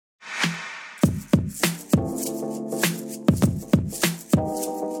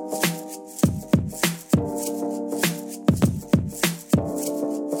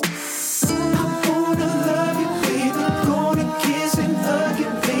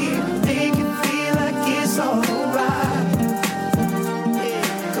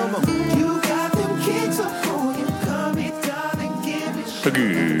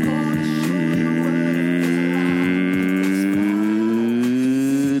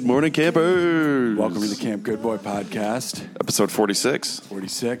Morning, campers. Welcome to the Camp Good Boy podcast. Episode 46.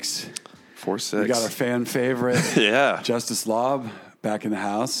 46. 46. We got our fan favorite, Yeah. Justice Lob, back in the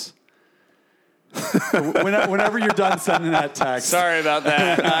house. Whenever you're done sending that text. Sorry about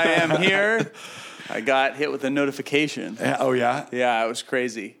that. I am here. I got hit with a notification. Oh, yeah? Yeah, it was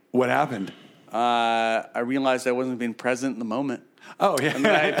crazy. What happened? I realized I wasn't being present in the moment. Oh, yeah. And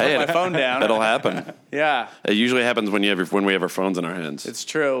then I put my phone down. That'll happen. Yeah, It usually happens when we have our phones in our hands. it's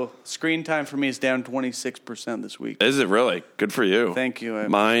true. Screen time for me is down 26% this week. Is it really? Good for you. Thank you.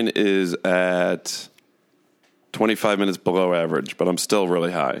 Mine is at 25 minutes below average, but I'm still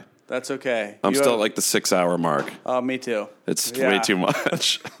really high. That's okay. I'm still at like the 6 hour mark. Oh, me too. It's Yeah. way too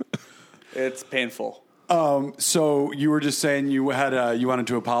much. It's painful. So you were just saying you wanted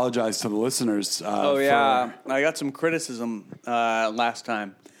to apologize to the listeners. I got some criticism last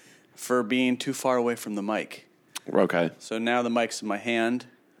time for being too far away from the mic. Okay. So now the mic's in my hand,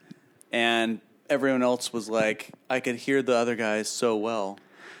 and everyone else was like, I could hear the other guys so well.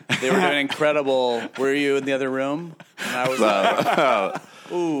 They were doing incredible. Were you in the other room? And I was like,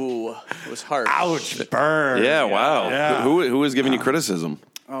 ooh, it was harsh. Ouch, burn. Yeah, wow. Yeah. Who is giving you criticism?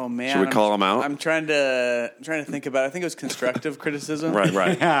 Oh man, Should we call them out? I'm trying to think about it. I think it was constructive criticism.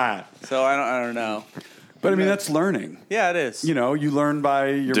 Right. Yeah. So I don't know. But I mean, that's learning. Yeah, it is. You know, you learn by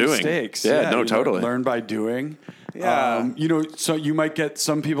your Doing. mistakes. Yeah, no, you totally. Learn by doing. Yeah. So you might get,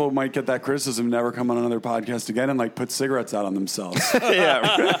 some people might get that criticism, never come on another podcast again and like put cigarettes out on themselves.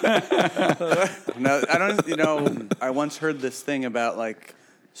 Yeah. No, I don't. You know, I once heard this thing about like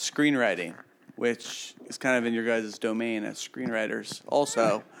screenwriting, which is kind of in your guys' domain as screenwriters.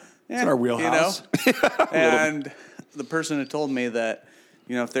 Also, It's our wheelhouse. You know? And the person had told me that,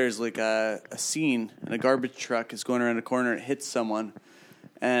 you know, if there's like a scene and a garbage truck is going around a corner, it hits someone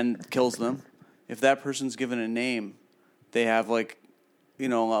and kills them. If that person's given a name, they have like, you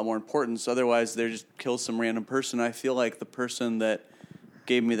know, a lot more importance. Otherwise, they just kill some random person. I feel like the person that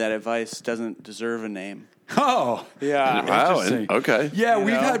gave me that advice doesn't deserve a name. Oh, Yeah. Wow. Interesting. Okay. Yeah, You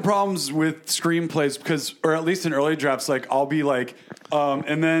we've know? had problems with screenplays because, or at least in early drafts, like I'll be like,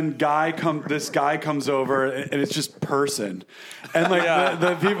 and then this guy comes over and it's just person, and like Yeah.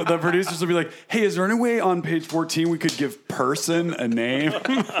 the producers will be like, hey, is there any way on page 14 we could give person a name?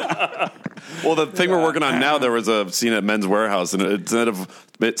 Well, the thing we're working on now, there was a scene at Men's Warehouse, and instead of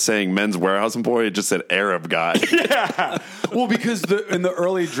it saying Men's Warehouse employee, it just said Arab guy. Yeah. Well, because in the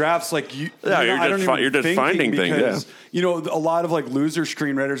early drafts, like you're just finding things, because, yeah. You know, a lot of like loser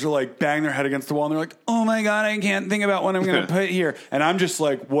screenwriters are like bang their head against the wall and they're like, oh my God, I can't think about what I'm going to put here. And I'm just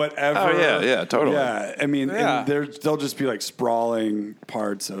like, whatever. Oh, yeah, totally. Yeah. I mean, Yeah. and they'll just be like sprawling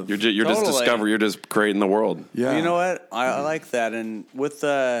parts of. You're just Totally. discovering, you're just creating the world. Yeah. You know what? I like that. And with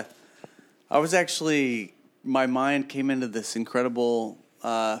I was actually, my mind came into this incredible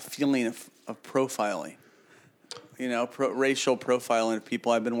feeling of profiling. You know, racial profiling of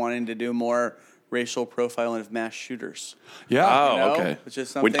people. I've been wanting to do more racial profiling of mass shooters. Yeah. Oh, You know, okay. it's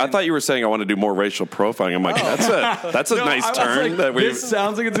just When- I something- thought you were saying I want to do more racial profiling. I'm like, that's a No, nice I was turn. like, that we this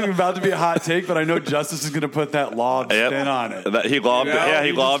sounds like it's about to be a hot take, but I know Justice is going to put that lob Yep. spin on it. That he lobbed it. You know, Yeah,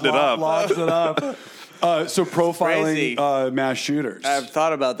 he lobbed it up. Lobs it up. So Crazy. profiling mass shooters. I've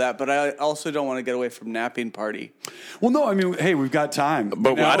thought about that, but I also don't want to get away from napping party. Well, no, I mean, hey, we've got time.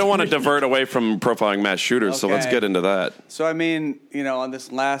 But I don't want to divert away from profiling mass shooters, so let's Okay. get into that. So, I mean, you know, on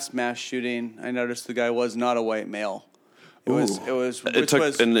this last mass shooting, I noticed the guy was not a white male. It was, It which took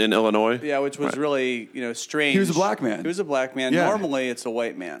was, in Illinois. yeah, which was Right. really, you know, strange. He was a black man. He was a black man. Yeah. Normally, it's a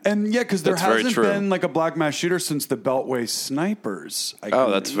white man. And yeah, because there That's very hasn't true. been like a black mass shooter since the Beltway snipers. Oh,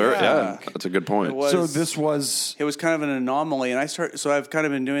 that's very Yeah. that's a good point. It was- So this was It was kind of an anomaly, and I've kind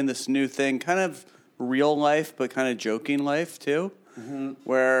of been doing this new thing, kind of real life, but kind of joking life too. Mm-hmm.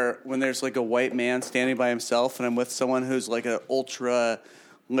 Where when there's like a white man standing by himself, and I'm with someone who's like an ultra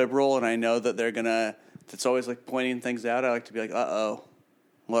liberal, and I know that that's always like pointing things out. I like to be like,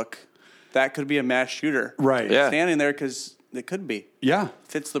 look, that could be a mass shooter, right. Yeah. Standing there because it could be. Yeah.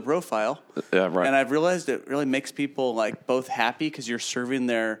 Fits the profile. Yeah, right. And I've realized it really makes people like both happy because you're serving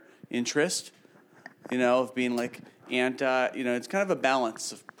their interest, you know, of being like anti, you know, it's kind of a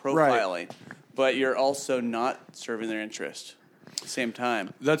balance of profiling, but you're also not serving their interest at the same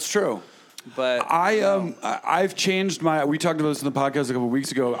time. That's true. But I've changed we talked about this in the podcast a couple of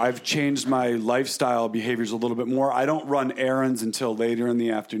weeks ago. I've changed my lifestyle behaviors a little bit more. I don't run errands until later in the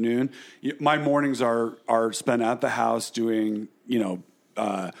afternoon. My mornings are spent at the house doing, you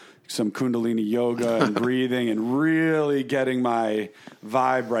know, some Kundalini yoga and breathing and really getting my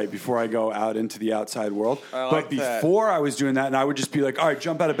vibe right before I go out into the outside world. like but before I was doing that, and I would just be like, all right,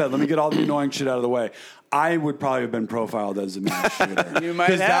 jump out of bed. Let me get all the annoying shit out of the way. I would probably have been profiled as a mass shooter. You might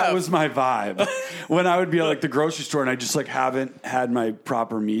have. Because that was my vibe. When I would be at like the grocery store and I just like haven't had my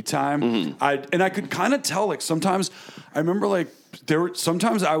proper me time. I could kind of tell, like sometimes I remember like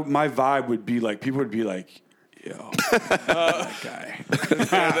sometimes my vibe would be like, people would be like, yo, that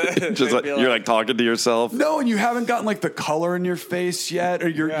guy. Just like, you're like talking to yourself. No, and you haven't gotten like the color in your face yet, or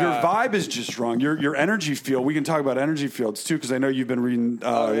your vibe is just wrong. Your energy field. We can talk about energy fields too, because I know you've been reading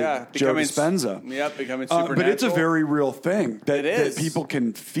Joe Dispenza. Yep, becoming supernatural. But it's a very real thing that people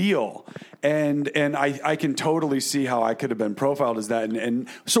can feel, and I can totally see how I could have been profiled as that. And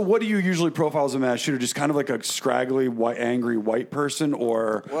so, what do you usually profile as a mass shooter? Just kind of like a scraggly, angry white person,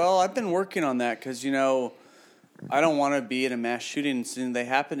 or? Well, I've been working on that because I don't want to be in a mass shooting scene. They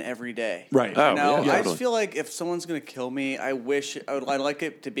happen every day. Right. Oh, I just feel like if someone's going to kill me, I'd like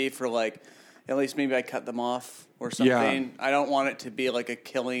it to be for like, at least maybe I cut them off or something. Yeah. I don't want it to be like a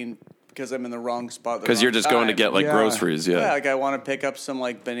killing because I'm in the wrong spot. Because you're just going to get like groceries. Yeah, like I want to pick up some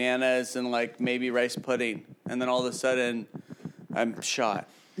like bananas and like maybe rice pudding. And then all of a sudden I'm shot.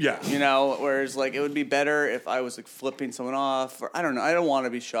 Yeah. Whereas like it would be better if I was like flipping someone off, or I don't know. I don't want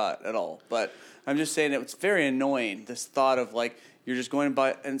to be shot at all, but I'm just saying it's very annoying, this thought of like you're just going to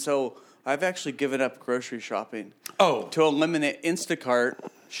buy. And so I've actually given up grocery shopping. Oh. To eliminate Instacart,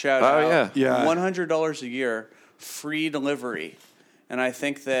 shout out. Yeah. $100 a year, free delivery. And I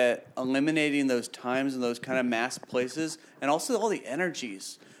think that eliminating those times and those kind of mass places, and also all the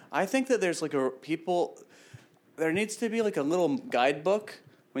energies. I think that there's like there needs to be like a little guidebook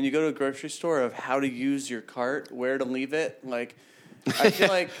when you go to a grocery store of how to use your cart, where to leave it. Like, I feel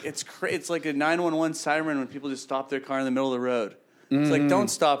like it's like a 911 siren when people just stop their car in the middle of the road. It's like, don't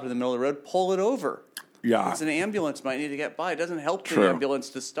stop in the middle of the road, pull it over. Yeah. It's an ambulance might need to get by. It doesn't help True. the ambulance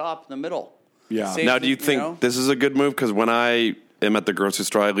to stop in the middle. Yeah. Save Now, do you think this is a good move? Because when I am at the grocery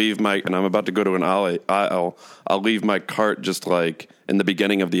store, and I'm about to go to an aisle, I'll leave my cart just like in the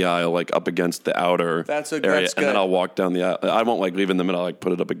beginning of the aisle, like up against the outer area, that's and good. then I'll walk down the aisle. I won't like leave in the middle. I like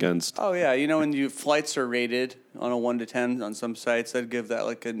put it up against. Oh yeah, when flights are rated on a 1 to 10 on some sites, I'd give that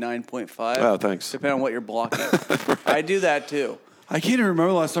like a 9.5. Oh, thanks. Depending on what you're blocking. I do that too. I can't even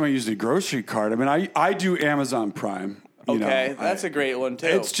remember the last time I used a grocery cart. I mean, I do Amazon Prime. That's a great one too.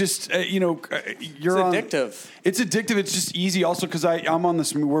 It's just you're addictive. It's addictive. It's just easy. Also, because I'm on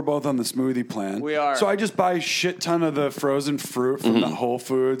the we're both on the smoothie plan. We are. So I just buy a shit ton of the frozen fruit from the Whole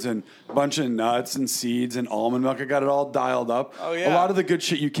Foods and a bunch of nuts and seeds and almond milk. I got it all dialed up. Oh yeah. A lot of the good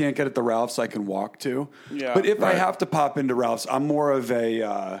shit you can't get at the Ralph's I can walk to. Yeah. But if I have to pop into Ralph's, I'm more of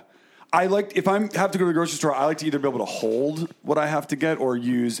a. if I have to go to the grocery store, I like to either be able to hold what I have to get or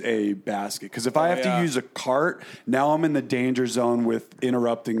use a basket. Because if I have to use a cart, now I'm in the danger zone with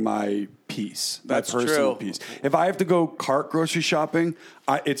interrupting my peace, That's my personal true. peace. If I have to go cart grocery shopping,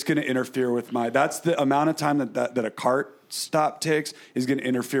 it's going to interfere with that's the amount of time that a cart stop takes is going to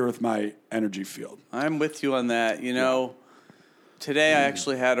interfere with my energy field. I'm with you on that. Today I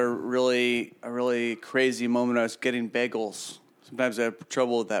actually had a really crazy moment. I was getting bagels. Sometimes I have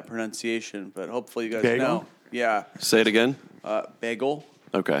trouble with that pronunciation, but hopefully you guys know. Yeah. Say it again. Bagel.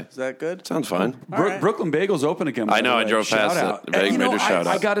 Okay. Is that good? Sounds fine. right. Brooklyn Bagel's open again. by I know. the I way. drove Shout past out. it. Major shout out.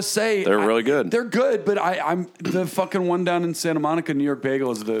 I gotta say, They're really good. They're good, but I'm the fucking one down in Santa Monica, New York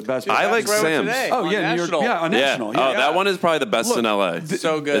Bagel is the best. I like That's where I went Sam's. today, Oh on yeah, New National. York. Yeah, on Yeah. National. Yeah. Oh, that one is probably the best Look, in LA.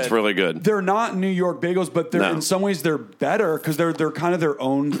 So good. It's really good. They're not New York bagels, but they're No. in some ways they're better because they're kind of their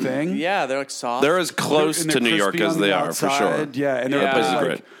own thing. Yeah, they're like soft. They're as close And to they're New York crispy as on they the are, for sure. outside. Yeah, and they're Yeah. Place is like,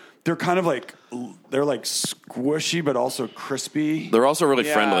 great. they're kind of like they're like squishy but also crispy. They're also really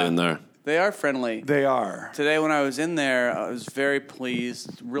Yeah. friendly in there. They are friendly. They are. Today when I was in there, I was very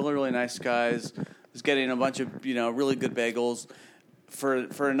pleased. Really, really nice guys. I was getting a bunch of really good bagels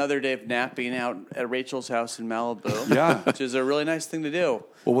for another day of napping out at Rachel's house in Malibu. Yeah. Which is a really nice thing to do.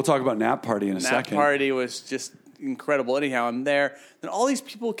 Well, we'll talk about nap party in a Nap second. party was just incredible. Anyhow, I'm there. Then all these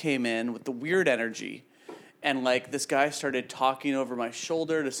people came in with the weird energy. And like this guy started talking over my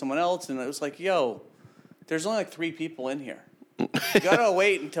shoulder to someone else, and it was like, yo, there's only like 3 people in here. You gotta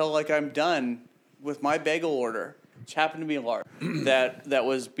wait until like I'm done with my bagel order, which happened to be large, that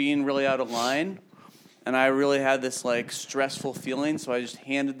was being really out of line. And I really had this like stressful feeling, so I just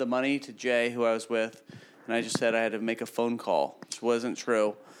handed the money to Jay, who I was with, and I just said I had to make a phone call, which wasn't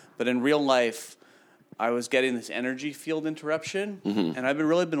true. But in real life, I was getting this energy field interruption, and I've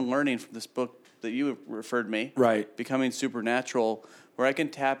really been learning from this book that you referred me, Right. Becoming Supernatural, where I can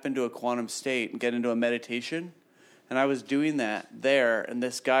tap into a quantum state and get into a meditation. And I was doing that there, and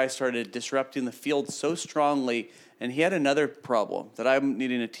this guy started disrupting the field so strongly, and he had another problem that I'm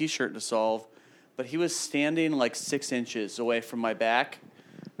needing a T-shirt to solve, but he was standing like 6 inches away from my back.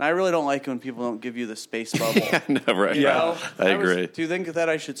 And I really don't like it when people don't give you the space bubble. Yeah, no, right. You know? I agree. Do you think that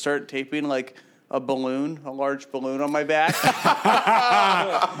I should start taping like a large balloon on my back?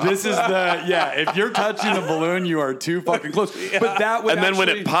 This is if you're touching the balloon, you are too fucking close. Yeah. But that would And then when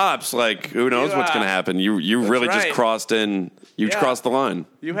it pops, like, who knows what's going to happen? You really just right. crossed in. You crossed the line.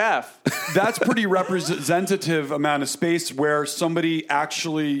 You have. that's pretty representative amount of space where somebody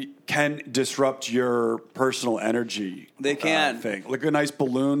actually can disrupt your personal energy. They can. Thing. Like a nice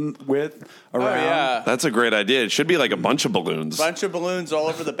balloon width around. Oh, yeah. That's a great idea. It should be like a bunch of balloons. Bunch of balloons all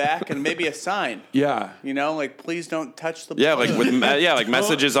over the back and maybe a sign. Yeah. You know, like, please don't touch the balloon. Yeah, like like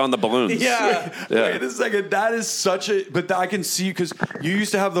messages on the balloons. Yeah. Wait a second. That is such a. But I can see because you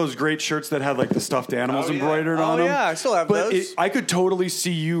used to have those great shirts that had like the stuffed animals embroidered on them. Oh, yeah. I still have but those. I could totally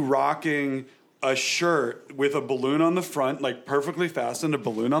see you rocking a shirt with a balloon on the front, like perfectly fastened, a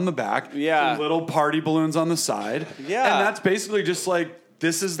balloon on the back. Yeah. Little party balloons on the side. Yeah. And that's basically just like,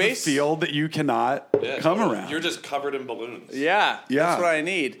 this is the field that you cannot come around. You're just covered in balloons. Yeah. Yeah. That's what I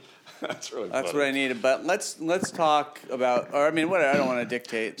need. That's really That's funny. what I needed. But let's talk about, or I mean, what I don't want to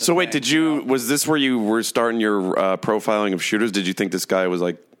dictate. the So wait, thing. was this where you were starting your profiling of shooters? Did you think this guy was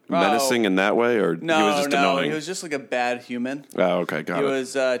like menacing in that way, or No, he was just annoying? he was just like a bad human. Oh, okay, got He it.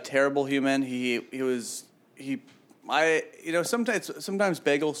 was a terrible human. Sometimes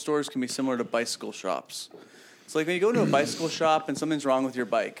bagel stores can be similar to bicycle shops. It's like when you go to a bicycle shop and something's wrong with your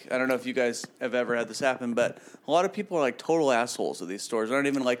bike. I don't know if you guys have ever had this happen, but a lot of people are like total assholes at these stores. I don't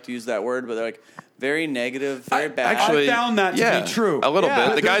even like to use that word, but they're like very negative, very bad. I found that to be true. A little Yeah.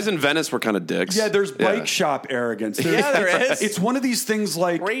 bit. The guys in Venice were kind of dicks. Yeah, there's bike shop arrogance. There is. It's one of these things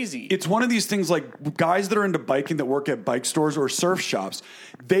like Crazy. It's one of these things like guys that are into biking that work at bike stores or surf shops.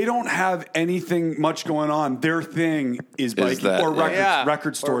 They don't have anything much going on. Their thing is biking that, or yeah. record, Yeah.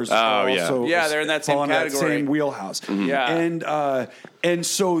 record stores. Oh, are yeah. also Yeah, they're in that same fall into category. same wheelhouse. Yeah. And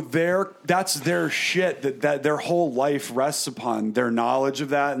so that's their shit that their whole life rests upon their knowledge of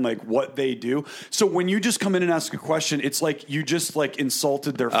that and like what they do. So when you just come in and ask a question, it's like you just like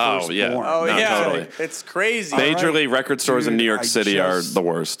insulted their firstborn. yeah. Oh, No, yeah. totally. It's crazy. Major league record stores in Dude, New York I City are just- the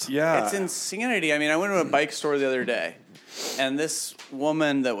worst. Yeah. It's insanity. I mean, I went to a bike store the other day, and this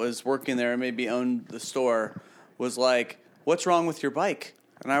woman that was working there and maybe owned the store was like, "What's wrong with your bike?"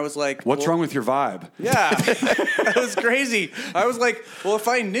 And I was like, What's well, wrong with your vibe? Yeah, that was crazy. I was like, well, if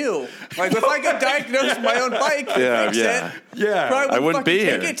I knew, like, if I could diagnose my own bike, and fix it, Yeah. probably I wouldn't fucking be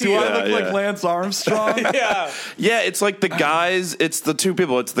take here. it to Do you. I look Yeah, like yeah. Lance Armstrong? Yeah, Yeah, it's like the guys. It's the two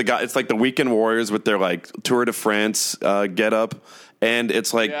people. It's the guy. It's like the Weekend Warriors with their like Tour de France get up, and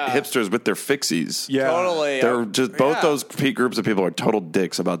it's like Yeah. hipsters with their fixies. Yeah. totally. They're just both Yeah. those groups of people are total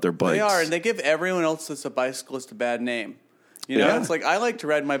dicks about their bikes. They are, and they give everyone else that's a bicyclist a bad name. You know, Yeah. it's like I like to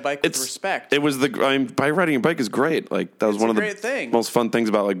ride my bike with respect. It was bike riding a bike is great. Like that was It's one a of the great thing. most fun things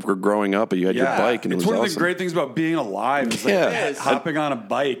about like growing up. You had your bike, and it's it was one of awesome. the great things about being alive. Is like Yeah. It is. hopping on a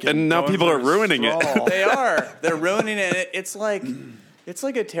bike, And now going people for are a ruining it. stroll. They are. They're ruining it. It's like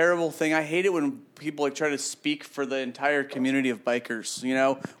a terrible thing. I hate it when people like try to speak for the entire community of bikers, you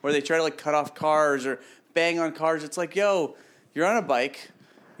know, where they try to like cut off cars or bang on cars. It's like, yo, you're on a bike,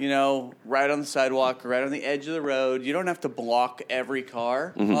 you know, right on the sidewalk, right on the edge of the road. You don't have to block every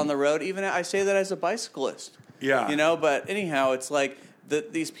car on the road. Even I say that as a bicyclist. Yeah. You know, but anyhow, it's like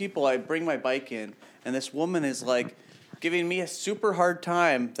these people, I bring my bike in, and this woman is like giving me a super hard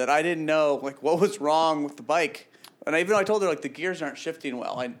time that I didn't know, like, what was wrong with the bike. And even though I told her, like, the gears aren't shifting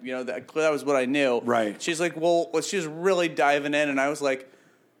well, that was what I knew. Right. She's like, well, she was really diving in, and I was like,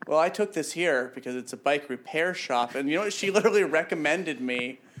 well, I took this here because it's a bike repair shop. And you know what? She literally recommended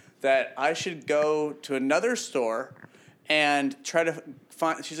me that I should go to another store and try to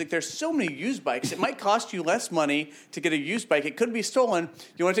find. She's like, there's so many used bikes. It might cost you less money to get a used bike. It could be stolen.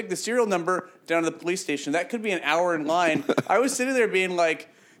 You want to take the serial number down to the police station. That could be an hour in line. I was sitting there being like,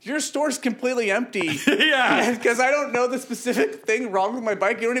 your store's completely empty. Yeah. Because I don't know the specific thing wrong with my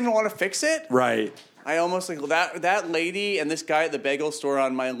bike. You don't even want to fix it. Right. I almost like that lady and this guy at the bagel store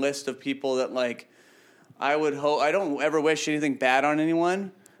on my list of people that like I would hope. I don't ever wish anything bad on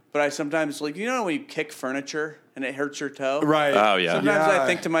anyone, but I sometimes like, you know, when you kick furniture and it hurts your toe. Right. Oh, yeah. Sometimes Yeah. I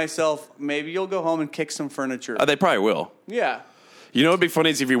think to myself, maybe you'll go home and kick some furniture. They probably will. Yeah. You know what'd be funny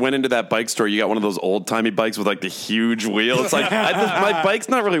is if you went into that bike store, you got one of those old timey bikes with like the huge wheel. It's like my bike's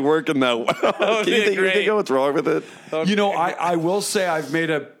not really working that well. Can you think of what's wrong with it? You know, I will say I've made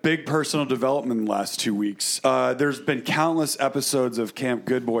a big personal development in the last 2 weeks. There's been countless episodes of Camp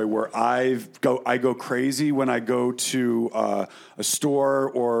Good Boy where I go crazy when I go to a store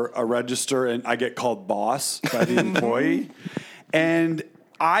or a register and I get called boss by the employee. And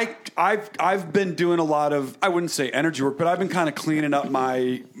I've been doing a lot of, I wouldn't say energy work, but I've been kind of cleaning up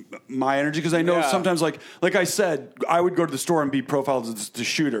my energy because I know sometimes like I said, I would go to the store and be profiled as the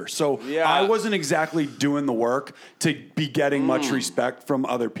shooter. So I wasn't exactly doing the work to be getting much respect from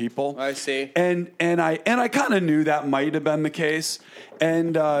other people. I see. And I kind of knew that might have been the case.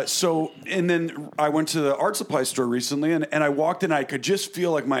 And then I went to the art supply store recently and I walked in and I could just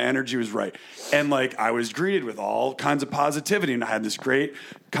feel like my energy was right. And like I was greeted with all kinds of positivity and I had this great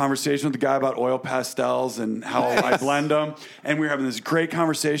conversation with the guy about oil pastels and how I blend them. And we were having this great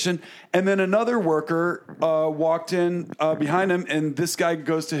conversation. And then another worker walked in behind him and this guy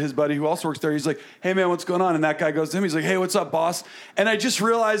goes to his buddy who also works there. He's like, hey man, what's going on? And that guy goes to him. He's like, hey, what's up, boss? And I just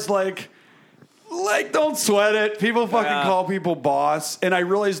realized like, don't sweat it. People fucking call people boss. And I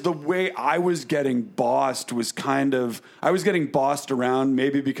realized the way I was getting bossed was I was getting bossed around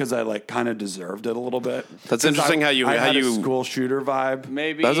maybe because I like kind of deserved it a little bit. That's interesting I had a school shooter vibe.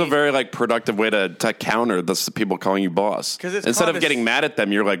 Maybe. That's a very like productive way to counter the people calling you boss. Instead of getting mad at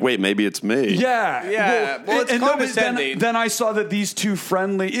them, you're like, wait, maybe it's me. Yeah. Well, it's condescending. Then I saw that these two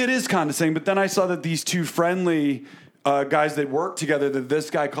friendly, it is condescending, but then I saw that these two friendly guys that work together, that this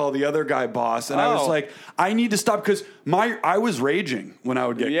guy called the other guy boss, and I was like, I need to stop because I was raging when I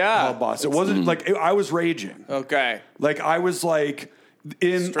would get called boss. It wasn't like I was raging. Okay, like I was like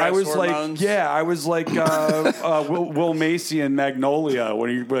Stress hormones. I was like Will Macy in Magnolia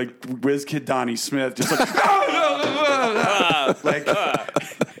when he like whiz kid Donnie Smith, just like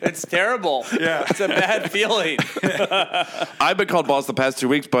it's terrible. Yeah, it's a bad feeling. I've been called boss the past 2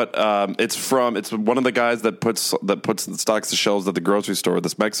 weeks, but it's one of the guys that puts the stocks the shelves at the grocery store.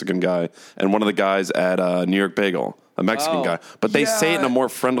 This Mexican guy, and one of the guys at New York Bagel, a Mexican guy. But they say it in a more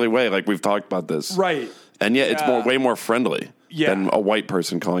friendly way, like we've talked about this, right? And yet it's way more friendly. Than a white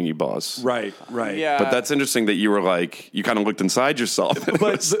person calling you boss. Right. Yeah. But that's interesting that you were like, you kind of looked inside yourself.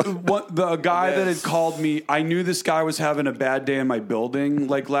 But the guy that had called me, I knew this guy was having a bad day in my building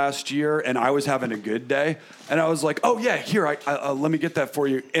like last year, and I was having a good day. And I was like, oh, yeah, here, let me get that for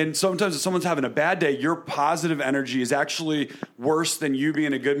you. And sometimes if someone's having a bad day, your positive energy is actually worse than you being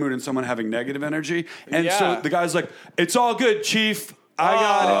in a good mood and someone having negative energy. And so the guy's like, it's all good, Chief. I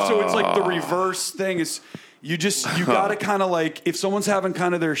got it. So it's like the reverse thing is... You got to kind of like, if someone's having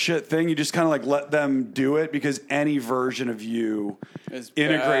kind of their shit thing, you just kind of like let them do it because any version of you is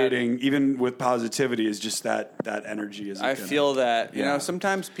integrating, even with positivity, is just that energy. I feel that. You know,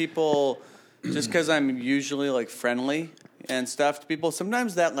 sometimes people, just because I'm usually like friendly and stuff to people,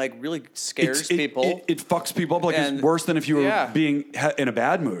 sometimes that like really scares people. It fucks people up. Like it's worse than if you were being in a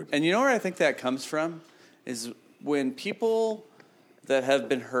bad mood. And you know where I think that comes from? Is when people that have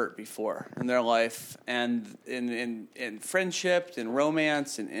been hurt before in their life and in friendship and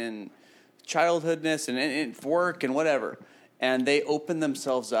romance and in childhoodness and in work and whatever, and they open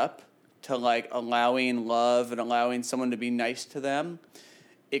themselves up to like allowing love and allowing someone to be nice to them,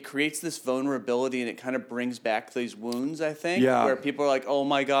 it creates this vulnerability and it kind of brings back these wounds, I think, where people are like, oh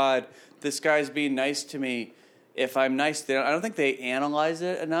my God, this guy's being nice to me. If I'm nice, I don't think they analyze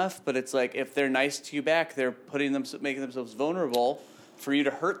it enough, but it's like if they're nice to you back, they're making themselves vulnerable for you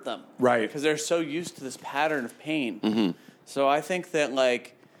to hurt them. Right. Because they're so used to this pattern of pain. Mm-hmm. So I think that,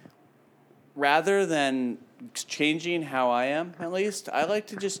 like, rather than changing how I am, at least, I like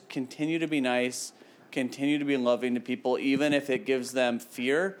to just continue to be nice, continue to be loving to people, even if it gives them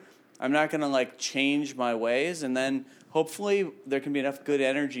fear. I'm not going to, like, change my ways. And then hopefully there can be enough good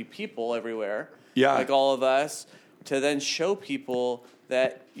energy people everywhere, like all of us, to then show people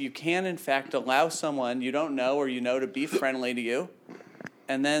that you can, in fact, allow someone you don't know or you know to be friendly to you.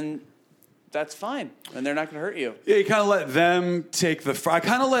 And then that's fine. And they're not going to hurt you. Yeah, you kind of let them take I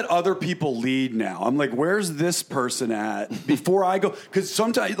kind of let other people lead now. I'm like, where's this person at before I go? Because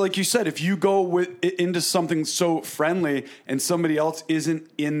sometimes, like you said, if you go into something so friendly and somebody else isn't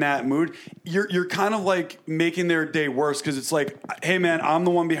in that mood, you're kind of like making their day worse because it's like, hey, man, I'm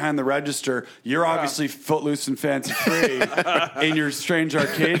the one behind the register. You're obviously footloose and fancy free in your Strange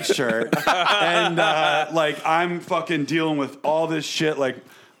Arcade shirt. And like, I'm fucking dealing with all this shit like,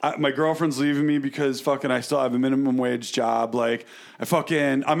 my girlfriend's leaving me because fucking I still have a minimum wage job. Like I'm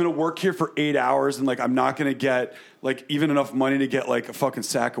going to work here for 8 hours and like I'm not going to get like even enough money to get like a fucking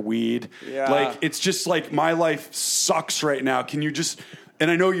sack of weed. Yeah. Like it's just like my life sucks right now. Can you just, and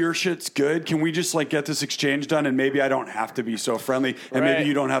I know your shit's good. Can we just like get this exchange done and maybe I don't have to be so friendly and Right. maybe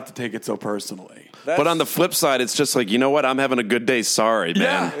you don't have to take it so personally. But on the flip side, it's just like, you know what? I'm having a good day. Sorry,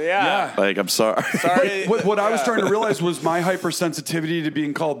 man. Yeah. Like, I'm sorry. Sorry. What I was starting to realize was my hypersensitivity to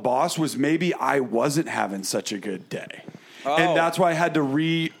being called boss was maybe I wasn't having such a good day. Oh. And that's why I had to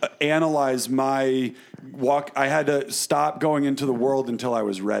reanalyze my walk. I had to stop going into the world until I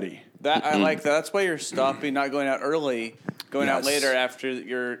was ready. That I like that. That's why you're stopping, not going out early, going out Yes. later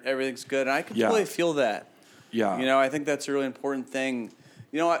after everything's good. And I completely feel that. Yeah. You know, I think that's a really important thing.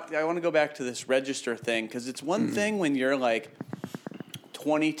 You know what? I want to go back to this register thing because it's one thing when you're like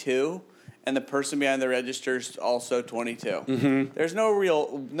 22 and the person behind the register is also 22. Mm-hmm. There's no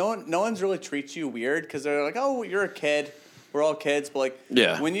one's really treats you weird because they're like, oh, you're a kid. We're all kids. But like,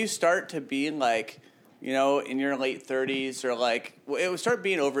 Yeah. when you start to be like, you know, in your late 30s or like, it would start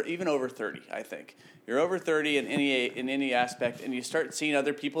being even over 30, I think. You're over 30 in any aspect, and you start seeing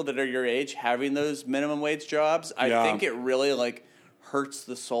other people that are your age having those minimum wage jobs. I think it really like hurts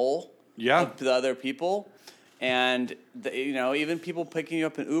the soul of the other people. And, you know, even people picking you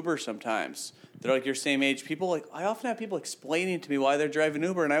up in Uber sometimes. They're like your same age. People like, I often have people explaining to me why they're driving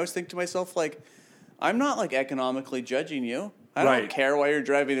Uber. And I always think to myself, like, I'm not like economically judging you. I don't care why you're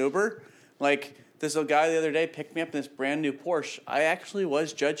driving Uber. Like this guy the other day picked me up in this brand new Porsche. I actually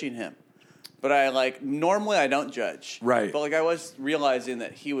was judging him. But I like, normally I don't judge. Right. But like I was realizing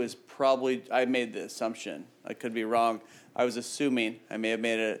that he was probably, I made the assumption. I could be wrong. I was assuming I may have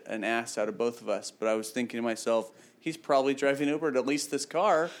made an ass out of both of us, but I was thinking to myself, he's probably driving Uber to lease this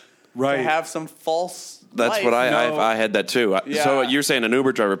car to have some false That's life. what I had that too. Yeah. So you're saying an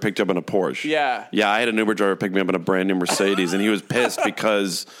Uber driver picked you up in a Porsche? Yeah. Yeah, I had an Uber driver pick me up in a brand new Mercedes, and he was pissed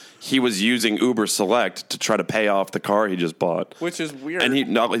because he was using Uber Select to try to pay off the car he just bought. Which is weird. And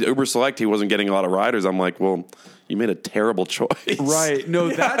Uber Select, he wasn't getting a lot of riders. I'm like, well, you made a terrible choice. Right. No,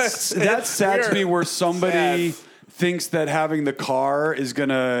 that's sad to me where somebody thinks that having the car is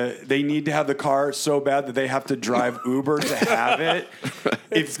they need to have the car so bad that they have to drive Uber to have it.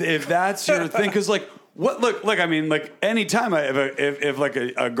 If that's your thing, because like, I mean, like anytime if like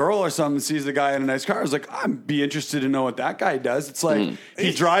a girl or something sees the guy in a nice car, I was like, I'd be interested to know what that guy does. It's like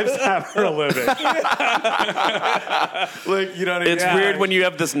he drives that for a living. Like, you know what I mean? It's weird when you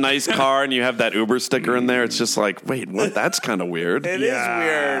have this nice car and you have that Uber sticker in there. It's just like, wait, what? That's kind of weird. It is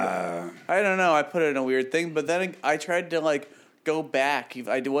weird. I don't know. I put it in a weird thing, but then I tried to like go back.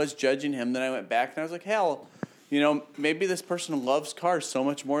 I was judging him. Then I went back and I was like, hell, you know, maybe this person loves cars so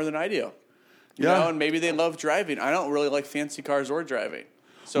much more than I do. You know, and maybe they love driving. I don't really like fancy cars or driving.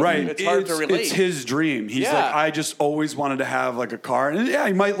 So it's hard to relate. It's his dream. He's like, I just always wanted to have like a car. And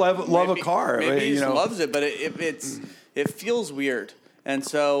he might love a car. Maybe he just loves it, but it feels weird. And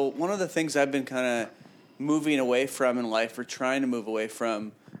so one of the things I've been kind of moving away from in life, or trying to move away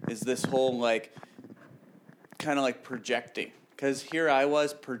from, is this whole like kind of like projecting. Because here I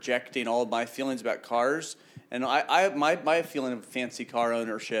was projecting all of my feelings about cars. And my feeling of fancy car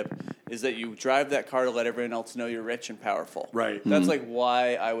ownership is that you drive that car to let everyone else know you're rich and powerful. Right. That's like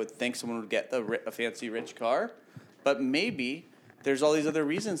why I would think someone would get a fancy rich car. But maybe there's all these other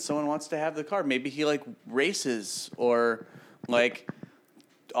reasons someone wants to have the car. Maybe he like races or like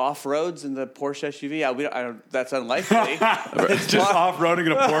off-roads in the Porsche SUV. That's unlikely. It's just off-roading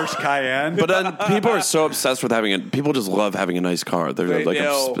in a Porsche Cayenne. But then people are so obsessed with having it. People just love having a nice car. They're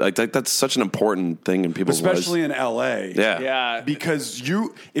like that's such an important thing in people's lives. Especially in LA. Yeah. Because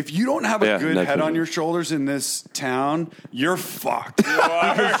if you don't have a good head on your shoulders in this town, you're fucked.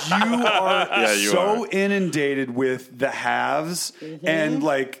 Because you are inundated with the haves and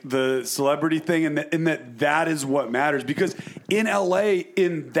like the celebrity thing, and that is what matters. Because in LA,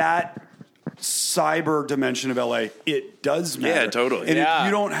 in that cyber dimension of LA, it does matter. Yeah, totally. And if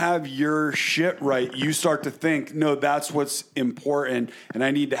you don't have your shit right, you start to think, no, that's what's important, and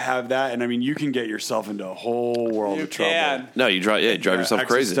I need to have that. And I mean, you can get yourself into a whole world of trouble. No, you drive yourself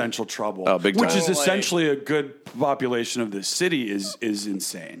crazy. Existential trouble. Oh, big time. Which is essentially a good population of this city is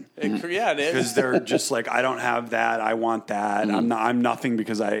insane. It is. Because they're just like, I don't have that. I want that. I'm nothing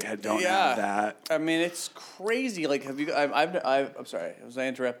because I don't have that. I mean, it's crazy. Like, have you? I'm sorry. Was I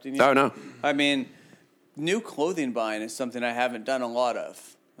interrupting you? Oh no. I mean, new clothing buying is something I haven't done a lot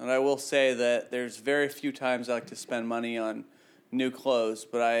of, and I will say that there's very few times I like to spend money on new clothes.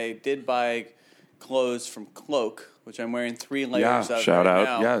 But I did buy clothes from Cloak, which I'm wearing 3 layers of shout right out.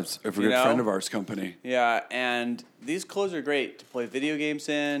 now. Yeah, it's a good friend of ours company. Yeah, and these clothes are great to play video games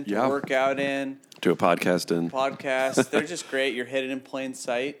in, to Yeah. work out in, Do a podcast in. podcasts. They're just great. You're hidden in plain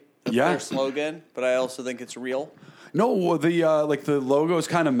sight. That's Yeah. their slogan, but I also think it's real. No, well, the like the logo is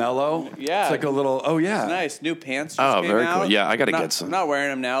kind of mellow. Yeah. It's like a little. Oh yeah. It's nice. New pants just Oh, came very out. cool. Yeah, I gotta Not- get some. I'm not wearing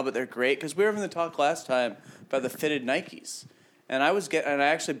them now, but they're great because we were having the talk last time about the fitted Nikes, and I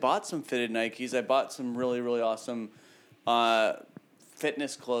actually bought some fitted Nikes. I bought some really really awesome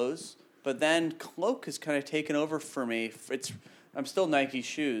fitness clothes, but then Cloak has kind of taken over for me. I'm still Nike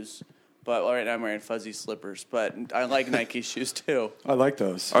shoes, but right now I'm wearing fuzzy slippers. But I like Nike shoes too. I like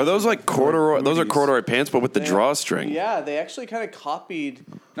those. Are those like corduroy? Those are Hoodies. corduroy pants, but with the drawstring. Yeah, they actually kind of copied.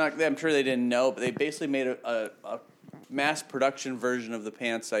 I'm sure they didn't know, but they basically made a mass production version of the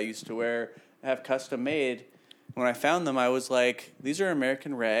pants I used to wear, have custom made. When I found them, I was like, "These are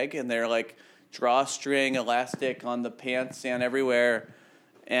American Rag," and they're like drawstring, elastic on the pants and everywhere,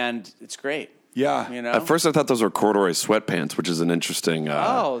 and it's great. Yeah. You know. At first, I thought those were corduroy sweatpants, which is an interesting.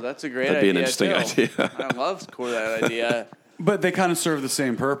 Oh, that's a great that'd idea. be an interesting too. idea. I love that idea. But they kind of serve the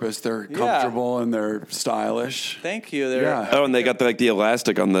same purpose. They're comfortable and they're stylish. Thank you. They're Yeah. Oh, and they got the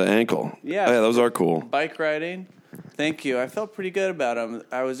elastic on the ankle. Yeah. Oh, yeah, those are cool. bike riding. Thank you. I felt pretty good about them.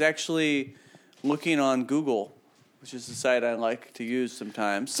 I was actually looking on Google, which is a site I like to use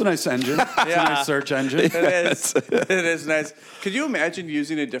sometimes. It's a nice engine. It's a nice search engine. It is. It is nice. Could you imagine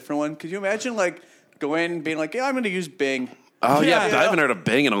using a different one? Could you imagine like going and being like, yeah, I'm going to use Bing. Oh yeah, Yeah. I haven't heard of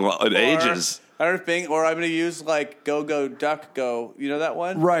Bing in ages. I don't know if Bing, or I'm going to use like Go Duck Go. You know that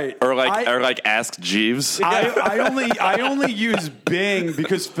one? Right. Or like Ask Jeeves. I only use Bing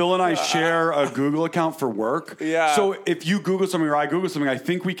because Phil and I share a Google account for work. Yeah. So if you Google something or I Google something, I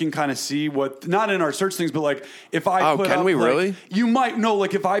think we can kind of see what, not in our search things, but like if I Oh, put can up, we like, really? You might know,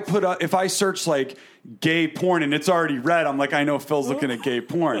 like if I search like gay porn and it's already red, I'm like, I know Phil's looking at gay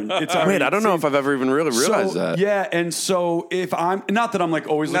porn. It's already Wait, I don't know if I've ever even really realized that. Yeah, and so if I'm not that I'm like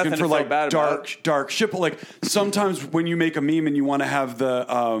always Nothing looking to for feel bad like dark shit, but like sometimes when you make a meme and you want to have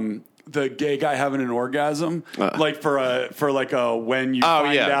the gay guy having an orgasm, like for when you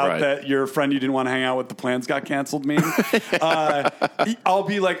find out that your friend you didn't want to hang out with, the plans got canceled meme. I'll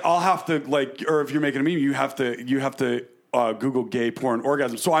be like, I'll have to like, or if you're making a meme, you have to Google gay porn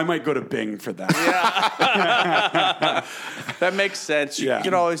orgasm. So I might go to Bing for that. That makes sense. Yeah. You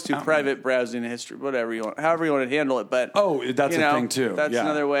can always do private browsing history, whatever you want, however you want to handle it. But That's a thing too. That's Yeah.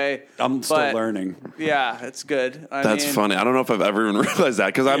 another way. I'm still learning. Yeah, it's good. That's funny. I don't know if I've ever even realized that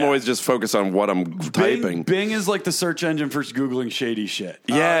because I'm always just focused on what I'm typing. Bing is like the search engine for Googling shady shit.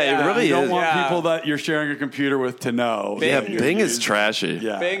 Yeah, it really You is. don't want people that you're sharing a computer with to know. Yeah, Bing- Bing is trashy.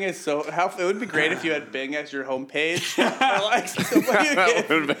 Yeah. Bing is so. It would be great if you had Bing as your homepage. Like somebody That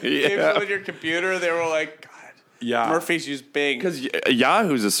would be- gave yeah. someone your computer, they were like, God, Yeah. Murphy's used Bing. Because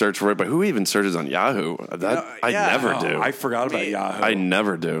Yahoo's a search word, but who even searches on Yahoo? I yeah. never Oh, do. I forgot about Yahoo. I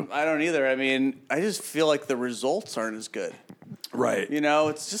never do. I don't either. I mean, I just feel like the results aren't as good. Right. You know,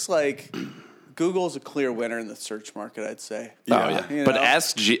 it's just like Google's a clear winner in the search market, I'd say. Oh yeah, You but know?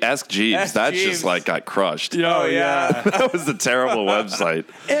 Ask Jeeves, Ask that's Jeeves. just like got crushed. Oh, yeah. That was a terrible website.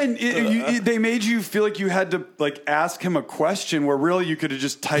 And they made you feel like you had to like ask him a question where really you could have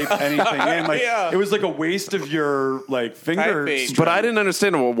just typed anything in. Like Yeah. it was like a waste of your like finger. Typing. But I didn't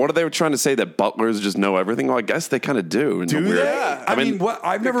understand. Well, what are they trying to say, that butlers just know everything? Well, I guess they kind of do. Do they? Yeah. I mean, what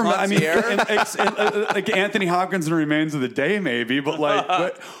I've never met. I mean, concierge. like Anthony Hopkins and Remains of the Day, maybe.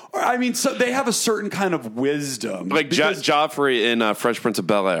 But I mean, so they have a certain kind of wisdom, like because- Joffrey in Fresh Prince of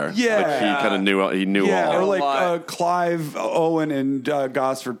Bel-Air. Yeah. like he kind of knew. He knew Yeah, or all. like Clive Owen and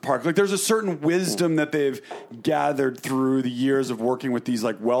Gosford Park. Like, there's a certain wisdom that they've gathered through the years of working with these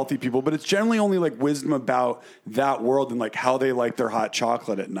like wealthy people, but it's generally only like wisdom about that world and like how they like their hot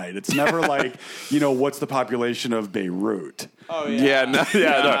chocolate at night. It's never like, what's the population of Beirut? Oh, Yeah, no. But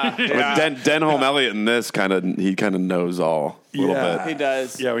Denholm Elliott in this he kind of knows all a little bit. He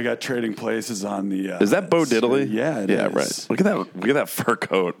does. Yeah, we got Trading Places on the. Is that Bo Diddley? Yeah, it is. Right. Look at that fur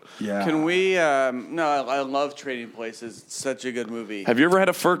coat. Yeah. Can we? No, I love Trading Places. It's such a good movie. Have you ever had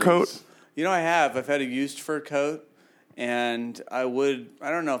a fur coat? I have. I've had a used fur coat, and I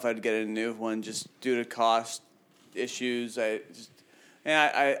don't know if I'd get a new one just due to cost issues.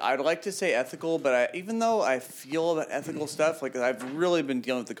 I'd like to say ethical, but even though I feel about ethical stuff, like I've really been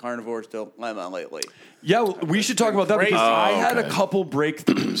dealing with the carnivore dilemma lately. Yeah, well, we should talk about that because Crazy. I had a couple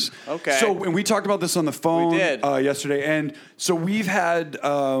breakthroughs. Okay. So, and we talked about this on the phone We did. Yesterday, and so we had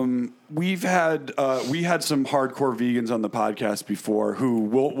some hardcore vegans on the podcast before who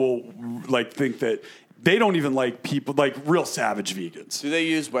will like think that they don't even like people like real savage vegans. Do they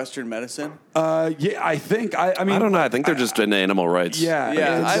use Western medicine? Yeah, I think. I mean, I don't know. I think they're just in animal rights. Yeah,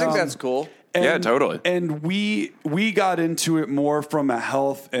 Yeah, I think that's cool. Yeah, totally. And we got into it more from a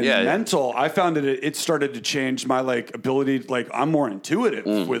health and mental. I found that it started to change my like ability. Like I'm more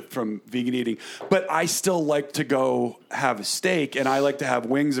intuitive from vegan eating, but I still like to go have a steak, and I like to have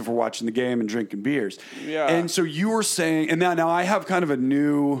wings if we're watching the game and drinking beers. Yeah. And so you were saying, and now I have kind of a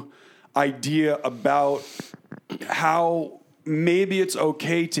new idea about how maybe it's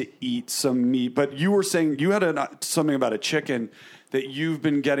okay to eat some meat. But you were saying you had something about a chicken. That you've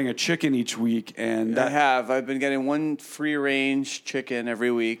been getting a chicken each week, and I have. I've been getting one free-range chicken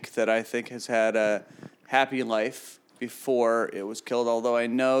every week that I think has had a happy life before it was killed. Although I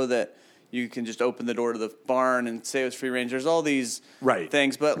know that you can just open the door to the barn and say it was free-range. There's all these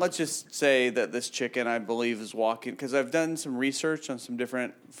things, but let's just say that this chicken, I believe, is walking because I've done some research on some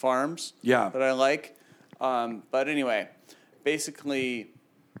different farms that I like. But anyway, basically,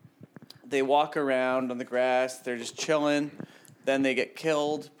 they walk around on the grass. They're just chilling. Then they get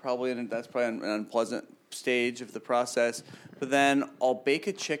killed, that's probably an unpleasant stage of the process. But then I'll bake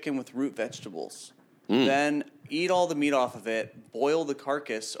a chicken with root vegetables. Then eat all the meat off of it, boil the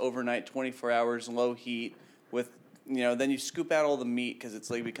carcass overnight, 24 hours, low heat. Then you scoop out all the meat because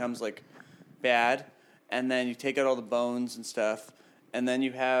it's like becomes like bad. And then you take out all the bones and stuff. And then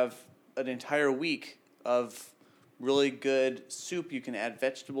you have an entire week of really good soup you can add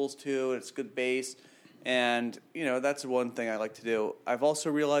vegetables to. It's a good base. And, that's one thing I like to do. I've also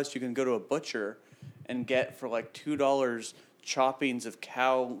realized you can go to a butcher and get for like $2 choppings of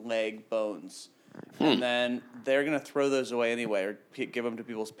cow leg bones. And then they're going to throw those away anyway or give them to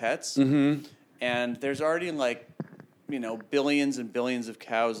people's pets. Mm-hmm. And there's already billions and billions of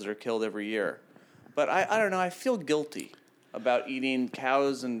cows that are killed every year. But I don't know. I feel guilty about eating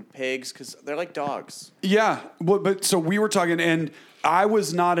cows and pigs because they're like dogs. Yeah. But so we were talking, and I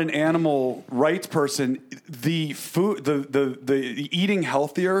was not an animal rights person. The food, the eating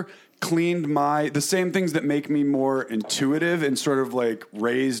healthier cleaned the same things that make me more intuitive and sort of like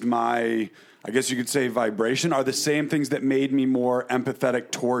raised my, I guess you could say, vibration are the same things that made me more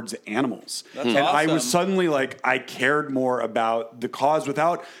empathetic towards animals. That's and awesome. I was suddenly like, I cared more about the cause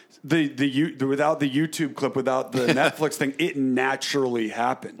without without the YouTube clip, without the Netflix thing. It naturally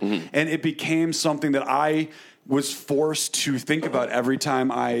happened, and it became something that I was forced to think about every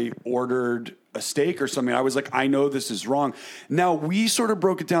time I ordered a steak or something. I was like, I know this is wrong. Now, we sort of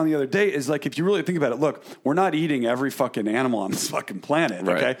broke it down the other day. Is like, if you really think about it, look, we're not eating every fucking animal on this fucking planet,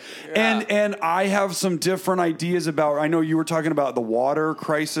 okay? Yeah. And I have some different ideas about, I know you were talking about the water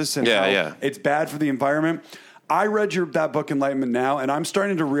crisis and how it's bad for the environment. I read that book, Enlightenment Now, and I'm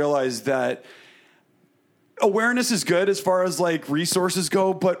starting to realize that awareness is good as far as like resources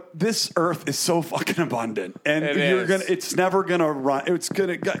go, but this earth is so fucking abundant, and it's never gonna run.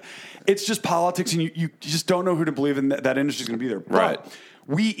 It's just politics, and you just don't know who to believe in. That industry's gonna be there. Right. But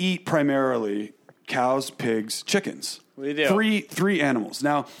we eat primarily cows, pigs, chickens. We do. Three animals.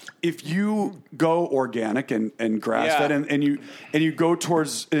 Now, if you go organic and grass fed, and you go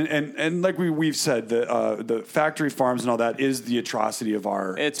towards and like we've said, the factory farms and all that is the atrocity of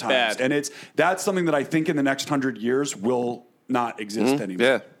our times. Bad, and that's something that I think in the next 100 years will not exist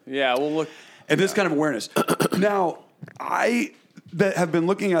anymore. Yeah. Well, look, and this kind of awareness. Now, I have been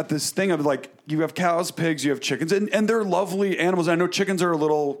looking at this thing of like, you have cows, pigs, you have chickens, and they're lovely animals. I know chickens are a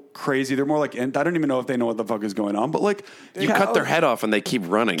little crazy. They're more like, I don't even know if they know what the fuck is going on, but like, you cut their head off and they keep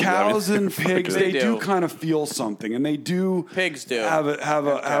running. Cows and pigs, they do kind of feel something, and they do. Pigs do have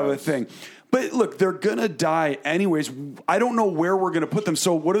a thing. But look, they're going to die anyways. I don't know where we're going to put them.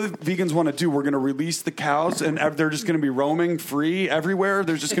 So what do the vegans want to do? We're going to release the cows, and they're just going to be roaming free everywhere.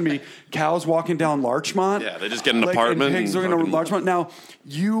 There's just going to be cows walking down Larchmont. Yeah, they just get an apartment. And pigs are going to Larchmont. Now,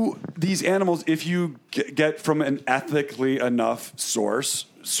 these animals, if you get from an ethically enough sourced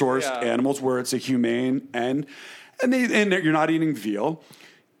animals where it's a humane and you're not eating veal,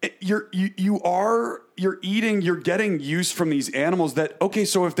 you're getting use from these animals that, okay,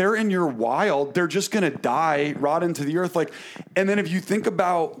 so if they're in your wild, they're just going to die, rot into the earth. Like, and then if you think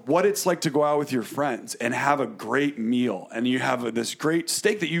about what it's like to go out with your friends and have a great meal, and you have this great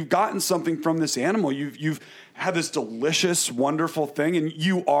steak that you've gotten something from this animal, you've had this delicious, wonderful thing, and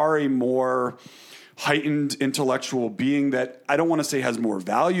you are a more heightened intellectual being that I don't want to say has more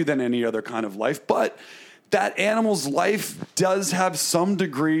value than any other kind of life, but that animal's life does have some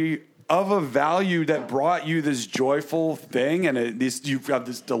degree of a value that brought you this joyful thing, and you've got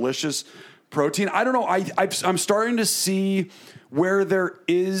this delicious protein. I don't know. I'm starting to see where there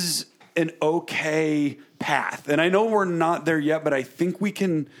is an okay path. And I know we're not there yet, but I think we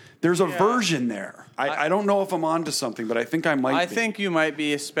can. There's a version there. I don't know if I'm onto something, but I think I might. I think you might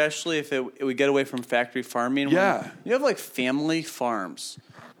be, especially if we get away from factory farming. Yeah. When you have like family farms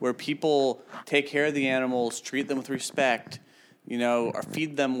where people take care of the animals, treat them with respect, or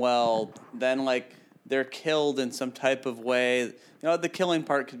feed them well. Then like they're killed in some type of way. The killing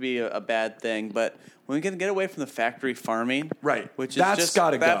part could be a bad thing, but when we can get away from the factory farming, right? Which is that's just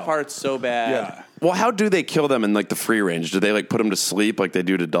gotta that go. part's so bad. Yeah. Well, how do they kill them in like the free range? Do they like put them to sleep like they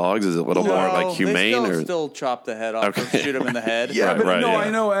do to dogs? Is it a little more like humane? They still chop the head off or shoot them in the head. Yeah, Right, but right, no,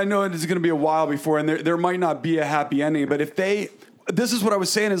 yeah. I know it's going to be a while before, and there might not be a happy ending. But if this is what I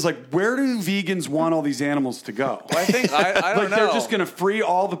was saying is like, where do vegans want all these animals to go? Well, I think I don't know. They're just going to free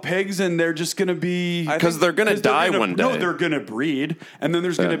all the pigs, and they're just going to be Because they're going to die one day. No, they're going to breed, and then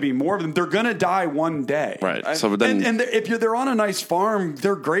there's going to be more of them. They're going to die one day, Right. So then, and if they're on a nice farm,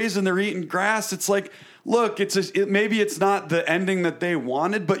 they're grazing, they're eating grass. It's like, look, maybe it's not the ending that they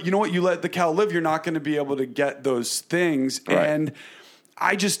wanted, but you know what? You let the cow live, you're not going to be able to get those things. Right. And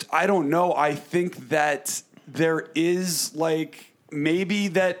I don't know. I think that there is like maybe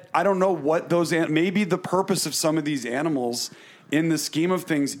that I don't know what maybe the purpose of some of these animals in the scheme of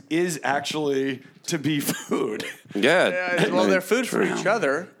things is actually to be food. yeah. Well, they're food for each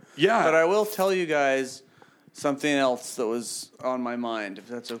other. Yeah. But I will tell you guys something else that was on my mind, if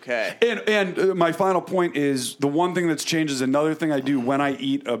that's okay. And my final point is the one thing that's changed is another thing I do when I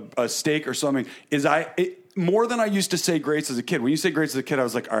eat a steak or something is more than I used to say grace as a kid. When you say grace as a kid, I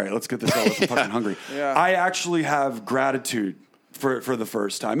was like, all right, let's get this out. I'm fucking hungry. Yeah. I actually have gratitude for the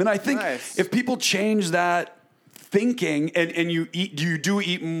first time. And I think if people change that thinking and you do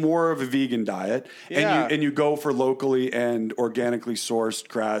eat more of a vegan diet and you go for locally and organically sourced,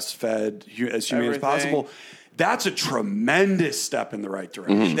 grass-fed, as humane as possible, that's a tremendous step in the right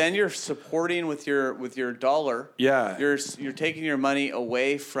direction. Mm-hmm. Then you're supporting with your dollar. Yeah. You're taking your money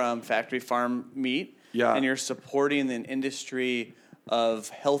away from factory farm meat. Yeah. And you're supporting an industry of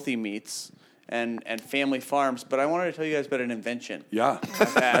healthy meats and family farms. But I wanted to tell you guys about an invention. Yeah. Please.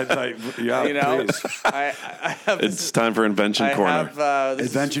 I have It's time for Invention Corner.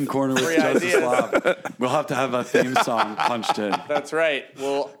 Invention Corner with free Joseph ideas. Slav. We'll have to have a theme song punched in. That's right.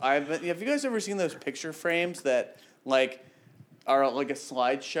 Well, have you guys ever seen those picture frames that like are like a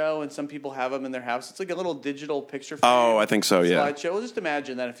slideshow, and some people have them in their house? It's like a little digital picture frame. Oh, I think so, yeah. Slideshow. Well, just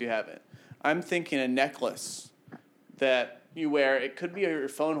imagine that if you haven't. I'm thinking a necklace that you wear. It could be your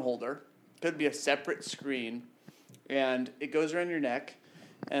phone holder. Could be a separate screen, and it goes around your neck.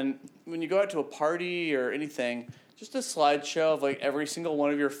 And when you go out to a party or anything, just a slideshow of like every single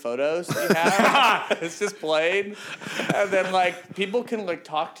one of your photos that you have. It's just played, and then like people can like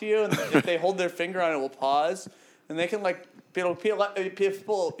talk to you, and if they hold their finger on it, will pause, and they can like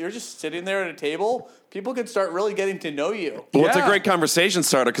people. You're just sitting there at a table. People can start really getting to know you. Well, it's a great conversation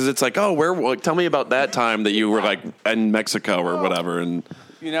starter because it's like, tell me about that time that you were like in Mexico or whatever, and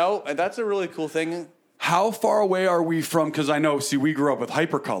and that's a really cool thing. How far away are we from? Because I know, we grew up with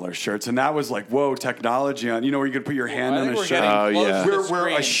hypercolor shirts, and that was like, whoa, technology on. Where you could put your hand on a shirt. Where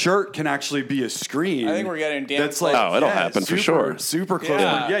a shirt can actually be a screen. I think we're getting damn that's close. like, it'll happen for sure. Super close.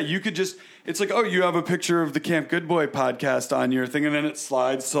 Yeah. You could just. It's like, you have a picture of the Camp Good Boy podcast on your thing, and then it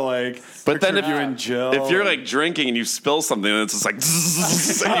slides to like. But then if you and Jill, if you're like drinking and you spill something, and it's just like,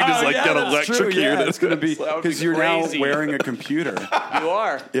 zzz, and you just like get electrocuted. Yeah, it's going to be That would because be you're crazy. now wearing a computer. You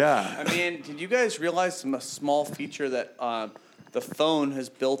are. Yeah. I mean, did you guys realize a small feature that the phone has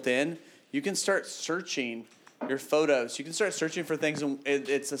built in? You can start searching your photos. You can start searching for things, and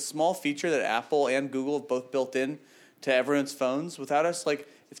it's a small feature that Apple and Google have both built in to everyone's phones. Without us,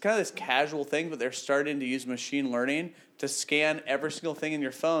 it's kind of this casual thing, but they're starting to use machine learning to scan every single thing in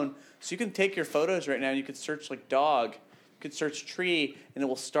your phone. So you can take your photos right now, and you could search like dog, you could search tree, and it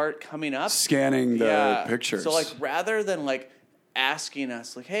will start coming up. Scanning the pictures. So rather than asking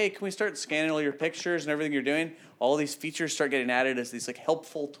us hey, can we start scanning all your pictures and everything you're doing, all these features start getting added as these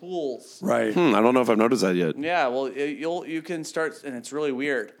helpful tools. Right. I don't know if I've noticed that yet. Yeah, well, you can start, and it's really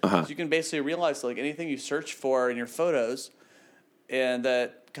weird. So you can basically realize anything you search for in your photos, and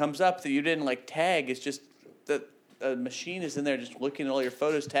that comes up that you didn't tag, it's just that a machine is in there just looking at all your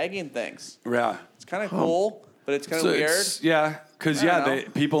photos, tagging things. Yeah. It's kind of cool, but it's kind of weird. Yeah, because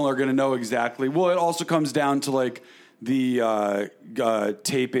people are going to know exactly. Well, it also comes down to the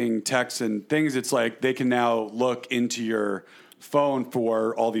taping texts and things. It's like they can now look into your phone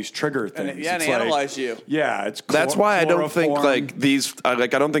for all these trigger things. And It's analyze you. Yeah, it's That's why I don't think chloroform. like these. I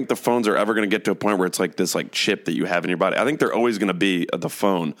don't think the phones are ever going to get to a point where it's like this like chip that you have in your body. I think they're always going to be the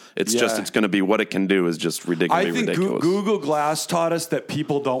phone. It's just Yeah. it's going to be what it can do is just ridiculously I think ridiculous. Google Glass taught us that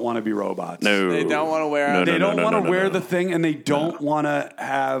people don't want to be robots. No, They don't want to wear No, it. no, They no, don't no, want to no, wear no. the thing, and they don't want to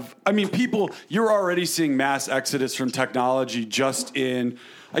have. I mean, people. You're already seeing mass exodus from technology just in,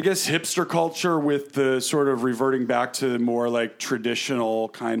 I guess, hipster culture, with the sort of reverting back to more like traditional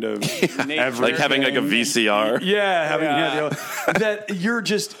kind of everything. like having like a VCR. Yeah, having Yeah. you know, that you're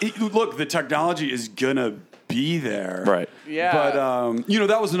just look. The technology is gonna be there, Right. Yeah. But you know,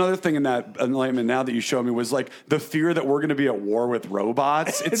 that was another thing in that Enlightenment Now that you showed me was like the fear that we're going to be at war with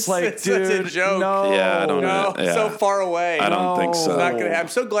robots. It's like, it's dude, such a joke. no, Yeah, I don't know. No, Yeah. so far away. I don't think It's so. not gonna happen. I'm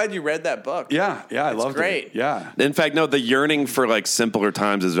so glad you read that book. Yeah, I loved great. it. Yeah, In fact, no, the yearning for like simpler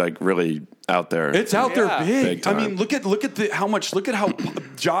times is like really out there. it's out there Yeah. big. Big I time. mean, look at how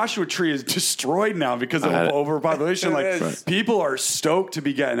Joshua Tree is destroyed now because of I- overpopulation. Like It is. people are stoked to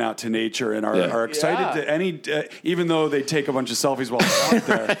be getting out to nature and are, Yeah. are excited Yeah. to any, even though they take a bunch of selfies while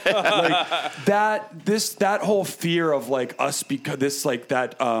they're out there. Like that whole fear of like us because this like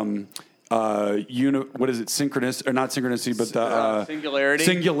that. What is it? Synchronous or not synchronicity, but the Singularity.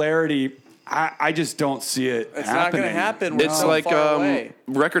 Singularity. I just don't see it. It's not going to happen. We're It's so like far away.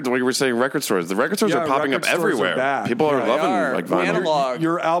 records. Like you were saying, record stores. The record stores Yeah, are popping up record stores are everywhere. back. People are Yeah. loving They are. like vinyl. Analog.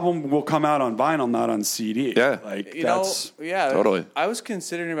 Your album will come out on vinyl, not on CD. Yeah. like You that's know, yeah, Totally. I was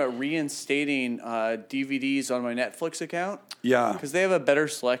considering about reinstating DVDs on my Netflix account yeah. because they have a better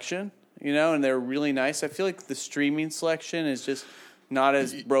selection, you know, and they're really nice. I feel like the streaming selection is just not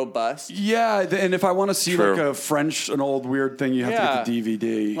as robust. Yeah, and if I want to see True. like an old weird thing, you have Yeah. to get the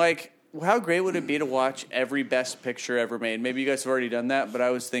DVD. Like, how great would it be to watch every best picture ever made? Maybe you guys have already done that, but I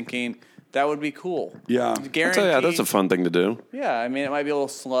was thinking that would be cool. Yeah. I'll tell Guarantee. you, yeah, that's a fun thing to do. Yeah, I mean, it might be a little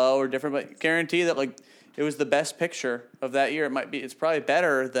slow or different, but guarantee that like it was the best picture of that year. It's probably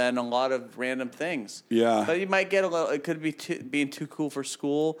better than a lot of random things. Yeah. but you might get a little. It could be being too cool for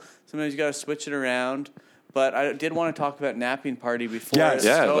school. Sometimes you got to switch it around. But I did want to talk about Napping Party before Yes. it's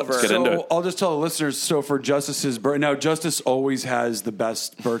Yeah, over. let's get into So it. I'll just tell the listeners. So for Justice's birthday, now Justice always has the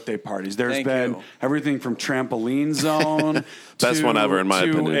best birthday parties. There's Thank been you. everything from trampoline zone, Best one ever, in my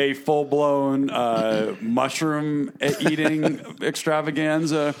to opinion. a full blown mushroom eating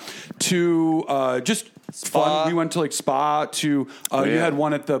extravaganza, to just fun. We went to like spa. To you yeah. had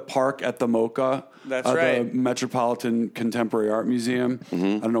one at the park at the Mocha. That's the right. Metropolitan Contemporary Art Museum. Mm-hmm.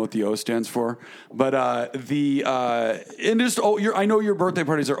 I don't know what the O stands for, but and just I know your birthday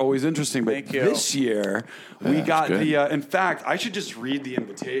parties are always interesting, but Thank you. this year we got good. in fact, I should just read the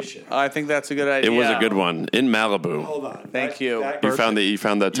invitation. I think that's a good It idea. was a good one in Malibu. Hold on. Thank you. You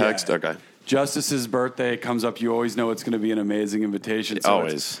found that text. Yeah. Okay. Justice's birthday comes up. You always know it's going to be an amazing invitation.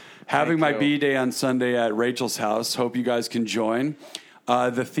 Always. it's having Thank my you. B-Day on Sunday at Rachel's house. Hope you guys can join.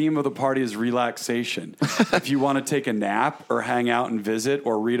 The theme of the party is relaxation. If you want to take a nap or hang out and visit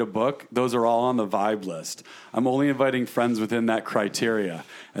or read a book, those are all on the vibe list. I'm only inviting friends within that criteria.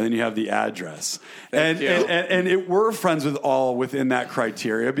 And then you have the address. Thank you. And it were friends with all within that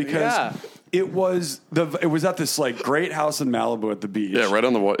criteria because Yeah. it was at this like great house in Malibu at the beach. Yeah, right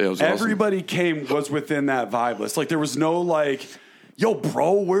on the wall. It was awesome. Everybody was within that vibe list. Like there was no like, yo,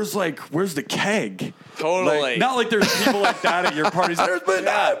 bro, where's the keg? Totally. Like, not like there's people like that at your parties.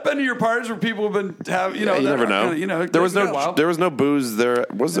 I've been to your parties where people have been You that never are know. kinda, There was they're wild. there was no booze there.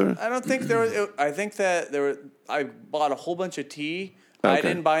 Was there? I don't think there was. I think that there were. I bought a whole bunch of tea. I Okay.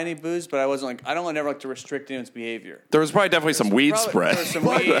 didn't buy any booze, but I wasn't like. I don't never like to restrict anyone's behavior. There was probably definitely some weed Probably- spread. there was some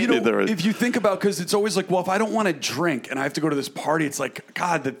But, weed. you know, There was- if you think about, because it's always like, well, if I don't want to drink and I have to go to this party, it's like,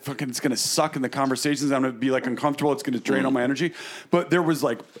 God, that fucking it's going to suck in the conversations. I'm going to be like uncomfortable. It's going to drain all my energy. But there was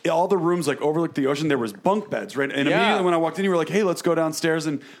like all the rooms like overlooked the ocean. There was bunk beds, right? And Yeah. immediately when I walked in, you were like, hey, let's go downstairs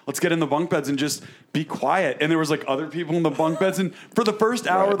and let's get in the bunk beds and just be quiet. And there was like other people in the bunk beds. And for the first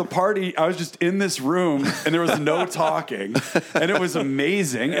hour of the party, I was just in this room and there was no talking, and it was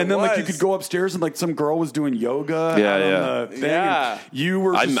amazing. And then like you was. could go upstairs and like some girl was doing yoga. Yeah, out on yeah. the thing, Yeah. and you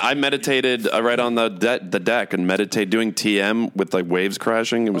were. Just, I meditated right on the deck and meditate doing TM with like waves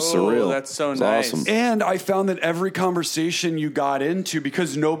crashing. It was Oh, surreal. that's so It was nice. Awesome. And I found that every conversation you got into,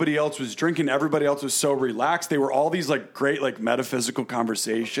 because nobody else was drinking, everybody else was so relaxed. They were all these like great like metaphysical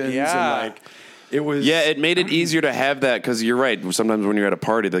conversations. Yeah. And like it was. Yeah, it made it easier to have that because you're right. Sometimes when you're at a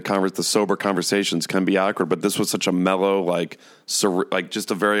party, the sober conversations can be awkward. But this was such a mellow, like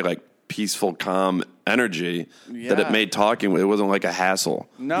just a very like peaceful, calm energy that it Yeah. made talking. It wasn't like a hassle.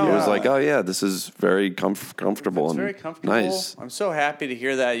 No. it was Yeah. like, oh yeah, this is very comfortable. It's and very comfortable. Nice. I'm so happy to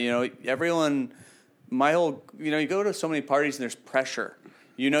hear that. You know, everyone my whole, you go to so many parties and there's pressure.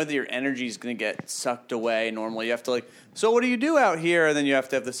 You know that your energy is going to get sucked away. Normally, you have to so what do you do out here? And then you have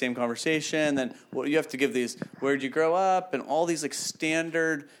to have the same conversation. Then you have to give these, where'd you grow up? And all these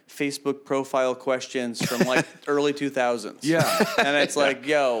standard Facebook profile questions from early 2000s. Yeah. And it's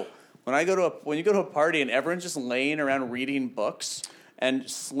yo, when you go to a party and everyone's just laying around reading books and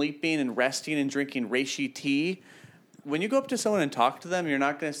sleeping and resting and drinking reishi tea, when you go up to someone and talk to them, you're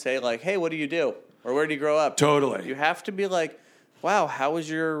not going to say hey, what do you do? Or where do you grow up? Totally. You have to be wow, how was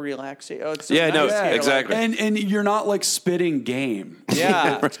your relaxation? Oh, it's so Yeah, nice no, here. exactly. And you're not spitting game.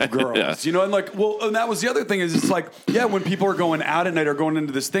 Yeah. To girls. Yeah. And and that was the other thing is it's when people are going out at night or going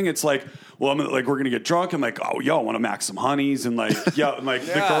into this thing, it's we're going to get drunk and oh, yo, I want to max some honeys and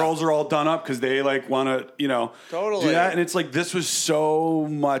the girls are all done up because they want to, Totally. do that. And it's this was so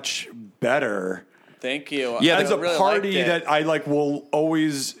much better. Thank you. Yeah, It's a really party liked it. that I will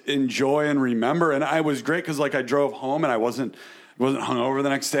always enjoy and remember. And I was great because I drove home and I wasn't hungover the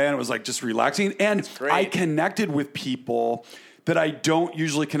next day, and it was just relaxing. And I connected with people that I don't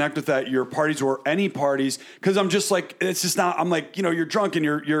usually connect with at your parties or any parties because I'm just it's just not. I'm you're drunk and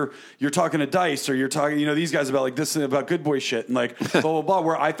you're talking to Dice or you're talking these guys about this and about good boy shit and blah blah blah.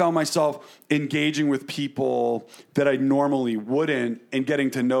 Where I found myself engaging with people that I normally wouldn't and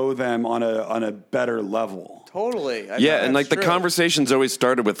getting to know them on a better level. Totally. Yeah, and the conversations always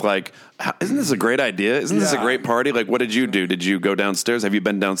started with isn't this a great idea? Isn't this a great party? What did you do? Did you go downstairs? Have you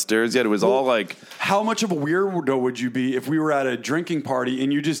been downstairs yet? It was all how much of a weirdo would you be if we were at a drinking party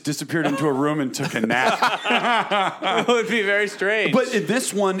and you just disappeared into a room and took a nap? It would be very strange. But in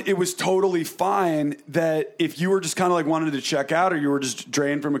this one, it was totally fine that if you were just kind of wanted to check out or you were just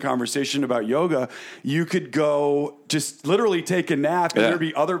drained from a conversation about yoga, you could go just literally take a nap and there'd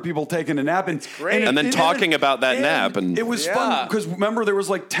be other people taking a nap. And, great. And then talking about that nap. And it was fun because remember there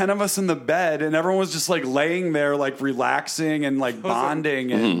was 10 of us in the bed and everyone was just laying there relaxing and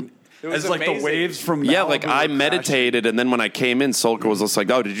bonding and It was as the amazing. waves from yeah, Malibu I were meditated, and then when I came in, Solka was just oh,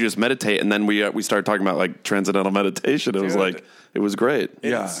 did you just meditate? And then we started talking about transcendental meditation. It was Dude. it was great.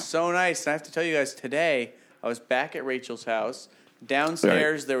 Yeah. It's so nice. And I have to tell you guys, today I was back at Rachel's house.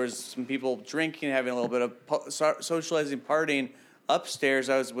 Downstairs, there was some people drinking, having a little bit of socializing, partying. Upstairs,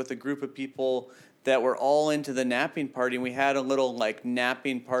 I was with a group of people that were all into the napping party, and we had a little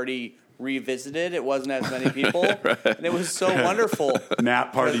napping party revisited. It wasn't as many people, and it was so wonderful.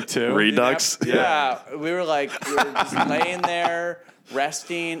 Nap party too. Redux. Yeah, we were just laying there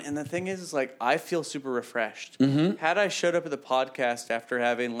resting, and the thing is I feel super refreshed. Mm-hmm. Had I showed up at the podcast after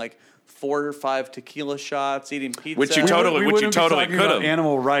having 4 or 5 tequila shots, eating pizza, Which you totally could have.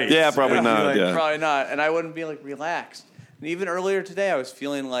 Animal rights. Yeah, probably not. Yeah. probably not, and I wouldn't be relaxed. And even earlier today, I was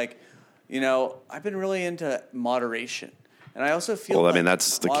feeling I've been really into moderation. And I also feel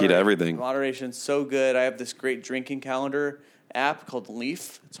that's the key to everything. Moderation's so good. I have this great drinking calendar app called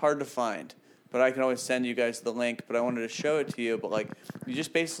Leaf. It's hard to find, but I can always send you guys the link. But I wanted to show it to you. But you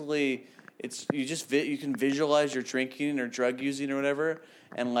just basically, you can visualize your drinking or drug using or whatever,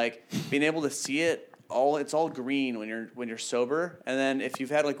 and being able to see it all. It's all green when you're sober, and then if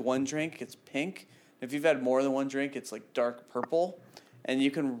you've had one drink, it's pink. If you've had more than one drink, it's dark purple, and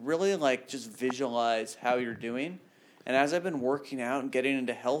you can really just visualize how you're doing. And as I've been working out and getting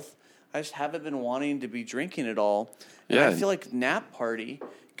into health, I just haven't been wanting to be drinking at all. And I feel nap party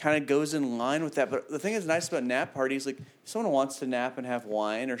kind of goes in line with that. But the thing that's nice about nap parties, if someone wants to nap and have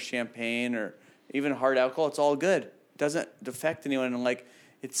wine or champagne or even hard alcohol, it's all good. It doesn't affect anyone. And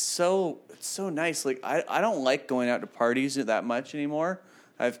it's so nice. I don't like going out to parties that much anymore.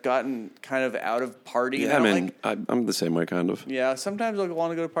 I've gotten kind of out of partying. Yeah, I'm the same way, kind of. Yeah, sometimes I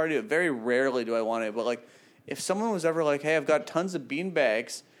want to go to a party, but very rarely do I want to. But if someone was ever hey, I've got tons of bean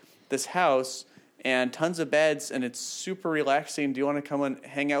bags, this house, and tons of beds, and it's super relaxing. Do you want to come and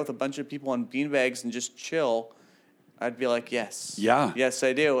hang out with a bunch of people on bean bags and just chill? I'd be yes. Yeah. Yes,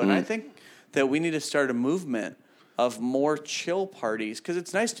 I do. And I think that we need to start a movement of more chill parties because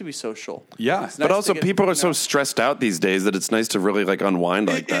it's nice to be social. Yeah. It's But nice also, to get, people are so stressed out these days that it's nice to really unwind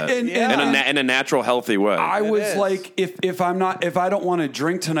like that in a natural, healthy way. I was is. if I don't want to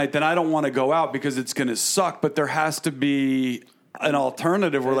drink tonight, then I don't want to go out because it's going to suck. But there has to be an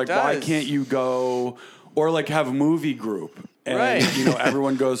alternative where why can't you go or have a movie group and Right.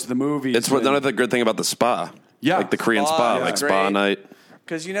 Everyone goes to the movies. It's another good thing about the spa. Yeah. The Korean spa, Yeah. spa Great. night.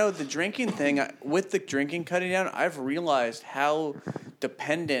 Because, the drinking thing, with the drinking cutting down, I've realized how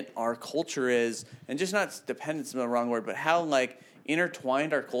dependent our culture is. And just not dependent's the wrong word, but how,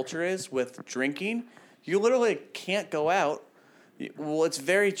 intertwined our culture is with drinking. You literally can't go out. Well, it's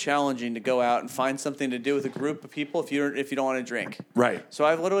very challenging to go out and find something to do with a group of people if you don't want to drink. Right. So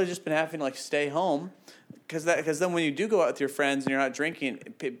I've literally just been having to like stay home because then when you do go out with your friends and you're not drinking,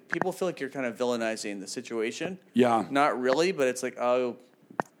 people feel like you're kind of villainizing the situation. Yeah. Not really, but it's like, oh,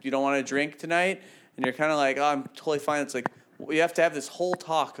 you don't want to drink tonight, and you're kind of like, oh, I'm totally fine. It's like we have to have this whole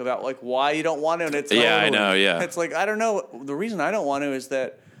talk about like why you don't want to, and it's Yeah, I know, yeah. It's like I don't know. The reason I don't want to is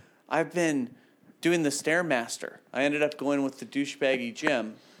that I've been doing the Stairmaster. I ended up going with the douchebaggy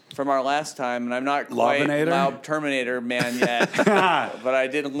Jim from our last time, and I'm not quite loud Terminator man yet, but I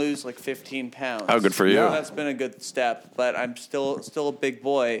did lose like 15 pounds. Oh, good for you. So that's been a good step, but I'm still a big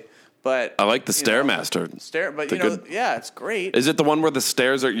boy. But I like the Stairmaster. Yeah, it's great. Is it the one where the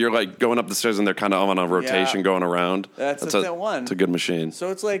stairs you're like going up the stairs and they're kind of on a rotation going around? That's that one. It's a good machine. So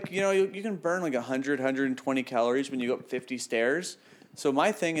it's like, you can burn like 120 calories when you go up 50 stairs. So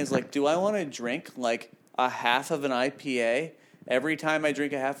my thing is like, do I want to drink like a half of an IPA? Every time I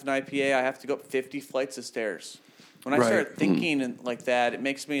drink a half of an IPA, I have to go up 50 flights of stairs. When I start thinking like that, it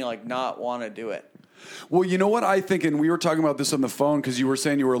makes me like not want to do it. Well, you know what I think, and we were talking about this on the phone because you were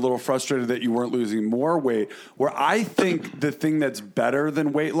saying you were a little frustrated that you weren't losing more weight, where I think the thing that's better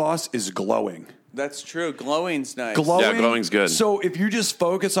than weight loss is glowing. That's true. Glowing's nice. Glowing's good. So if you just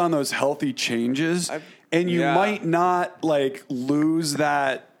focus on those healthy changes, and you might not like lose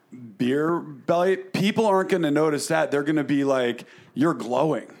that beer belly, people aren't going to notice that. They're going to be like, you're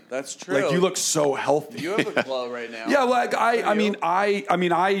glowing. That's true. Like you look so healthy. You have a glow right now. Yeah, like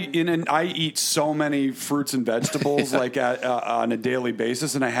I eat so many fruits and vegetables like on a daily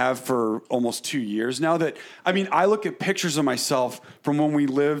basis, and I have for almost 2 years now. That I look at pictures of myself from when we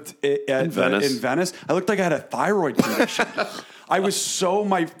lived in Venice. I looked like I had a thyroid condition.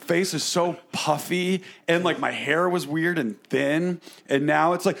 My face is so puffy, and like my hair was weird and thin, and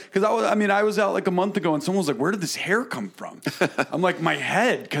now it's like, because I was out like a month ago, and someone was like, "Where did this hair come from?" I'm like, my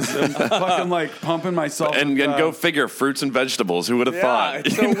head, because I'm fucking like pumping myself. And go figure, fruits and vegetables. Who would have thought?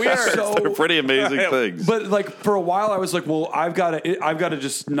 It's so weird. They're pretty amazing things. But like for a while, I was like, well, I've got to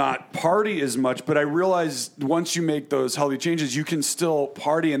just not party as much. But I realized once you make those healthy changes, you can still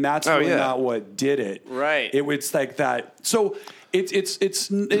party, and that's really not what did it. Right. It's like that. So.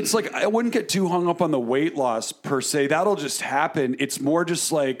 It's like I wouldn't get too hung up on the weight loss per se. That'll just happen. It's more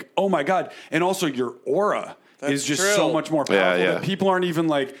just like, oh my God. And also your aura is just so much more powerful that people aren't even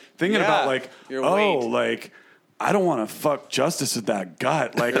like thinking about like, like I don't want to fuck Justice with that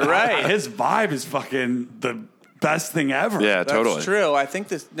gut. Like his vibe is fucking the best thing ever. Yeah, totally. That's true. I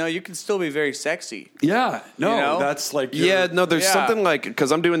think you can still be very sexy. Yeah. No, that's like... there's something like...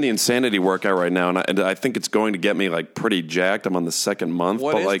 Because I'm doing the Insanity workout right now, and I think it's going to get me like pretty jacked. I'm on the second month.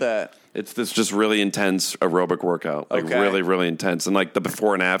 What is that? It's this just really intense aerobic workout. Like really, really intense. And like the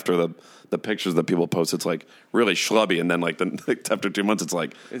before and after, the pictures that people post, it's like really schlubby. And then like after 2 months, it's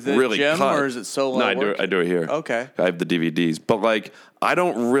like is it really gym cut. Or is it solo No, I do it here. Okay. I have the DVDs. But like, I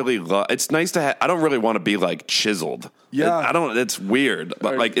don't really it's nice to I don't really want to be like chiseled. Yeah. It's weird.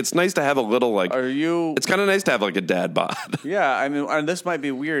 But like, it's nice to have a little like... It's kind of nice to have like a dad bod. Yeah, and this might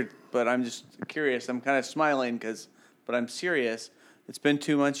be weird, but I'm just curious. I'm kind of smiling but I'm serious. It's been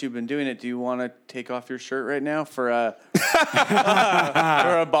 2 months you've been doing it. Do you want to take off your shirt right now for a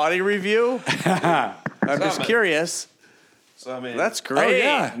body review? I'm just curious. So, that's great. Oh,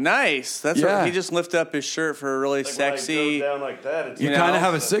 yeah. Nice. That's what he just lifted up his shirt for a really sexy. When I go down like that, you kind of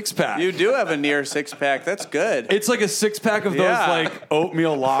have a six pack. You do have a near six pack. That's good. It's like a six pack of those like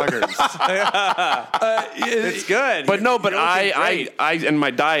oatmeal lagers. It's good. But I and my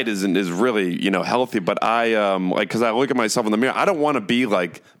diet is really healthy. But I because I look at myself in the mirror, I don't want to be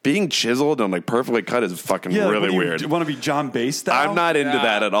like being chiseled and like perfectly cut is fucking really weird. Do you want to be John Bass style? I'm not into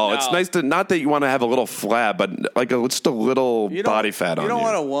that at all. No. It's nice to not that you want to have a little flab, but like just a little body fat on you. You don't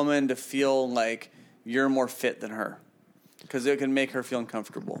want a woman to feel like you're more fit than her because it can make her feel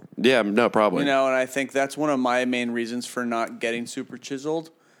uncomfortable. Yeah, no, probably. And I think that's one of my main reasons for not getting super chiseled.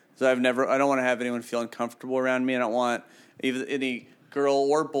 So I don't want to have anyone feel uncomfortable around me. I don't want either any girl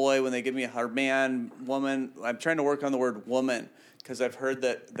or boy when they give me a man, woman. I'm trying to work on the word woman. Because I've heard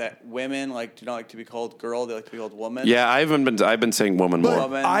that women do not like to be called girl; they like to be called woman. Yeah, I've been saying woman more.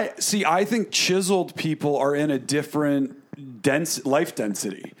 I think chiseled people are in a different life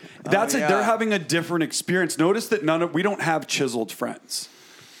density. They're having a different experience. Notice that we don't have chiseled friends.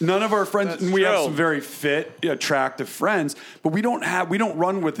 None of our friends. We have some very fit, attractive friends, but we don't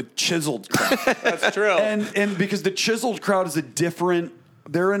run with a chiseled crowd. That's true. And because the chiseled crowd is a different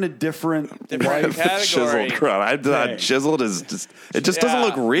they're in a different life. category. Chiseled crowd. Okay. Chiseled is just, it just doesn't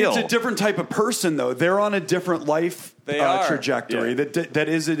look real. It's a different type of person, though. They're on a different life trajectory that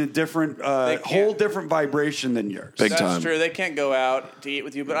is in a different, whole different vibration than yours. Big That's time. true. They can't go out to eat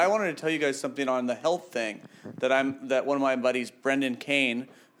with you. But I wanted to tell you guys something on the health thing that one of my buddies, Brendan Kane,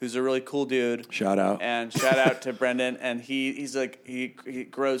 who's a really cool dude. Shout out. And shout out to Brendan. And he's like, he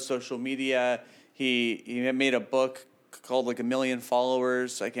grows social media. He made a book called like 1 Million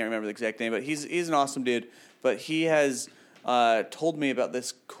Followers. I can't remember the exact name, but he's an awesome dude. But he has told me about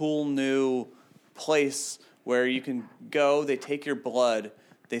this cool new place where you can go. They take your blood.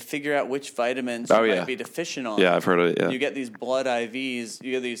 They figure out which vitamins you might be deficient on. Yeah, I've heard of it. Yeah. You get these blood IVs.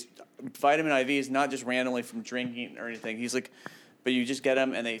 You get these vitamin IVs, not just randomly from drinking or anything. He's like, but you just get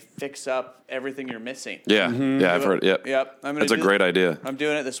them and they fix up everything you're missing. Yeah, yeah, I've heard it. Yep. It's a great idea. I'm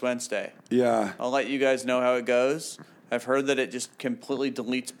doing it this Wednesday. Yeah. I'll let you guys know how it goes. I've heard that it just completely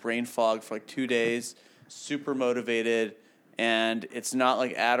deletes brain fog for like 2 days. Super motivated, and it's not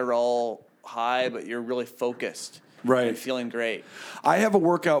like Adderall high, but you're really focused. Right. And feeling great. I have a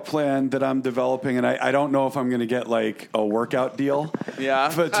workout plan that I'm developing, and I don't know if I'm going to get like a workout deal. Yeah.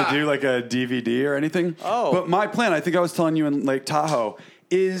 To do like a DVD or anything. Oh. But my plan, I think I was telling you in Lake Tahoe,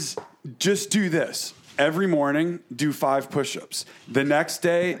 is just do this. Every morning, do 5 push-ups. The next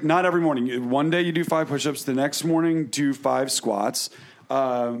day, not every morning. One day you do 5 push-ups. The next morning, do 5 squats.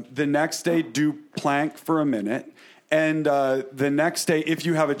 The next day, do plank for a minute. And the next day, if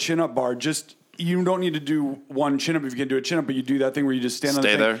you have a chin-up bar, you don't need to do one chin-up if you can do a chin-up, but you do that thing where you just stand on the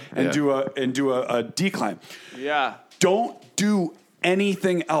thing there. and do a decline. Yeah. Don't do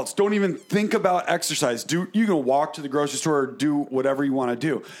anything else. Don't even think about exercise. You can walk to the grocery store or do whatever you want to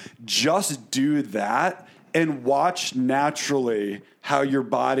do. Just do that and watch naturally how your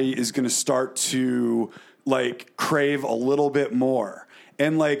body is going to start to like crave a little bit more.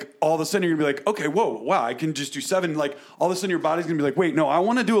 And like all of a sudden you're gonna be like, okay, whoa, wow, I can just do 7. Like all of a sudden your body's gonna be like, wait, no, I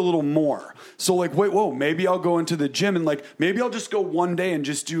want to do a little more. So like, wait, whoa, maybe I'll go into the gym and like maybe I'll just go one day and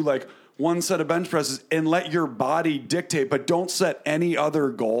just do like 1 set of bench presses and let your body dictate, but don't set any other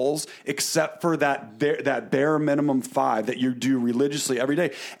goals except for that bare minimum 5 that you do religiously every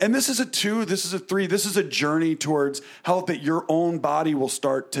day. And this is a 2, this is a 3, this is a journey towards health that your own body will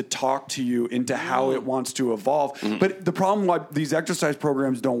start to talk to you into how it wants to evolve. Mm-hmm. But the problem why these exercise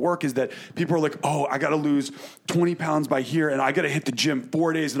programs don't work is that people are like, oh, I got to lose 20 pounds by here and I got to hit the gym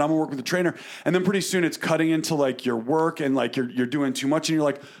 4 days and I'm gonna work with a trainer. And then pretty soon it's cutting into like your work and like you're doing too much and you're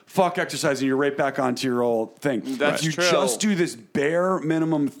like, fuck exercise, and you're right back onto your old thing. That's you true. Just do this bare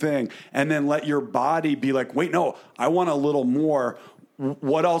minimum thing and then let your body be like, wait, no, I want a little more.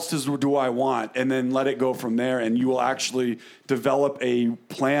 What else do I want? And then let it go from there, and you will actually develop a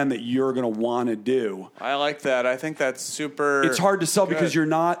plan that you're going to want to do. I like that. I think that's super. It's hard to sell because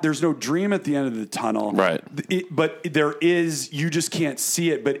there's no dream at the end of the tunnel. Right. But there is, you just can't see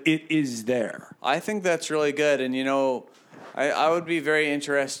it, but it is there. I think that's really good. And, you know, I would be very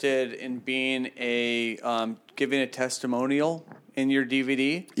interested in being giving a testimonial in your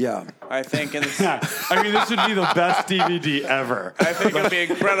DVD. Yeah. I think I mean, this would be the best DVD ever. I think it'd be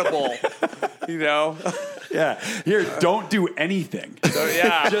incredible. You know? Yeah. Here, don't do anything. So,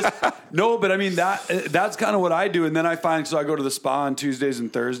 yeah. No, but I mean, that's kind of what I do. And then I go to the spa on Tuesdays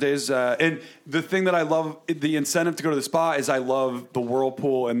and Thursdays. And the thing that I love, the incentive to go to the spa is I love the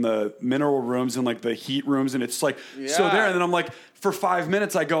whirlpool and the mineral rooms and like the heat rooms. And it's like, so there. And then I'm like, for 5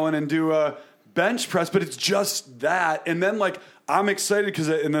 minutes, I go in and do a bench press, but it's just that. And then like, I'm excited because,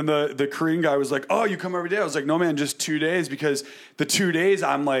 and then the Korean guy was like, oh, you come every day? I was like, no, man, just 2 days, because the 2 days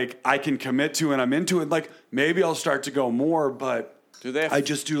I'm like, I can commit to and I'm into it. Like, maybe I'll start to go more, but I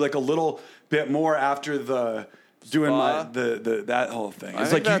just do like a little bit more after doing that whole thing.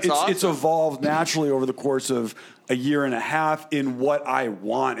 It's like it's evolved naturally over the course of a year and a half in what I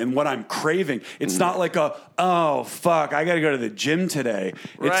want and what I'm craving. It's not like oh fuck, I got to go to the gym today.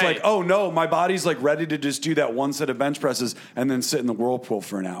 Right. It's like, oh no, my body's like ready to just do that 1 set of bench presses and then sit in the whirlpool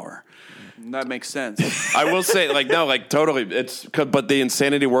for an hour. That makes sense. I will say, totally. But the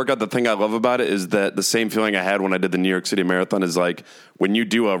Insanity workout, the thing I love about it is that the same feeling I had when I did the New York City Marathon is like when you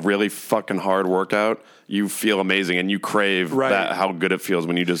do a really fucking hard workout, you feel amazing and you crave that how good it feels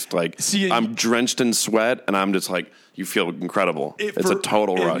when you just like. I'm drenched in sweat and I'm just like, you feel incredible. It's a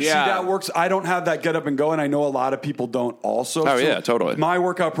total rush. Yeah, that works. I don't have that get up and go, and I know a lot of people don't also. Oh, yeah, totally. My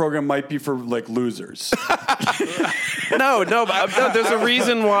workout program might be for like losers. No, there's a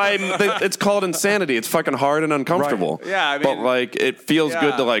reason why it's called Insanity. It's fucking hard and uncomfortable. Right. Yeah, I mean, but like it feels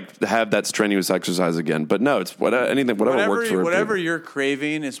good to like have that strenuous exercise again. But no, it's whatever works for whatever people. you're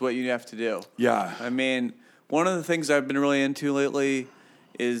craving is what you have to do. Yeah, I mean, one of the things I've been really into lately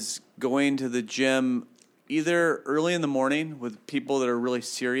is going to the gym either early in the morning with people that are really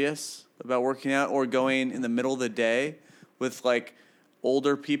serious about working out, or going in the middle of the day with like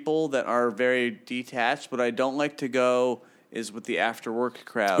older people that are very detached. But I don't like to go is with the after work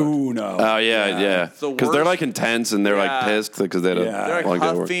crowd. Ooh, no. Oh yeah. It's the Because they're worst. like intense and they're like pissed because they don't They're like want to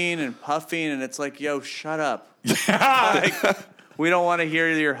go to work. huffing and puffing, and it's like, yo, shut up. Like, we don't want to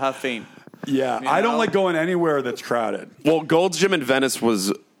hear your huffing. Yeah, You I don't know? like going anywhere that's crowded. Well, Gold's Gym in Venice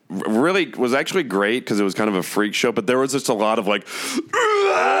was actually great because it was kind of a freak show, but there was just a lot of like,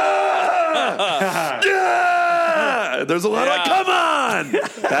 there's a lot of like, come on.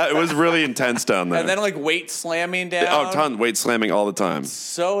 It was really intense down there. And then like weight slamming down. weight slamming all the time.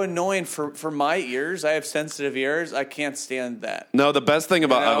 So annoying for my ears. I have sensitive ears. I can't stand that. No, the best thing You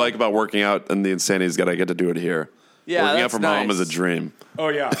know? I like about working out and the insanity is that I get to do it here. Yeah, working out that's from home nice. is a dream. Oh,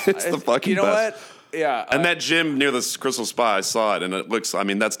 yeah. It's the fucking You know best. what? Yeah. And that gym near the Crystal Spa, I saw it, and it looks. I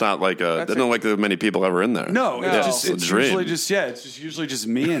mean, that's not like there's not like there many people ever in there. No, No. it's a dream. usually it's usually just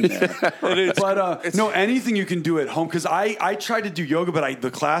me in there. But no, anything you can do at home, because I tried to do yoga, but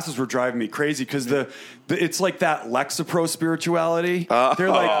the classes were driving me crazy because it's like that Lexapro spirituality. They're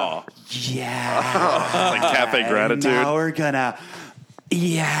like, yeah, like cafe gratitude. now we're gonna.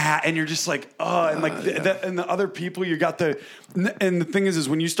 Yeah, and you're just like, oh, and like, and the other people, you got and the thing is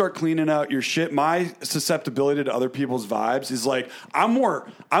when you start cleaning out your shit, my susceptibility to other people's vibes is like, I'm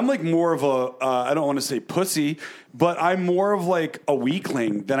like more of a, I don't want to say pussy, but I'm more of like a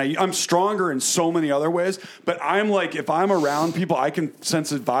weakling than I'm stronger in so many other ways, but I'm like, if I'm around people, I can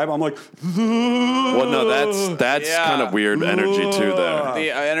sense a vibe. I'm like, Well, no, that's Yeah. kind of weird energy too. There,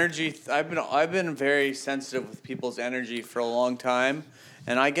 the energy. I've been very sensitive with people's energy for a long time,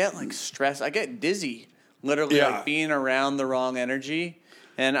 and I get like stressed. I get dizzy, literally, Yeah. like being around the wrong energy.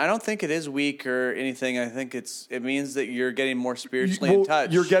 And I don't think it is weak or anything. I think it means that you're getting more spiritually in touch.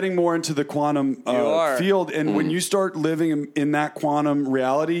 You're getting more into the quantum are. field, and when you start living in that quantum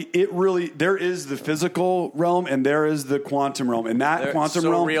reality, there is the physical realm and there is the quantum realm, and that They're quantum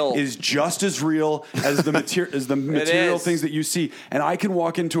so realm real. is just as real as the material is. things that you see. And I can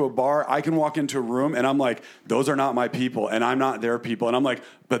walk into a bar, I can walk into a room, and I'm like, those are not my people, and I'm not their people, and I'm like,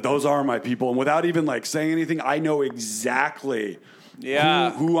 but those are my people, and without even like saying anything, I know exactly.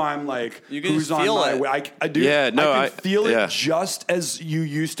 Yeah. Who I'm like, You can who's just feel on my it. way. I do. Yeah, no, I can feel it yeah. just as you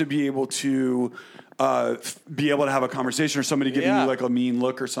used to be able to be able to have a conversation or somebody giving Yeah. you like a mean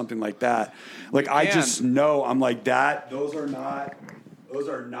look or something like that. Like I Man. just know I'm like that. Those are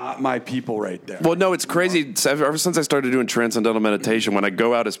not my people right there. Well, no, it's crazy. Ever since I started doing transcendental meditation, when I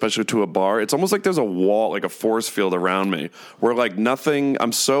go out, especially to a bar, it's almost like there's a wall, like a force field around me, where like nothing.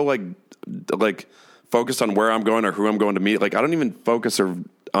 I'm so like focused on where I'm going or who I'm going to meet. Like I don't even focus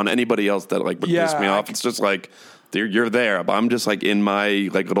on anybody else that like would piss me off. It's just like you're there, but I'm just like in my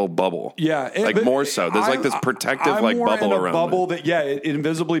like little bubble. Yeah, like more so. There's like this protective I'm like more bubble in a around bubble me. that it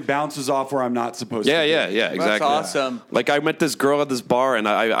invisibly bounces off where I'm not supposed to. Yeah, be. exactly. That's awesome. Like I met this girl at this bar, and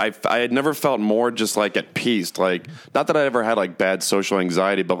I had never felt more just like at peace. Like not that I ever had like bad social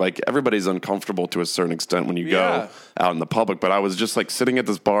anxiety, but like everybody's uncomfortable to a certain extent when you Yeah. go out in the public. But I was just like sitting at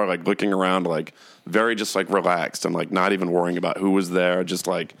this bar, like looking around, like very just like relaxed and like not even worrying about who was there, just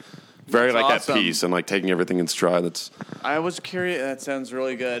like very That's like awesome. at peace and like taking everything in stride. I was curious. That sounds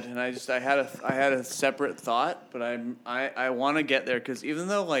really good, and I had a separate thought, but I want to get there because even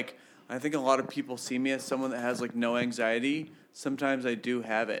though like I think a lot of people see me as someone that has like no anxiety, sometimes I do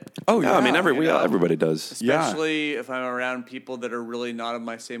have it. Oh yeah. I mean, you know. everybody does. Yeah. Especially if I'm around people that are really not of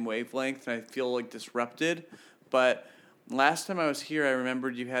my same wavelength, and I feel like disrupted. But last time I was here, I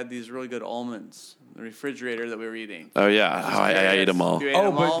remembered you had these really good almonds in the refrigerator that we were eating. Oh yeah, I ate them all. You ate Oh,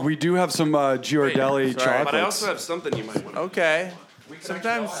 them but all? we do have some Giardelli sorry. chocolates. But I also have something you might want. Okay.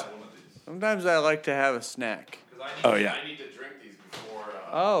 Sometimes I like to have a snack. Oh, yeah. I need to drink these before.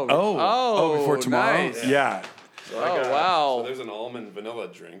 before tomorrow. Nice. Yeah. Wow. So there's an almond vanilla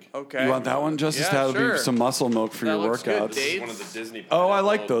drink. Okay. You want that one, Justice? Yeah, That'll sure. be some muscle milk for That your looks good, workouts. Dave. One of the Disney. Oh, I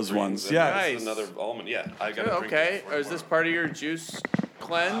like pineapple those greens, ones. and Yeah. this Nice. is another almond. Yeah, I got. Okay. Or is this part of your juice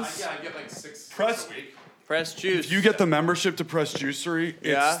cleanse? I get like 6 Press- a week. Press juice. If you get the membership to Press Juicery,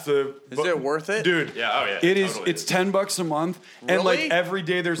 Yeah? it's the Is it worth it? dude. Yeah, oh yeah. It is. totally It's $10 a month, and like Really? every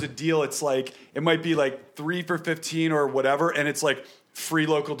day there's a deal. It's like it might be like 3 for $15 or whatever, and it's like free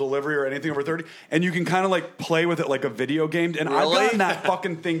local delivery or anything over 30, and you can kind of like play with it like a video game. And I've Really? gotten that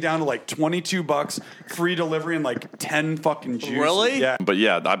fucking thing down to like $22, free delivery, and like 10 fucking juices. Really? Yeah. But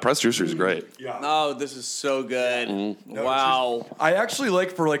yeah, that press juicer is great. Yeah. Oh, this is so good. Wow. I actually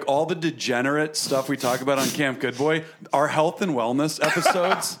like for like all the degenerate stuff we talk about on Camp Good Boy, our health and wellness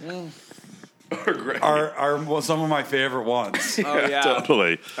episodes. are some of my favorite ones. Oh yeah,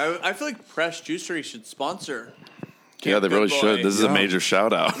 Totally. I feel like Press Juicery should sponsor. Yeah, they really should. This is a major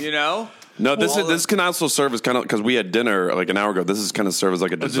shout out. You know? No, this can also serve as kind of, because we had dinner like an hour ago. This is kind of serve as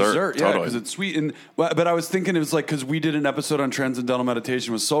like a dessert. Yeah, because it's sweet. And but I was thinking it was like, because we did an episode on transcendental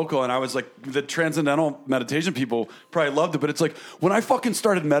meditation with Sokol, and I was like, the transcendental meditation people probably loved it, but it's like when I fucking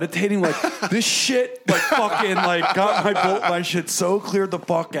started meditating, like this shit, like fucking like got my shit so cleared the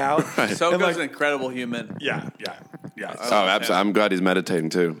fuck out. Sokol's an incredible human. Yeah. Oh, absolutely. I'm glad he's meditating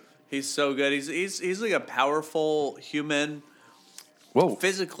too. He's so good. He's like a powerful human. Whoa,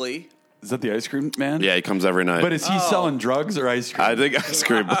 physically. Is that the ice cream man? Yeah, he comes every night. But is he selling drugs or ice cream? I think ice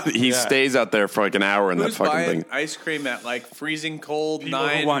cream. He stays out there for like an hour in Who's that fucking buying thing. ice cream at like freezing cold People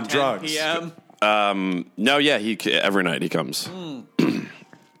 9 who want 10 drugs. p.m.? No, yeah, every night he comes. Ooh,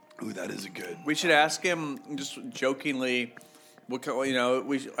 that is a good. We should ask him just jokingly. What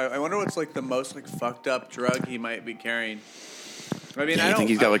I wonder what's like the most like fucked up drug he might be carrying. I mean, Yeah, I think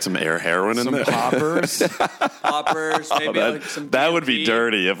he's got like some heroin in Some there. poppers. poppers, maybe like some. That would be DMT.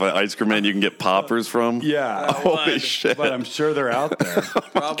 dirty if an ice cream man you can get poppers from. Yeah. Holy would. shit. But I'm sure they're out there.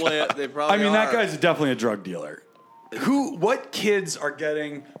 Probably, they probably. I mean, that are. guy's definitely a drug dealer. What kids are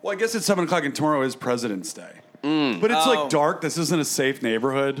getting? Well, I guess it's 7:00 and tomorrow is President's Day. But it's like dark. This isn't a safe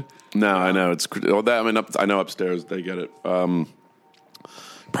neighborhood. No, I know. I know upstairs they get it.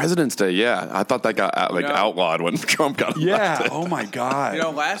 President's Day, yeah. I thought that got outlawed when Trump got elected. Yeah. Oh my God.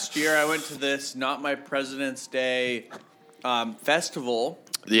 Last year I went to this Not My President's Day festival.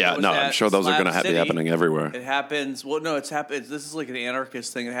 Yeah, It was no, I'm at sure those are Slab going to be City. happening everywhere. It happens. Well, no, it's happened. This is like an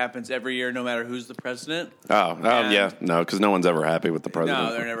anarchist thing. It happens every year, no matter who's the president. Yeah, no, because no one's ever happy with the president.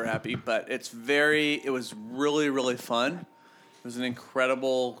 No, they're never happy. But it was really, really fun. It was an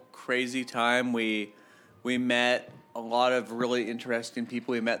incredible, crazy time. We met a lot of really interesting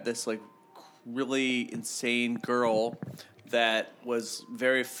people. We met this like really insane girl that was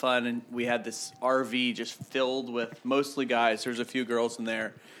very fun, and we had this RV just filled with mostly guys. There's a few girls in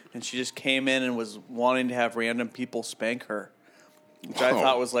there, and she just came in and was wanting to have random people spank her, which I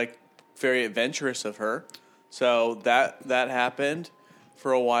thought was like very adventurous of her. So that happened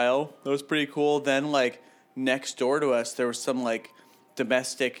for a while. That was pretty cool. Then like next door to us, there was some like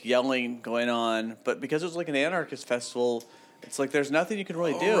domestic yelling going on, but because it was like an anarchist festival, it's like there's nothing you can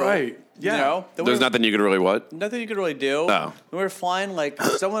really do. right. Yeah. There's nothing you could really what? Nothing you could really do. No. We were flying like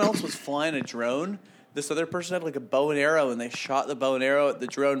someone else was flying a drone. This other person had like a bow and arrow, and they shot the bow and arrow. The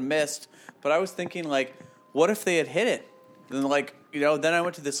drone missed. But I was thinking like, what if they had hit it? And like then I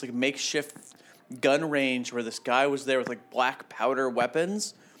went to this like makeshift gun range where this guy was there with like black powder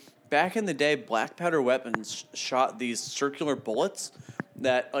weapons. Back in the day, black powder weapons shot these circular bullets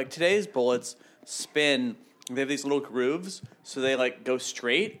that, like today's bullets, spin. They have these little grooves, so they like go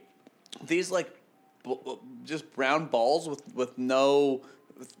straight. These like just brown balls with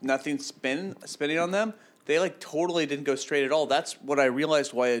nothing spinning on them. They like totally didn't go straight at all. That's what I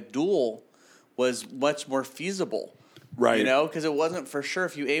realized why a duel was much more feasible. Right. Because it wasn't for sure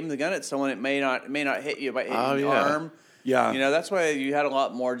if you aim the gun at someone, it may not hit you. It might hit the arm. Yeah. That's why you had a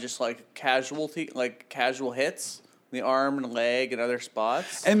lot more just like casual hits, the arm and leg and other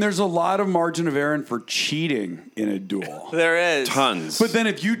spots. And there's a lot of margin of error for cheating in a duel. There is. Tons. But then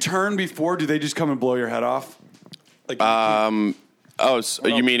if you turn before, do they just come and blow your head off? Like So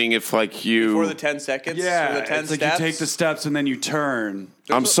you meaning if like you... Before the 10 seconds? yeah, Or the 10 it's like steps? you take the steps and then you turn.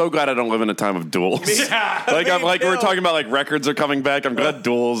 I'm so glad I don't live in a time of duels. Yeah. We're talking about like records are coming back. I'm glad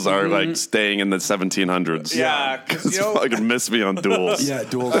duels are like staying in the 1700s. Yeah, because I could miss me on duels. Yeah,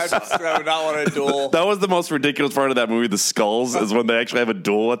 duels. I would not want to duel. That was the most ridiculous part of that movie, The Skulls, is when they actually have a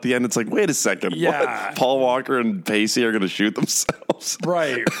duel at the end. It's like, wait a second. Yeah. What? Paul Walker and Pacey are going to shoot themselves.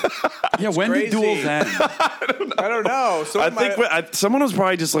 Right. Yeah, when crazy. did duels end? I don't know. Someone was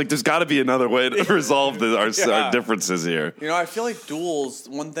probably just like, there's got to be another way to resolve our differences here. I feel like duels.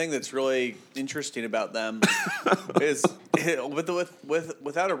 One thing that's really interesting about them is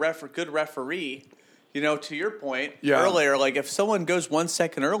without a good referee. To your point earlier, like if someone goes 1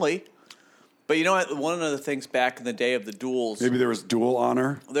 second early, but one of the things back in the day of the duels, Maybe there was duel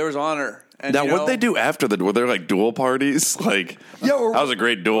honor. there was honor. And Now, what they do after were there like duel parties? Like, Yeah, or- that was a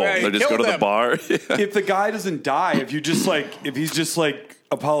great duel. Yeah, They just go killed to the them. bar. If the guy doesn't die, if he's just like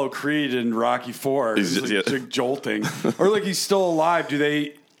Apollo Creed in Rocky IV, He's he's just- like jolting, or like he's still alive.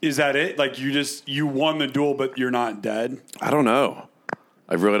 Is that it? Like you won the duel, but you're not dead? I don't know.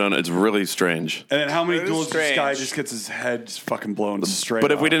 I really don't know. It's really strange. And then how many It is duels this guy strange. just gets his head just fucking blown straight?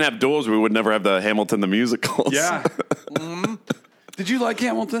 But if we off? didn't have duels, we would never have the Hamilton the musicals. yeah. Did you like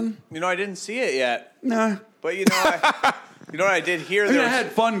Hamilton? I didn't see it yet. Nah. But You know what I did hear? I mean, I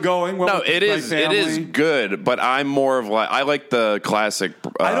had fun going. Went No, with it my is. It is family. good, but I'm more of like I like the classic.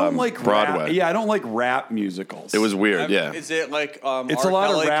 I don't like Broadway. Rap. Yeah, I don't like rap musicals. It was weird. Yeah, Is it like It's R. a lot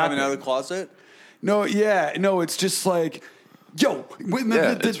of Kelly rapping. coming out of the closet? No, yeah, no. It's just like, yo,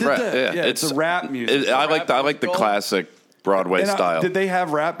 it's rap. Yeah, it's a rap music. I like the musical. classic Broadway And style. did they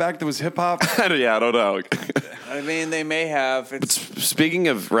have rap back that was hip hop? Yeah, I don't know. I mean, they may have. It's Speaking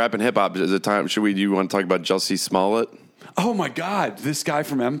of rap and hip hop, is it time? Do you want to talk about Jussie Smollett? Oh my God, this guy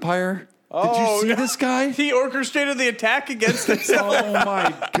from Empire. Oh, Did you see this guy? he orchestrated the attack against himself. Oh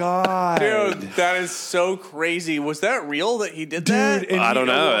my God, Dude, that is so crazy. Was that real that he did that? and I don't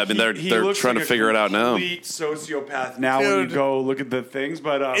he- know. I mean, they're looks trying to like a figure it out now. Complete sociopath now. When you Dude. go look at the things,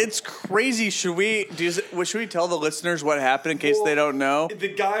 but It's crazy. Should we tell the listeners what happened in case they don't know? The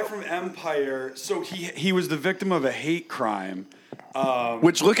guy from Empire. So he was the victim of a hate crime.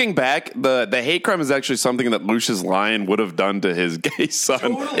 Which, looking back, the hate crime is actually something that Lucius Lyon would have done to his gay son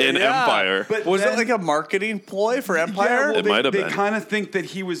Totally, in Yeah. Empire. But Was then- it like a marketing ploy for Yeah, Empire? well, It might have they been. kind of think that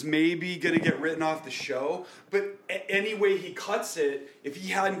he was maybe going to get written off the show, but any way he cuts it, if he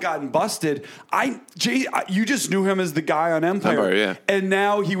hadn't gotten busted, you just knew him as the guy on Empire, Empire, yeah. and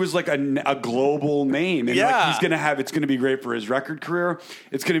now he was like a global name, and like Yeah. he's going to have. It's going to be great for his record career.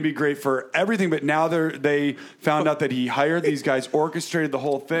 It's going to be great for everything. But now they found out that he hired these guys, orchestrated the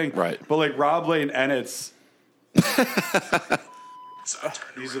whole thing, Right. But like Rob Lane and it's.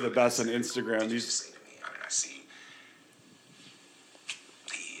 These are the best on Instagram. These. I see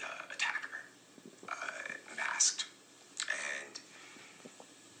the attacker masked, and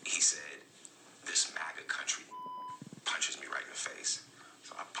he said, "This MAGA country punches me right in the face."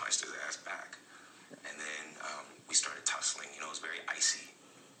 So I punched his ass back, and then we started tussling. You know, it was very icy,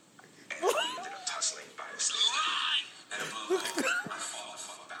 and we ended up tussling by the stairs. And above, I fall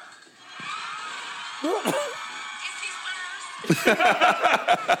back.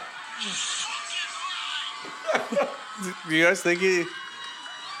 Do you guys think he?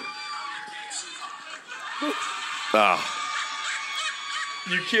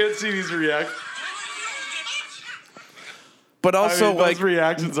 You can't see these reactions. But also, I mean, those like,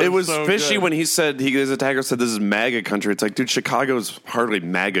 reactions are it was so fishy good. when he said, his attacker said, this is MAGA country. It's like, dude, Chicago's hardly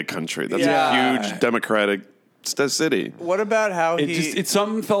MAGA country. That's Yeah. a huge Democratic city. What about how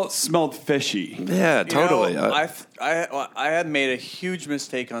Something smelled fishy. Yeah, totally. You know, I had made a huge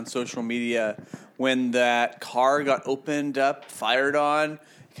mistake on social media when that car got opened up, fired on,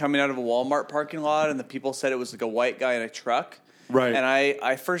 coming out of a Walmart parking lot, and the people said it was like a white guy in a truck. Right. And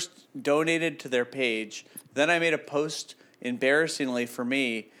I first donated to their page. Then I made a post, embarrassingly for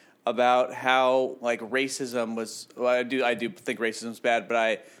me, about how like racism was. Well, I do think racism's bad, but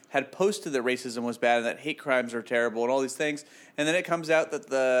I had posted that racism was bad and that hate crimes are terrible and all these things. And then it comes out that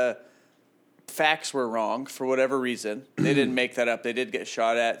the facts were wrong for whatever reason. They didn't make that up. They did get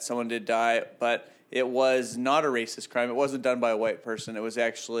shot at. Someone did die, but it was not a racist crime. It wasn't done by a white person. It was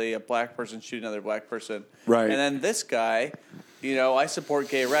actually a black person shooting another black person. Right. And then this guy, you know, I support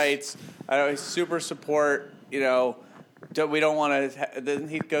gay rights. I super support, you know, we don't want to. Then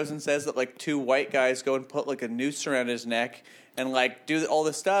he goes and says that like two white guys go and put like a noose around his neck and like do all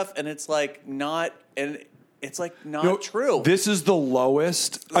this stuff, and it's like not, and it's like not true. This is the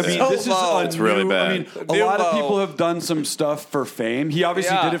lowest. I mean, So this low. is It's really bad. I mean, a New lot of low. people have done some stuff for fame. He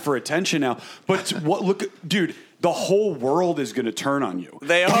obviously Yeah. did it for attention now. But look, dude, the whole world is going to turn on you.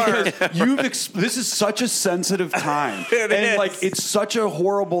 They are. This is such a sensitive time, It and is. like it's such a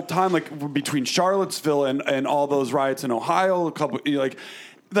horrible time. Like between Charlottesville and all those riots in Ohio, a couple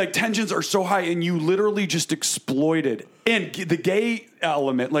like tensions are so high, and you literally just exploited and the gay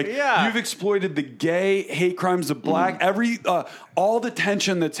element. Like Yeah. you've exploited the gay hate crimes, the black, all the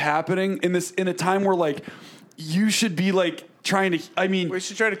tension that's happening in a time where like you should be like trying to. I mean, We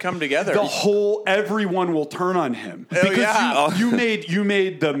should try to come together. everyone will turn on him Oh, because yeah. you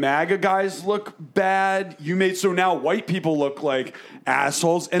made the MAGA guys look bad. So now white people look like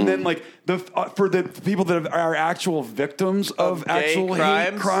assholes, and then like for the people that are actual victims of gay actual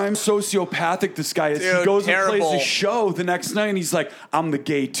hate crime, sociopathic. This guy is. He Dude, goes terrible. and plays a show the next night, and he's like, "I'm the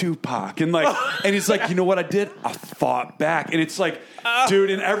gay Tupac," and like, and he's like, "You know what I did? I fought back," and it's like, dude,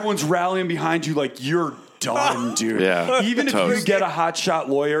 and everyone's rallying behind you, like you're done, dude. Yeah. Even if Toast. you get a hotshot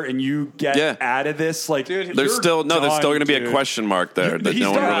lawyer and you get out of this, like Dude, There's still going to be a dude. question mark there that He's no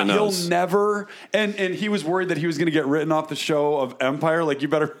one done. really knows. He'll never. And he was worried that he was going to get written off the show of Empire. Like you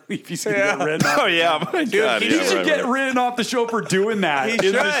better if he's going to get written off. Oh yeah, my God. he He yeah, should right, get right. written off the show for doing that He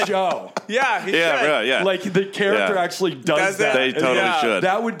in the should. show. Yeah, he Yeah, should. right, yeah. Like the character Yeah. actually does Does that. that. They totally Yeah. should.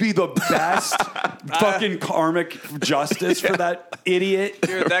 That would be the best fucking karmic justice for that idiot.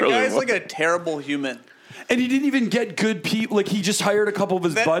 Dude, that Really guy's was. like a terrible human. And he didn't even get good people. Like, he just hired a couple of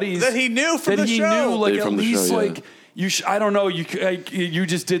his buddies that he knew from that the he show. knew, like, Yeah, at from the least, show, yeah. like, I don't know. You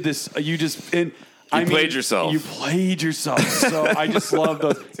just did this. You just and. You played yourself. You played yourself. So I just love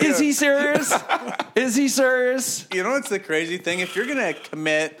those. Is he serious? Is he serious? You know what's the crazy thing? If you're gonna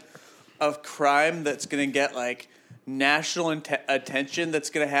commit a crime that's gonna get like national attention, that's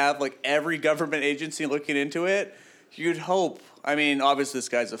gonna have like every government agency looking into it, you'd hope. I mean, obviously this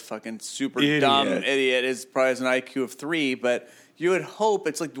guy's a fucking super dumb idiot. His probably has an IQ of 3, but you would hope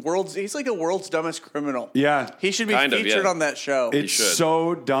it's like he's like a world's dumbest criminal. Yeah. He should be featured on that show. It's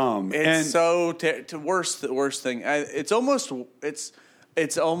so dumb. It's so the worst thing. It's almost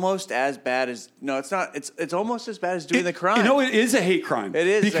as bad as it's not. It's almost as bad as doing the crime. You know, it is a hate crime. It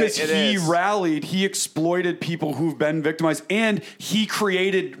is because he exploited people who've been victimized, and he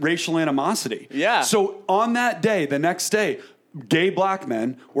created racial animosity. Yeah. So on that day, the next day, gay black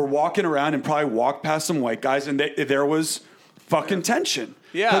men were walking around and probably walked past some white guys, and there was fucking tension.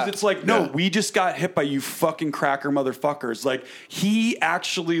 Yeah. Because it's like, no, we just got hit by you fucking cracker motherfuckers. Like, he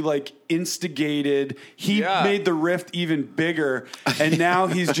actually, like, instigated. He made the rift even bigger. And now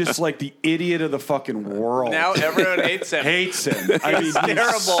he's just, like, the idiot of the fucking world. Now everyone hates him. I mean,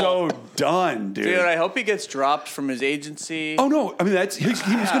 terrible. He's so done, dude. Dude, I hope he gets dropped from his agency. Oh, no. I mean, he was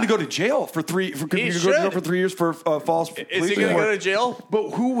going to go to jail for 3 years for false police. Is he going to go to jail?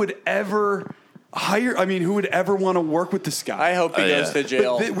 But who would ever... who would ever want to work with this guy? I hope he goes to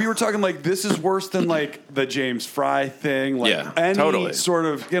jail. We were talking like this is worse than like the James Fry thing. Like any sort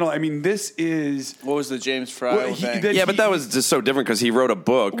of, this is. What was the James Fry thing? But that was just so different because he wrote a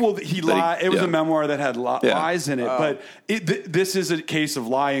book. Well, he lied. It was a memoir that had lies in it. But this is a case of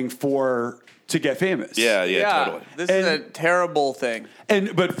lying to get famous. Yeah, totally. This is a terrible thing.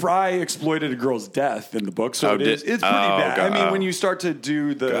 But Fry exploited a girl's death in the book, so it's pretty bad. God. I mean, when you start to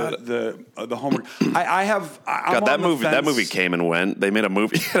do the homework, that movie came and went. They made a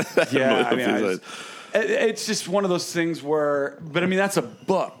movie. It's just one of those things where, but I mean, that's a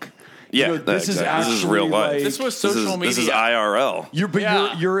book. Yeah, this is real life. This was social media. This is IRL.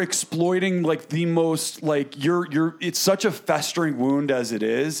 You're exploiting like the most like it's such a festering wound as it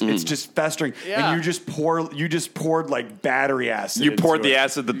is. It's just festering, and you just poured like battery acid. You poured the it.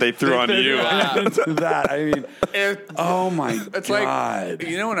 acid that they threw on you. That I mean, oh my god! Like,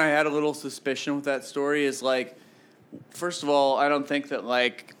 when I had a little suspicion with that story is like, first of all, I don't think that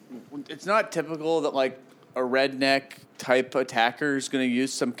like it's not typical that like a redneck type attacker is going to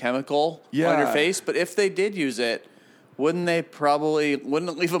use some chemical on your face, but if they did use it, wouldn't it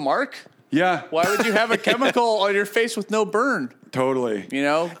leave a mark? Yeah. Why would you have a chemical on your face with no burn? Totally.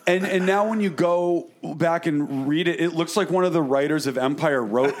 And now when you go back and read it, it looks like one of the writers of Empire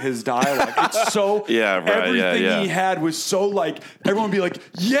wrote his dialogue. It's so everything he had was so like everyone would be like,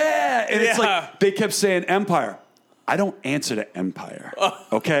 yeah, and it's like they kept saying Empire. I don't answer to Empire,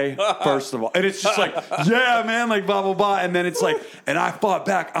 okay? First of all. And it's just like, yeah, man, like blah, blah, blah. And then it's like, and I fought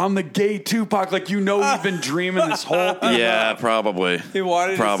back. I'm the gay Tupac. Like, we've been dreaming this whole thing. Yeah, probably. He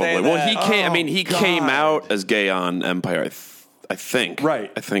wanted to say Well, that. he came out as gay on Empire, I think.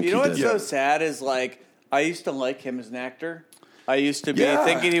 Right. I think you know he what's did. so sad is, like, I used to like him as an actor. I used to be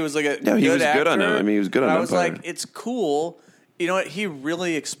thinking he was like a good actor. He was good on him. I mean, he was good on Empire. I was like, it's cool. You know what? He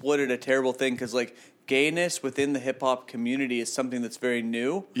really exploited a terrible thing because, like, gayness within the hip hop community is something that's very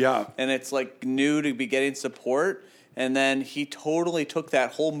new. Yeah. And it's like new to be getting support. And then he totally took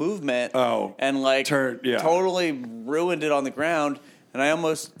that whole movement and like totally ruined it on the ground. And I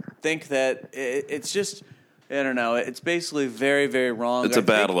almost think that it's just, I don't know, it's basically very, very wrong. It's a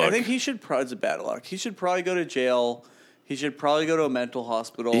bad look. I think it's a bad luck. He should probably go to jail. He should probably go to a mental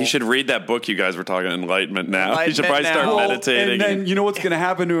hospital. He should read that book you guys were talking, Enlightenment Now. He should probably start meditating. And then you know what's going to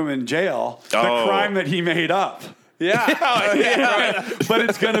happen to him in jail? The crime that he made up. Yeah. But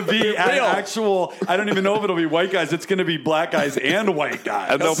it's going to be actual, I don't even know if it'll be white guys. It's going to be black guys and white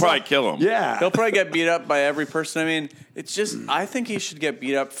guys. And they'll probably kill him. Yeah. He'll probably get beat up by every person. I mean, it's just, I think he should get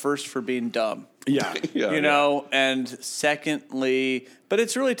beat up first for being dumb. Yeah. And secondly, but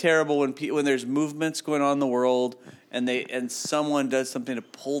it's really terrible when there's movements going on in the world and someone does something to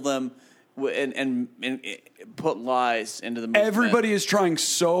pull them and put lies into the movement. Everybody is trying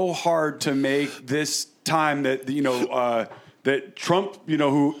so hard to make this time that that Trump,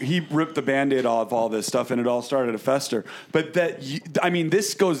 who he ripped the Band-Aid off all this stuff and it all started to fester. But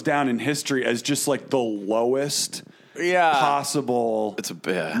this goes down in history as just like the lowest possible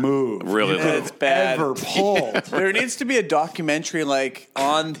move. Really low. It's bad. Ever pulled. There needs to be a documentary like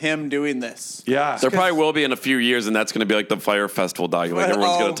on him doing this. Yeah. There probably will be in a few years, and that's going to be like the Fire Festival documentary.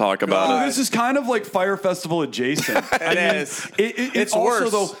 Everyone's going to talk about it. This is kind of like Fire Festival adjacent. It's also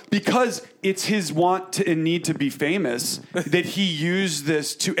worse. though, because it's his want to and need to be famous that he used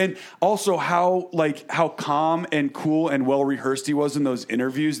this to, and also how calm and cool and well rehearsed he was in those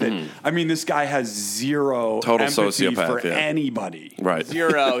interviews. That I mean, this guy has zero Total empathy sociopath, for yeah. anybody. Right.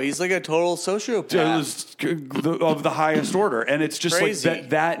 Zero. He's like a total sociopath. Of the highest order, and it's just Crazy. like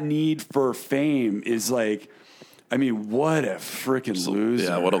that need for fame is like, I mean, what a freaking loser!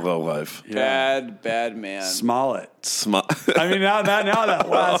 Yeah, what a low life. Bad man. Smollett. I I mean, now that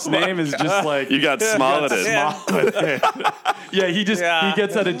last name is just like You got Smolletted. Smollett. Yeah, he gets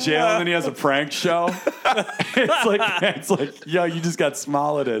out of jail and then he has a prank show. it's like, yo, you just got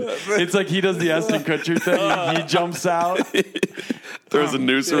Smolletted. It's like he does the Ashton Kutcher thing. He jumps out. There's a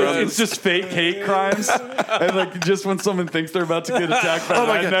noose around It's just fake hate crimes, and like just when someone thinks they're about to get attacked by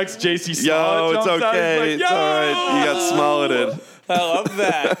my God. next JC Smollett Yo, it's jumps out, okay. he's like, It's all right. You got Smolletted. I love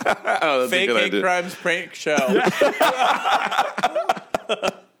that. Oh, that's Fake a good hate idea. crimes prank show.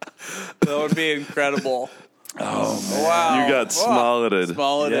 That would be incredible. Oh man. Wow. You got Smolletted.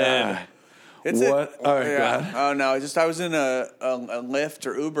 Smolletted. Yeah. It's What? All right, go ahead. Oh no! I was in a Lyft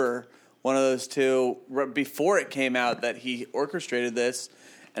or Uber, one of those two, before it came out that he orchestrated this,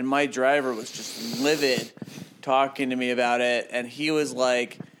 and my driver was just livid, talking to me about it, and he was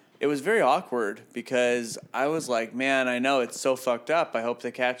like, it was very awkward because I was like, man, I know it's so fucked up. I hope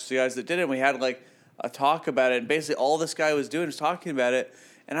they catch the guys that did it. And we had like a talk about it, and basically all this guy was doing was talking about it,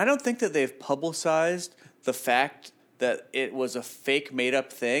 and I don't think that they've publicized the fact that it was a fake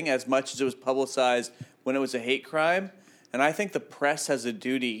made-up thing as much as it was publicized when it was a hate crime. And I think the press has a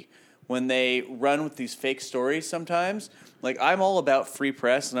duty when they run with these fake stories sometimes. Like, I'm all about free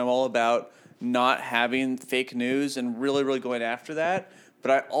press, and I'm all about not having fake news and really, really going after that.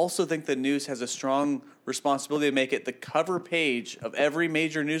 But I also think the news has a strong responsibility to make it the cover page of every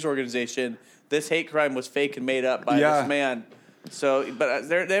major news organization. This hate crime was fake and made up by this man. So, but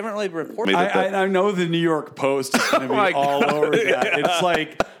they haven't really reported. I know the New York Post is going to be all over that. It's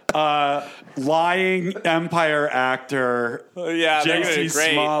like lying Empire actor Yeah, they're gonna be JC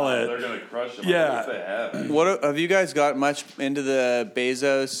great. Smollett. They're going to crush him. Yeah. What have you guys got much into the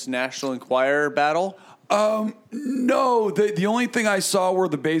Bezos National Enquirer battle? No, the only thing I saw were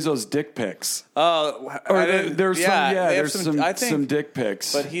the Bezos dick pics. Oh, Or there's some dick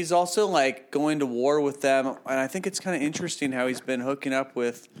pics. But he's also like going to war with them, and I think it's kind of interesting how he's been hooking up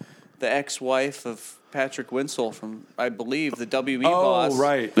with the ex-wife of Patrick Winsel from, I believe, the WB boss. Oh,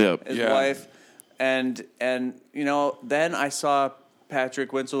 right. Yep. His wife, and you know, then I saw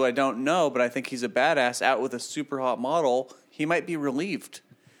Patrick Winsel, who I don't know, but I think he's a badass, out with a super hot model. He might be relieved.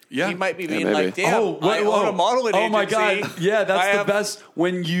 Yeah. He might be being maybe. like, damn, I own a modeling agency. Oh my God. Yeah, that's I the have- best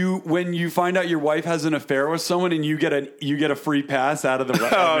when you find out your wife has an affair with someone and you get a free pass out of the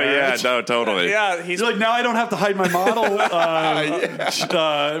Oh, yeah. marriage. No, totally. Yeah, he's You're like, now I don't have to hide my model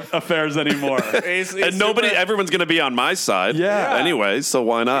affairs anymore. he's And everyone's going to be on my side. Yeah. Anyway, so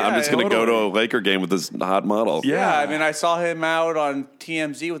why not? I'm Yeah, just going to go to totally. a Laker game with this hot model. Yeah. Yeah, I mean, I saw him out on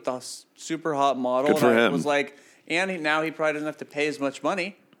TMZ with the super hot model. Good for and I him. was like, and now he probably doesn't have to pay as much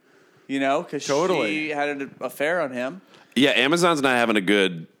money, you know, because Totally. she had an affair on him. Yeah, Amazon's not having a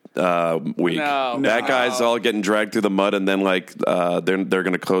good week. No. That guy's all getting dragged through the mud, and then they're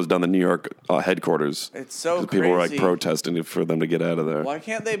going to close down the New York headquarters. It's so 'Cause people were like crazy. protesting for them to get out of there. Why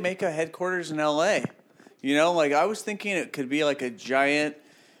can't they make a headquarters in LA? You know, like I was thinking it could be like a giant.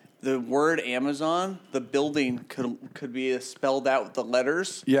 The word Amazon, the building could be spelled out with the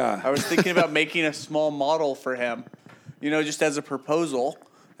letters. Yeah. I was thinking about making a small model for him, you know, just as a proposal.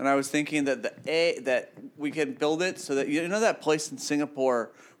 And I was thinking that that we can build it so that, you know, that place in Singapore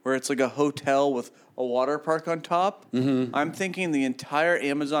where it's like a hotel with a water park on top. Mm-hmm. I'm thinking the entire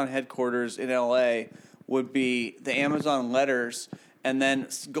Amazon headquarters in LA would be the Amazon letters, and then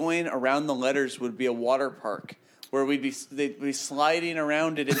going around the letters would be a water park where they'd be sliding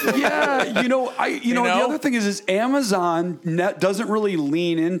around it into a Yeah, you know, the know? other thing is Amazon doesn't really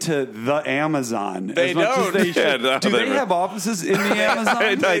lean into the Amazon. They as much don't. As they Yeah, should. no, Do they they- have offices in the Amazon?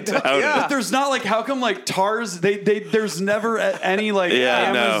 I doubt it. Yeah. But there's not like, how come like TARS? There's never any like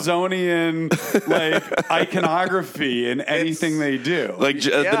Yeah, no. Amazonian like iconography in anything they do. Like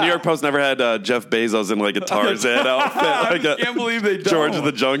the New York Post never had Jeff Bezos in like a Tarzan outfit, like I can't believe they don't. George of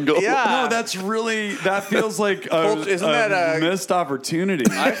the Jungle. Yeah. No, that feels like a Isn't that a- missed opportunity.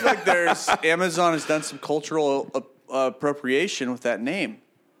 I feel like Amazon has done some cultural appropriation with that name.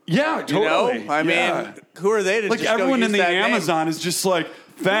 Yeah, You totally. know, I mean, Yeah. who are they to like just go everyone use in the that name? Amazon is just like,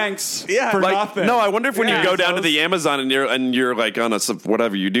 Thanks Yeah. for Like, nothing. no, I wonder if when you Yeah. go down to the Amazon and you're like on a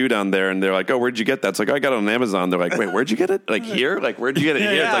whatever you do down there, and they're like, "Oh, where'd you get that?" It's like, "I got it on Amazon." They're like, "Wait, where'd you get it? Like here? Like where'd you get it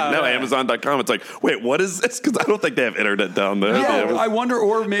here?" It's like, "No, yeah. Amazon.com." It's like, "Wait, what is this?" Because I don't think they have internet down there. Yeah, I wonder,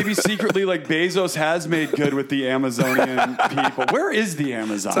 or maybe secretly, like Bezos has made good with the Amazonian people. Where is the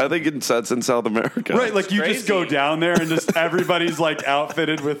Amazon? I think it's in South America. Right, like you just crazy. go down there and just everybody's like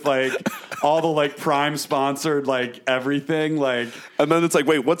outfitted with like all the like Prime sponsored like everything. Like, And then it's like,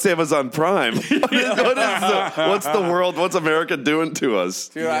 wait, what's Amazon Prime? What's the world? What's America doing to us?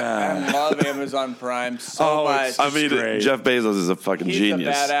 Dude, Yeah. I love Amazon Prime so much. it's- I mean, great. Jeff Bezos is a fucking He's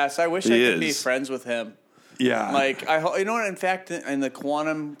genius. a badass. I wish I He could be is. friends with him. yeah, Like, you know what? In fact, in the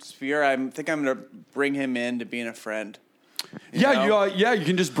quantum sphere, I think I'm going to bring him in to being a friend. yeah, know? you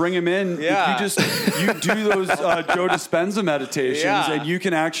can just bring him in. Yeah. You do those Joe Dispenza meditations, Yeah. and you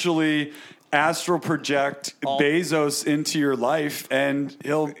can actually astral project Bezos into your life, and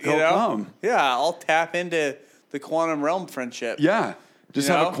he'll You know? come. Yeah, I'll tap into the quantum realm friendship. Yeah, just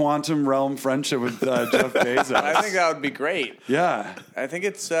You have know? a quantum realm friendship with Jeff Bezos. I think that would be great. Yeah. I think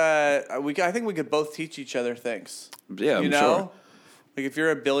it's. I think we could both teach each other things. Yeah, you I'm know, sure. like if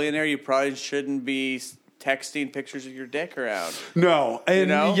you're a billionaire, you probably shouldn't be texting pictures of your dick around. No, and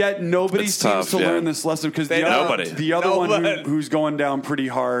know? yet nobody It's seems tough, to yeah. learn this lesson because They the don't. other, Nobody. the other one Nobody. who's going down pretty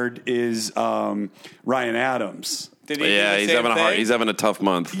hard is Ryan Adams. Did he? Yeah, do the he's same having a thing? he's having a tough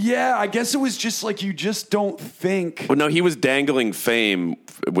month. Yeah, I guess it was just like you just don't think. Well, no, he was dangling fame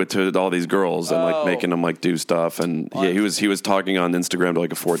to all these girls and like Oh. making them like do stuff, and yeah, he was talking on Instagram to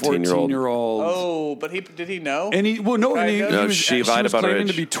like a 14-year-old. 14-year-old. Oh, but did he know? And he and he, No, he was, she lied was about her claiming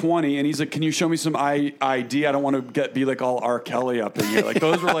age. to be 20, and he's like, "Can you show me some ID? I don't want to be like all R. Kelly up in here." Like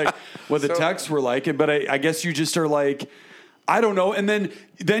those were like what the So- texts were like. But I guess you just are like, I don't know. And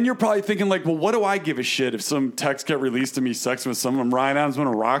then you're probably thinking like, well, what do I give a shit if some text get released to me sexting with someone? Ryan Adams went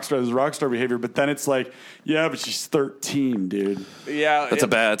a rock star. This is rock star behavior. But then it's like, yeah, but she's 13, dude. Yeah, It's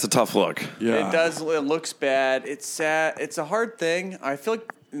a tough look. Yeah, It does. It looks bad. It's sad. It's a hard thing. I feel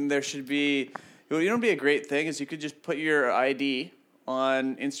like there should be. You know, be a great thing is you could just put your ID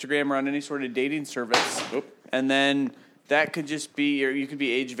on Instagram or on any sort of dating service, and then that could just be you could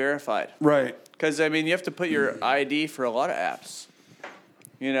be age verified. Right. Because I mean, you have to put your ID for a lot of apps.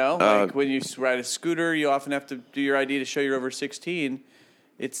 You know, like when you ride a scooter, you often have to do your ID to show you're over 16.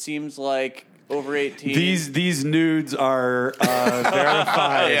 It seems like over 18. These nudes are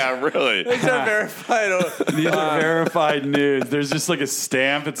verified. Yeah, really. These are verified. These are verified nudes. There's just like a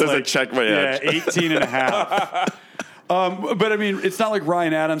stamp. It's There's a like check by yeah, edge. 18 and a half. But I mean, it's not like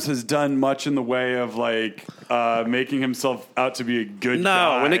Ryan Adams has done much in the way of like making himself out to be a good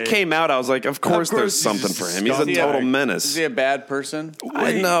guy. No, when it came out, I was like, of course there's he's something just for him. He's a scumbag. total Is menace. he a bad person?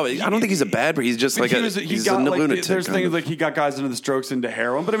 I know. I don't think he's a bad, but he's just But like he's a got, like, lunatic. There's kind things of. like he got guys into the strokes into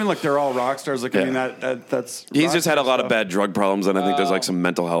heroin, but I mean, like they're all rock stars. Like I mean, Yeah. that's He's rock just had a star lot of stuff. bad drug problems, and I think there's like some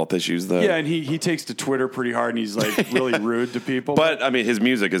mental health issues there. Yeah, and he takes to Twitter pretty hard, and he's like really rude to people. But I mean, his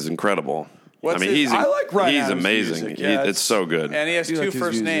music is incredible. What's I mean, his- he's I like Ryan he's Adams' amazing. music. Yeah, it's so good. And he has You like two his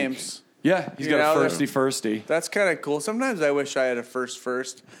first music. names. yeah, he's You got know, a firsty. That's kind of cool. Sometimes I wish I had a first,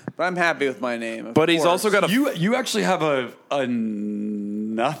 but I'm happy with my name. of But he's course. also got a You actually have a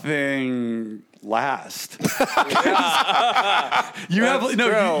nothing last. You have That's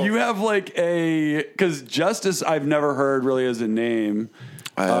no. true. You have like a because Justice I've never heard really as a name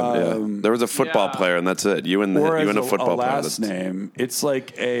yeah. There was a football yeah. player, and that's it. You and or as a football player. last name. It's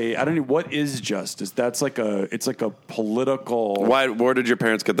like a I don't know what is Justice. That's like it's like a political. Where did your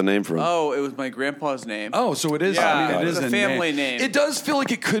parents get the name from? Oh, it was my grandpa's name. Oh, so it is. Yeah, I mean, it it's is a family name. It does feel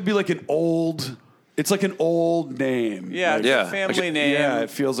like it could be like an old. It's like an old name. yeah, it's Yeah. a family Actually, name. Yeah,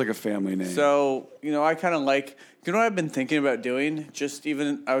 it feels like a family name. So, I kind of like, you know what I've been thinking about doing?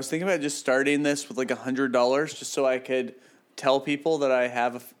 I was thinking about just starting this with like $100 just so I could tell people that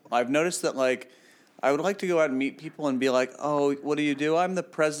I've noticed that like, I would like to go out and meet people and be like, oh, what do you do? I'm the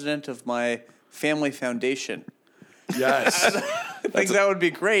president of my family foundation. yes. I think that would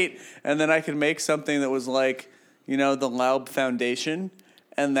be great. And then I could make something that was like, the Laub Foundation.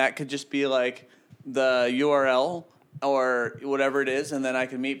 And that could just be like the URL or whatever it is. And then I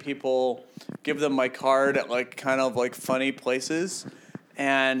could meet people, give them my card at like kind of like funny places.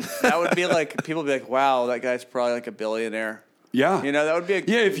 And that would be like, people would be like, wow, that guy's probably like a billionaire. Yeah. That would be a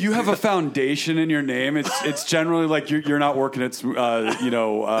Yeah, if you have a foundation in your name, it's generally like you're not working at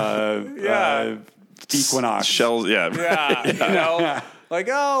Equinox. Shells, yeah. Yeah, like,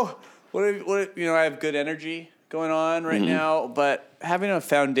 oh, I have good energy going on right now, but having a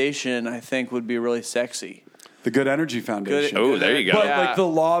foundation, I think, would be really sexy. The Good Energy Foundation. Oh, there you go. But Yeah. like the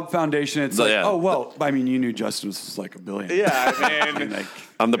Lob Foundation, it's like, Yeah. oh well. I mean, you knew Justin was like a billionaire. Yeah, I mean,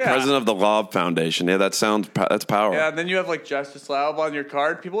 I'm the president of the Lob Foundation. Yeah, that's power. Yeah, and then you have like Justice Lob on your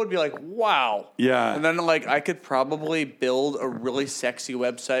card. People would be like, wow. Yeah. And then like I could probably build a really sexy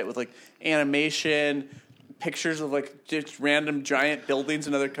website with like animation, pictures of like just random giant buildings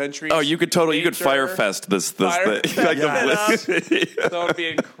in other countries. Oh, you could Firefest this thing. That would be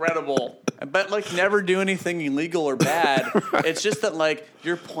incredible. But like never do anything illegal or bad. It's just that like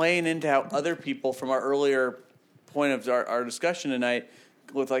you're playing into how other people from our earlier point of our discussion tonight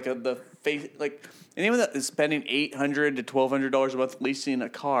with like the face, like anyone that is spending $800 to $1,200 a month leasing a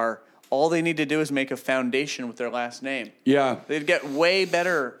car, all they need to do is make a foundation with their last name. Yeah. They'd get way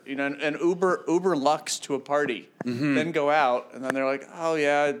better, and Uber Lux to a party, then go out, and then they're like, oh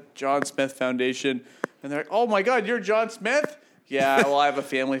yeah, John Smith Foundation. And they're like, oh my God, you're John Smith? Yeah, well, I have a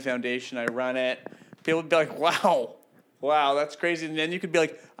family foundation. I run it. People would be like, wow, that's crazy. And then you could be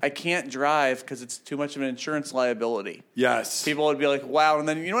like, I can't drive because it's too much of an insurance liability. Yes. People would be like, wow. And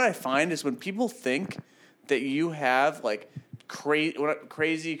then you know what I find is when people think that you have like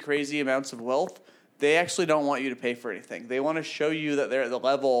crazy amounts of wealth, they actually don't want you to pay for anything. They want to show you that they're at the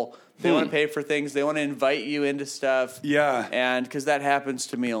level. They want to pay for things. They want to invite you into stuff. Yeah. And because that happens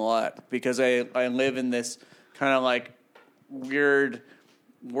to me a lot because I live in this kind of like weird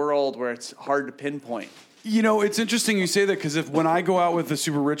world where it's hard to pinpoint. It's interesting you say that because when I go out with a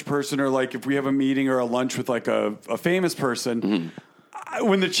super rich person or like if we have a meeting or a lunch with like a famous person,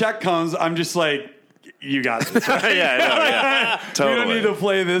 when the check comes, I'm just like, you got this. Right? Yeah, totally. We don't need to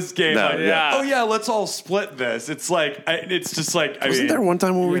play this game. No, like, yeah. Oh yeah, let's all split this. It's like it's just like. Wasn't there one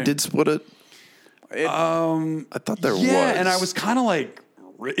time when we did split it? I thought there was. Yeah, and I was kind of like.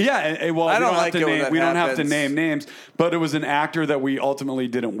 Yeah, well, I don't like it when that we don't have to happens. name names, but it was an actor that we ultimately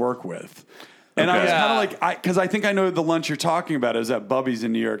didn't work with. And I was kind of like, because I think I know the lunch you're talking about is at Bubby's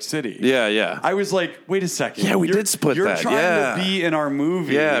in New York City. Yeah. I was like, wait a second. Yeah, we did split you're that. You're trying to be in our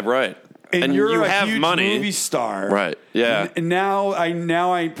movie. Yeah, right. And you're you a have huge money. movie star. Right, yeah. And now I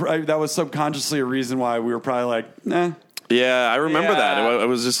that was subconsciously a reason why we were probably like, nah. Yeah, I remember that. It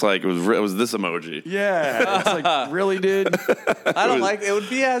was just like, it was this emoji. Yeah. It's like, really, dude? I don't like it. Would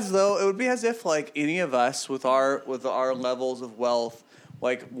be as if like any of us with our levels of wealth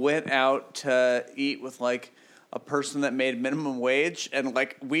like went out to eat with like a person that made minimum wage and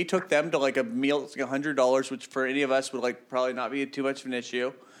like we took them to like a meal that's like $100, which for any of us would like probably not be too much of an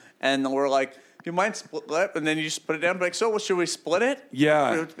issue. And we're like, do you mind split it? And then you just put it down. Like, so should we split it?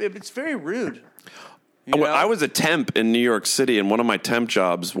 Yeah. It's very rude. I was a temp in New York City, and one of my temp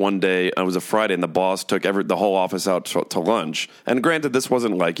jobs one day, it was a Friday, and the boss took the whole office out to lunch. And granted, this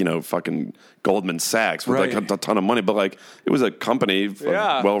wasn't like, fucking Goldman Sachs with like a ton of money, but like it was a company,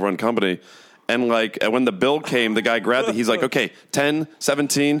 a well-run company. And like when the bill came, the guy grabbed it. He's like, okay, 10,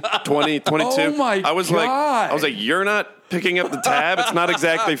 17, 20, 22. Oh my I was God. like, you're not picking up the tab. It's not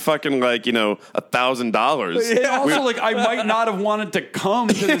exactly fucking like, $1,000. And also, like, I might not have wanted to come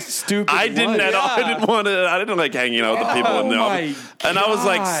to this stupid I didn't lunch. at all. I didn't like hanging out with the people in the office. And I was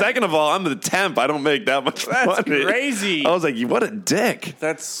like, second of all, I'm the temp. I don't make that much money. That's crazy. I was like, what a dick.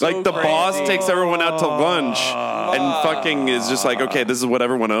 That's so like the crazy. boss takes everyone out to lunch and fucking is just like, okay, this is what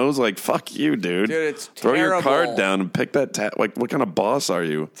everyone owes. Like, fuck you, dude. Dude, it's Throw your terrible. card down and pick that tab. Like, what kind of boss are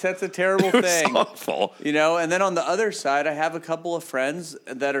you? That's a terrible It was thing. awful. And then on the other side, I have a couple of friends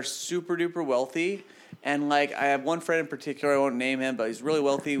that are super duper wealthy. And like, I have one friend in particular, I won't name him, but he's really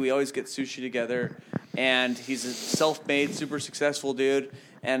wealthy. We always get sushi together. And he's a self-made, super successful dude.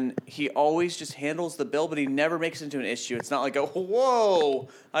 And he always just handles the bill, but he never makes it into an issue. It's not like, whoa,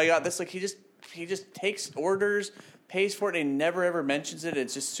 I got this. Like, he just takes orders, pays for it, and he never ever mentions it.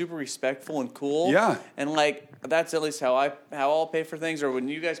 It's just super respectful and cool. Yeah. And like, that's at least how I'll pay for things. Or when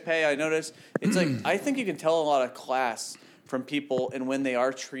you guys pay, I notice it's like, I think you can tell a lot of class from people and when they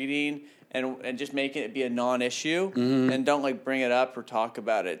are treating and just making it be a non-issue and don't like bring it up or talk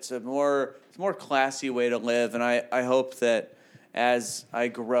about it. It's a more classy way to live. And I hope that as I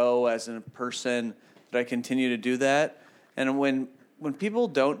grow as a person that I continue to do that. And when people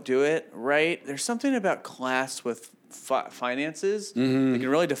don't do it right, there's something about class with finances that can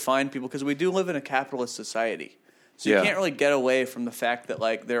really define people because we do live in a capitalist society. So you can't really get away from the fact that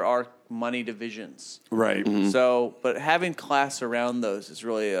like there are money divisions. Right. So, but having class around those is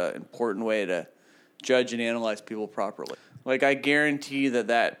really an important way to judge and analyze people properly. Like, I guarantee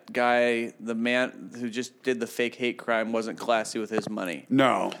that guy, the man who just did the fake hate crime, wasn't classy with his money.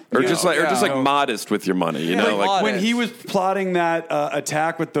 No. Or just modest with your money, you know? like when he was plotting that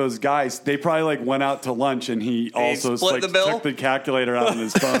attack with those guys, they probably like went out to lunch and he also split like the bill? took the calculator out on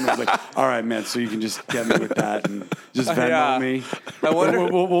his phone and was like, all right, man, so you can just get me with that. And Just Venmo Yeah. me. I wonder.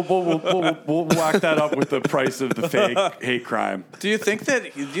 We'll whack that up with the price of the fake hate crime. Do you think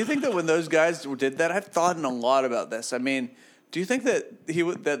that when those guys did that? I've thought a lot about this. I mean, do you think that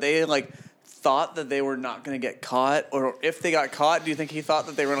that they like thought that they were not going to get caught, or if they got caught, do you think he thought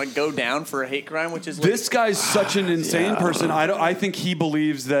that they were going to go down for a hate crime? Which is like, This guy's such an insane person. I think he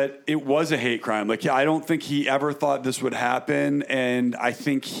believes that it was a hate crime. Like, I don't think he ever thought this would happen, and I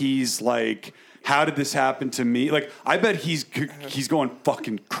think he's like, how did this happen to me? Like, I bet he's going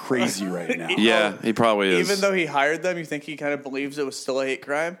fucking crazy right now. Yeah, he probably is. even though he hired them, you think he kind of believes it was still a hate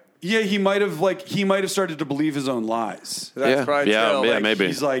crime? Yeah, he might have started to believe his own lies. That's probably true. Yeah, Like, maybe.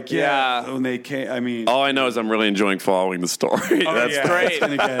 He's like, Yeah. when they came. I mean, All I know is I'm really enjoying following the story. That's yeah,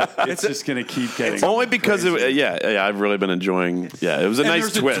 great. It's just gonna keep getting. only because I've really been enjoying. Yeah, it was a And nice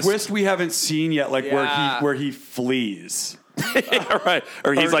there's twist. a twist we haven't seen yet, like Yeah. where he flees. Right,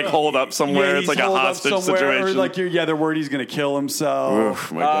 or he's like holed up somewhere. Yeah, It's like he's a holed up hostage somewhere, situation. Or like they're worried he's gonna kill himself.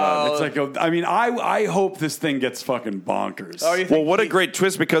 Oof, my God. It's like I mean, I hope this thing gets fucking bonkers. Oh, you think Well, what a great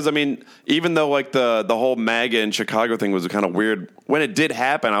twist, because I mean, even though like the whole MAGA in Chicago thing was kind of weird, when it did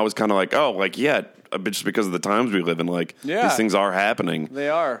happen, I was kind of like, oh, like yeah, just because of the times we live in, like Yeah. these things are happening. They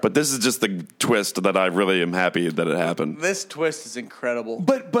are. But this is just the twist that I really am happy that it happened. This twist is incredible.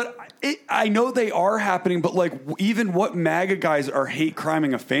 But I know they are happening, but like even what MAGA guys are hate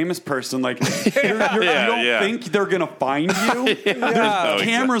criming a famous person, like you don't think they're gonna find you. There's No,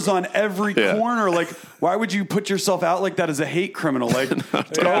 cameras on every Yeah. corner. Like, why would you put yourself out like that as a hate criminal? Like,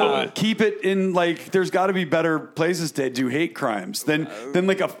 Totally. keep it in. Like, there's got to be better places to do hate crimes than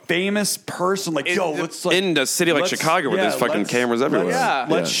like a famous person. Like, yo, let's like In a city like let's- Chicago where there's fucking let's- cameras everywhere. Yeah.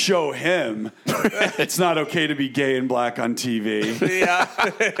 Let's show him it's not okay to be gay and black on TV. Yeah,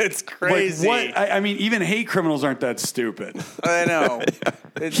 it's crazy. Like, what? I mean, even hate criminals aren't that stupid. I know.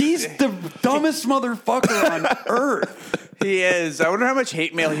 He's the dumbest motherfucker on earth. He is. I wonder how much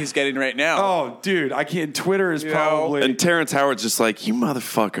hate mail he's getting right now. Oh, dude, I can't. Twitter is probably And Terrence Howard's just like, you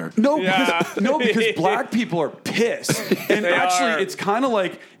motherfucker. no, Yeah. because black people are pissed, and They actually, are. it's kind of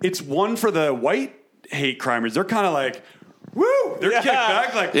like it's one for the white hate crimers. They're kind of like. Woo! They're kicked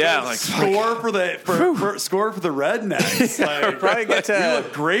back like score for the score for the rednecks. Like, Probably get to- you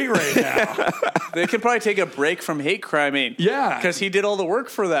look great right now. They could probably take a break from hate criming. Yeah. Because he did all the work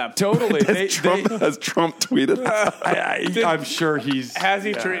for them. Totally. Has Trump tweeted? I'm sure he's. Has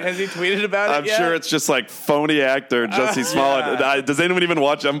he tweeted about it I'm yet? sure it's just like phony actor Jussie Smollett. Does anyone even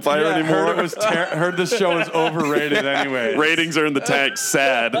watch Empire Yeah, anymore? heard this show is overrated anyway. Ratings are in the tank.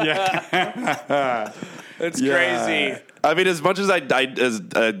 Sad. It's Yeah. crazy. I mean, as much as I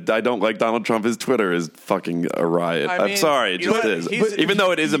don't like Donald Trump, his Twitter is fucking a riot. I I'm mean, sorry, it you know just what? is. He's- Even though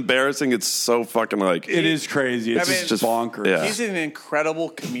it is embarrassing, it's so fucking like It is crazy. It's I mean, just bonkers. Yeah. He's an incredible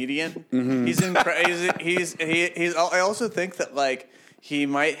comedian. Mm-hmm. He's. I also think that like he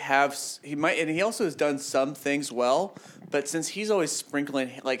might, and he also has done some things well. But since he's always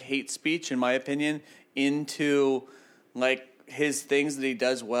sprinkling like hate speech, in my opinion, into like his things that he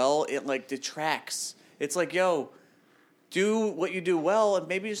does well, it like detracts. It's like, yo, do what you do well, and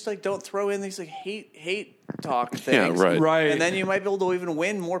maybe just like don't throw in these like hate talk things. Yeah, right. Right. And then you might be able to even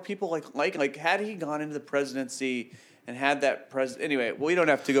win more people. Like had he gone into the presidency and had that anyway, we don't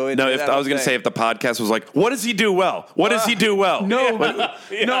have to go into. No, that I was going to say, if the podcast was like, what does he do well? What does he do well? No,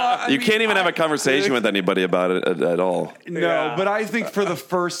 You can't even have a conversation with anybody about it at all. No, Yeah. but I think for the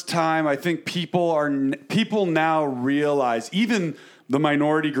first time, I think people now realize, even the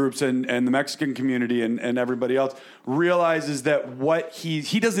minority groups and the Mexican community and everybody else realizes that what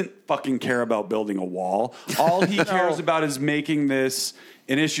he doesn't fucking care about building a wall. All he cares about is making this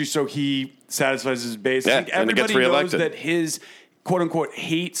an issue so he satisfies his base. Yeah, I think and he gets everybody knows reelected. that his quote unquote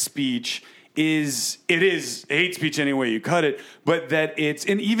hate speech is hate speech any way you cut it, but that it's,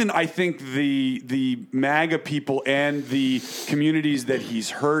 and even I think the MAGA people and the communities that he's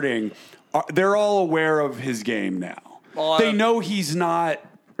hurting, they're all aware of his game now. Well, They know he's not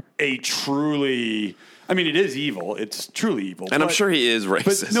a truly, I mean, it is evil. It's truly evil. And I'm but- sure he is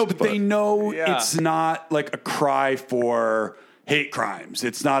racist. but they know Yeah. it's not like a cry for hate crimes.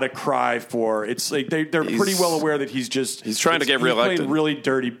 It's not a cry for. It's like they're pretty well aware that he's trying to get reelected. Playing really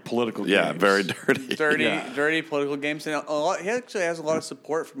dirty political games. Yeah, very dirty. dirty political games, and he actually has a lot of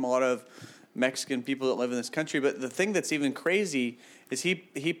support from a lot of Mexican people that live in this country. But the thing that's even crazy is he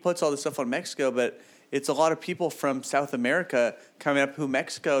puts all this stuff on Mexico, but it's a lot of people from South America coming up who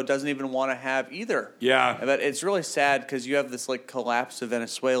Mexico doesn't even want to have either. Yeah. But it's really sad because you have this like collapse of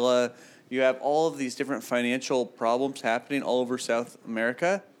Venezuela. You have all of these different financial problems happening all over South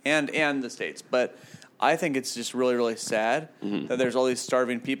America and the States. But I think it's just really, really sad that there's all these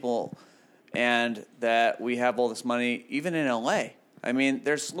starving people and that we have all this money, even in LA. I mean,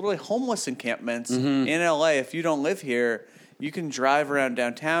 there's literally homeless encampments in LA. If you don't live here, you can drive around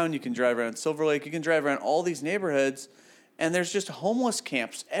downtown, you can drive around Silver Lake, you can drive around all these neighborhoods, and there's just homeless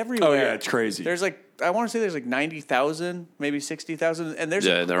camps everywhere. Oh, yeah, it's crazy. There's I want to say there's 90,000, maybe 60,000, and there's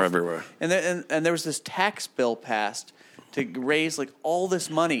they're everywhere. And there was this tax bill passed to raise all this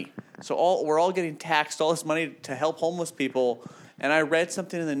money. So we're all getting taxed all this money to help homeless people. And I read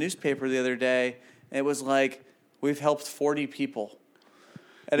something in the newspaper the other day, and it was we've helped 40 people.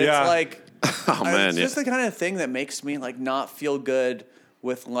 And it's oh, man, it's just the kind of thing that makes me not feel good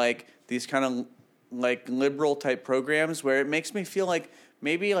with these kind of liberal type programs, where it makes me feel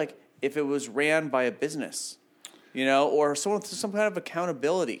maybe if it was ran by a business, or someone with some kind of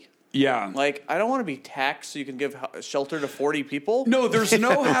accountability. Yeah. I don't want to be taxed so you can give shelter to 40 people. No, there's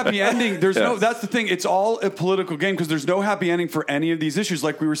no happy ending. That's the thing. It's all a political game because there's no happy ending for any of these issues.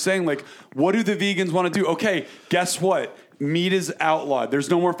 Like we were saying, what do the vegans want to do? Okay, guess what? Meat is outlawed. There's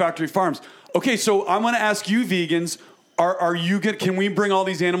no more factory farms. Okay, so I'm going to ask you vegans, are you good? Can we bring all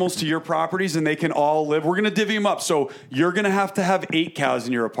these animals to your properties and they can all live? We're going to divvy them up. So you're going to have 8 cows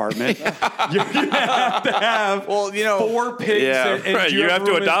in your apartment. You're going to have 4 pigs. Yeah, and right. You have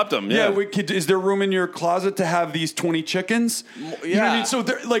to adopt them. Yeah. Is there room in your closet to have these 20 chickens? Yeah. You know what I mean? So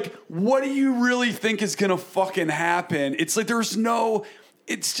what do you really think is going to fucking happen? It's there's no...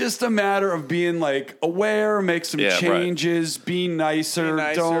 It's just a matter of being aware, make some changes, be nicer,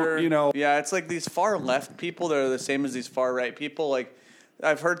 don't, Yeah, it's these far left people that are the same as these far right people.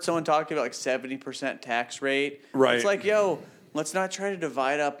 I've heard someone talking about 70% tax rate. Right. It's let's not try to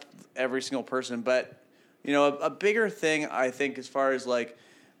divide up every single person. But, a bigger thing, I think, as far as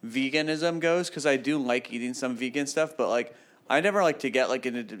veganism goes, because I do like eating some vegan stuff, but I never like to get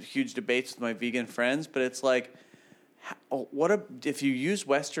into huge debates with my vegan friends, but it's if you use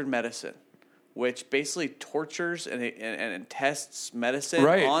Western medicine, which basically tortures and tests medicine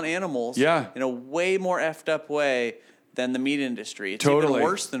on animals in a way more effed up way than the meat industry. It's even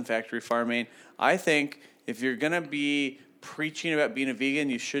worse than factory farming. I think if you're going to be preaching about being a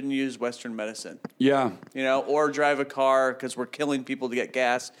vegan, you shouldn't use Western medicine. Yeah. Or drive a car because we're killing people to get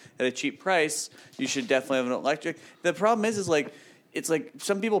gas at a cheap price. You should definitely have an electric. The problem is it's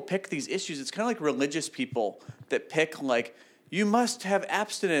some people pick these issues. It's kind of like religious people that pick you must have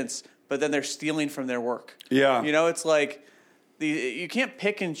abstinence, but then they're stealing from their work. Yeah. It's you can't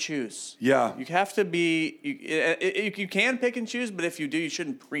pick and choose. Yeah. You have to be, you can pick and choose, but if you do, you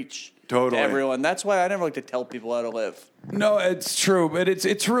shouldn't preach to everyone. That's why I never like to tell people how to live. No, it's true, but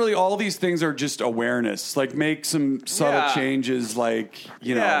it's really all these things are just awareness. Make some subtle changes,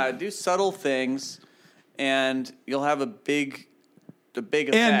 Yeah, do subtle things, and you'll have the big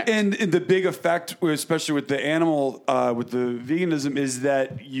effect. And the big effect, especially with the animal, with the veganism, is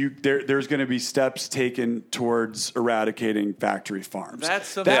that there's going to be steps taken towards eradicating factory farms.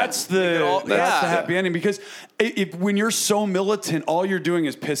 That's the happy ending, because when you're so militant, all you're doing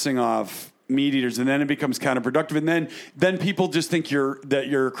is pissing off meat eaters, and then it becomes counterproductive, and then people just think you're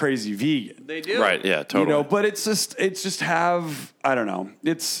a crazy vegan. They do, right? Yeah, totally. But it's just I don't know.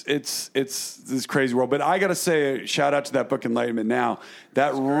 It's this crazy world. But I got to say, shout out to that book Enlightenment Now.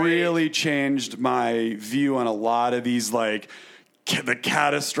 That really changed my view on a lot of these the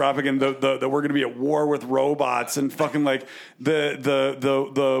catastrophic and the we're going to be at war with robots and fucking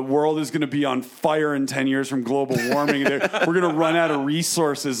the world is going to be on fire in 10 years from global warming. We're going to run out of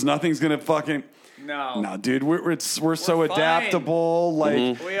resources. Nothing's going to fucking no, dude. We're so fine. adaptable.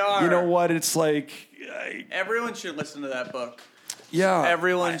 We are. You know what? It's everyone should listen to that book. Yeah,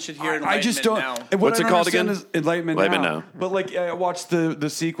 everyone should hear Enlightenment I just don't. Now. What's it called again? Is Enlightenment Now. But I watched the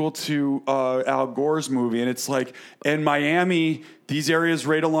sequel to Al Gore's movie, and it's in Miami, these areas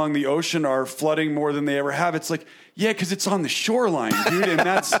right along the ocean are flooding more than they ever have. It's yeah, because it's on the shoreline, dude, and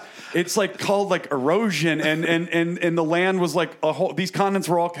it's called erosion, and the land was a whole. These continents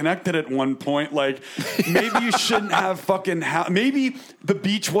were all connected at one point. Maybe you shouldn't have fucking. Maybe the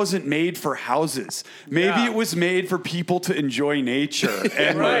beach wasn't made for houses. Maybe it was made for people to enjoy nature.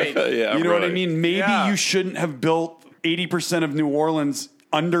 And you know what I mean? Maybe you shouldn't have built 80% of New Orleans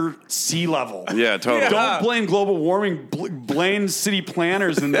under sea level. Yeah, totally. Don't blame global warming. Blame city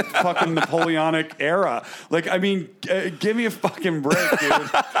planners in the fucking Napoleonic era. Give me a fucking break,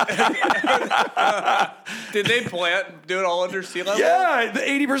 dude. Did they do it all under sea level? Yeah,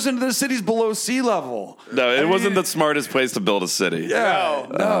 80% of the city's below sea level. No, it wasn't the smartest place to build a city. Yeah,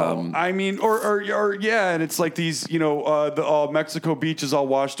 no. And it's these, the Mexico Beach is all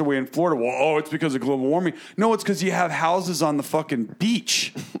washed away in Florida. Well, it's because of global warming. No, it's because you have houses on the fucking beach.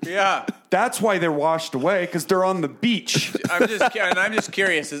 Yeah. That's why they're washed away, because they're on the beach. I'm just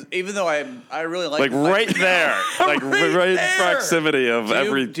curious. Even though I really like right there, like right in there. proximity of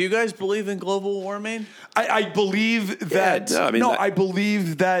Do you guys believe in global warming? I believe that. no, I mean, I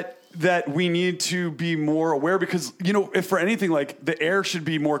believe that we need to be more aware, because if for anything, like, the air should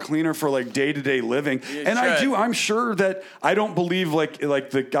be more cleaner for like day-to-day living. I'm sure that I don't believe like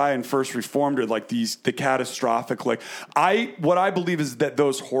the guy in First Reformed, or like the catastrophic, what I believe is that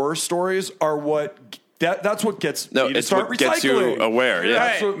those horror stories are that's what gets me to start what recycling. Gets you aware. Yeah,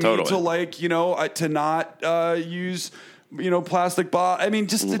 That's what totally. me to to not use plastic bottle. I mean,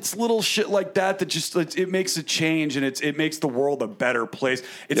 just it's little shit like that just it makes a change, and it makes the world a better place.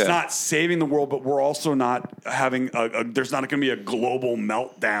 It's not saving the world, but we're also not having there's not going to be a global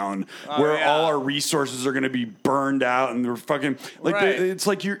meltdown where all our resources are going to be burned out, and they're fucking it's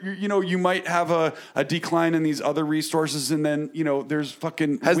like you might have a decline in these other resources, and then there's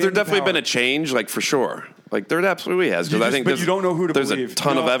fucking has there wind definitely power. been a change, like, for sure. Like, there absolutely has, because I think but you don't know who to there's believe. a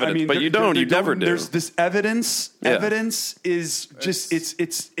ton of evidence, but you never do. There's this evidence. Yeah. Evidence is just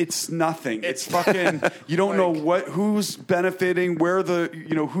it's nothing. It's fucking. You don't know who's benefiting, where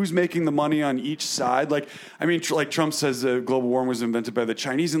who's making the money on each side. Like, I mean, like Trump says, global warming was invented by the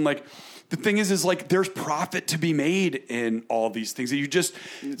Chinese, and like. The thing is like there's profit to be made in all these things. You just,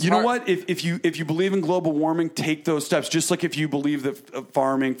 know what? If you believe in global warming, take those steps. Just like if you believe that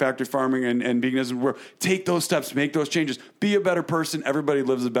factory farming and veganism, take those steps, make those changes, be a better person. Everybody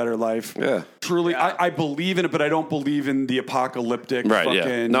lives a better life. Yeah, truly, I believe in it, but I don't believe in the apocalyptic. Right?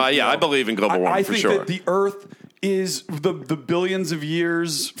 Fucking, I believe in global warming I for think sure. that the Earth is the billions of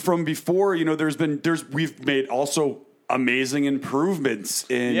years from before. We've made also amazing improvements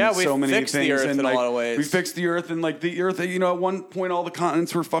in so many things. The Earth and in a lot of ways. We fixed the Earth, and like the Earth, at one point all the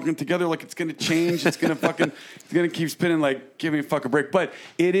continents were fucking together. Like, it's going to change. It's going to keep spinning. Like, give me a fucking break. But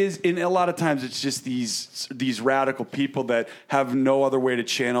it is, in a lot of times, it's just these radical people that have no other way to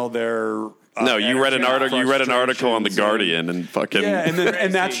channel their. You read an article. You read an article on the Guardian, and fucking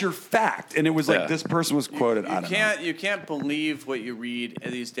and that's your fact. And it was like this person was quoted. You can't believe what you read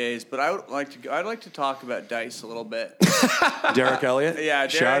these days. But I'd like to talk about Dice a little bit. Derek Elliott. Yeah,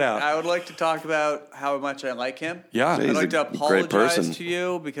 Derek, shout out. I would like to talk about how much I like him. Yeah, I'd like to great person. apologize to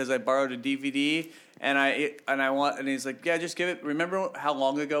you because I borrowed a DVD. And he's like, yeah, just give it. Remember how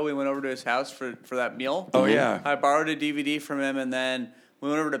long ago we went over to his house for that meal? Oh yeah. I borrowed a DVD from him, and then we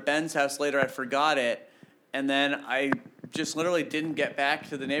went over to Ben's house later. I forgot it, and then I just literally didn't get back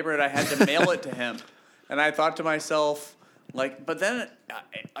to the neighborhood. I had to mail it to him, and I thought to myself, like, but then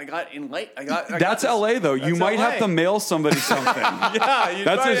I got in late. That's LA though. You might have to mail somebody something. Yeah,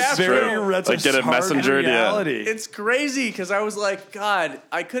 that's get a messenger. Reality. It's crazy because I was like, God,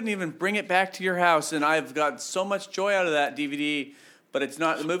 I couldn't even bring it back to your house, and I've got so much joy out of that DVD. But it's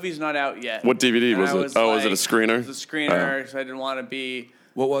not. The movie's not out yet. What DVD was it? Was it a screener? It was a screener because I didn't want to be.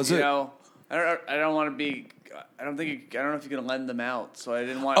 What was it? I don't want to be. I don't know if you can lend them out, so I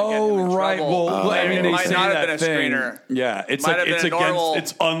didn't want to get him in right. trouble. Well, it might not have been a screener. Yeah, it's might it's against.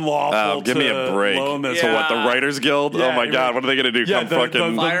 It's unlawful. Give me a break. Loan this. So what? The Writers Guild? Yeah, oh my God! What are they going to do? Yeah,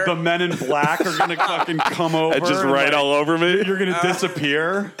 the Men in Black are going to fucking come over and just write all over me. You're going to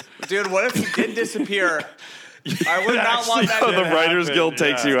disappear, dude. What if he did disappear? I would not want that to the Writers Guild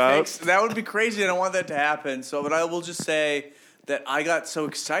takes you out. That would be crazy. I don't want that to happen. So, but I will just say that I got so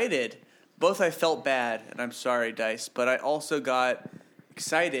excited. Both I felt bad, and I'm sorry, Dice, but I also got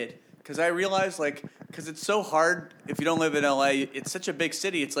excited because I realized, because it's so hard if you don't live in LA. It's such a big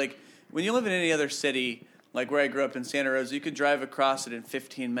city. It's like when you live in any other city, like where I grew up in Santa Rosa, you could drive across it in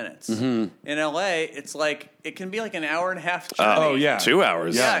 15 minutes. Mm-hmm. In LA, it's like it can be like an hour and a half journey. 2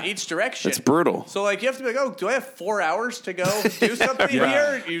 hours. Yeah, each direction. It's brutal. So you have to be like, do I have 4 hours to go do something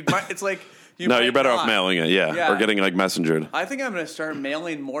here? It's like you're better off mailing it, or getting messengered. I think I'm going to start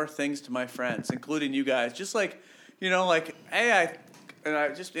mailing more things to my friends, including you guys. Just hey,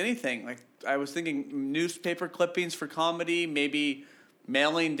 just anything. Like I was thinking, newspaper clippings for comedy, maybe.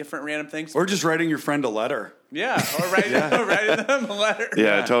 Mailing different random things. Or just writing your friend a letter. Yeah, or writing them a letter.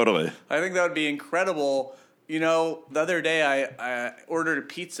 Yeah, totally. I think that would be incredible. The other day I ordered a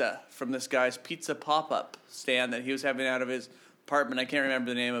pizza from this guy's pizza pop-up stand that he was having out of his apartment. I can't remember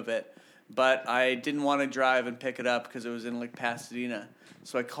the name of it. But I didn't want to drive and pick it up because it was in Pasadena.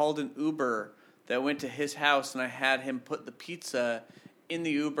 So I called an Uber that went to his house, and I had him put the pizza in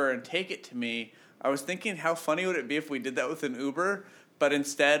the Uber and take it to me. I was thinking, how funny would it be if we did that with an Uber? But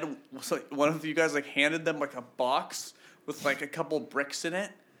instead, one of you guys handed them a box with a couple bricks in it.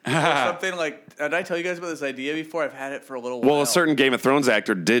 Or something did I tell you guys about this idea before? I've had it for a little while. Well, a certain Game of Thrones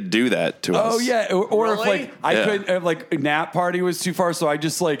actor did do that to us. Oh yeah, or really? if I could nap party was too far, so I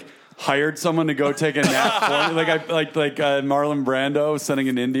just hired someone to go take a nap for me, like Marlon Brando sending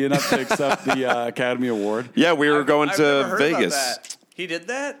an Indian up to accept the Academy Award. Yeah, we were going I've to never heard about Vegas. that. He did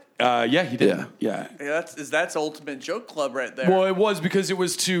that? Yeah, he did. Yeah. Yeah. That's Ultimate Joke Club right there. Well, it was because it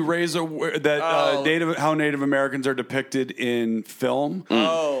was to raise that how Native Americans are depicted in film.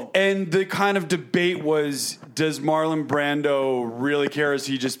 Oh. And the kind of debate was, does Marlon Brando really care? Or is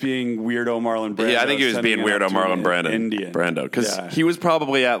he just being weirdo Marlon Brando? Yeah, I think he was being sending it weirdo up to Marlon an Indian. Brando. Because Yeah. he was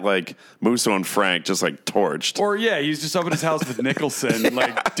probably at like Musso and Frank just like torched. Or he's just up at his house with Nicholson,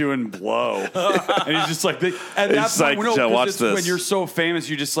 like doing blow, and he's just like, at that He's point, like, no, 'cause watch it's this. when you're so famous,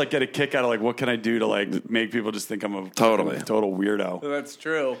 you just like get a kick out of like, what can I do to like make people just think I'm a Totally. total weirdo? That's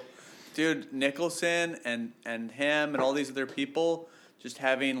true. Dude, Nicholson and him and all these other people just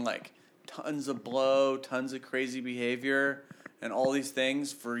having like tons of blow, tons of crazy behavior, and all these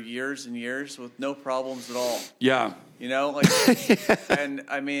things for years and years with no problems at all. Yeah. You know, like, and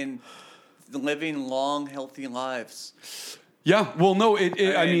I mean, living long, healthy lives. Yeah, well, no,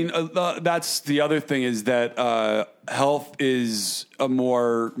 I mean, that's the other thing is that health is a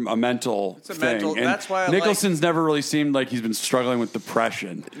mental It's a thing. mental- And that's why I Nicholson's never really seemed like he's been struggling with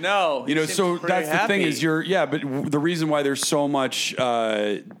depression. No, You know, so that's the thing is but the reason why there's so much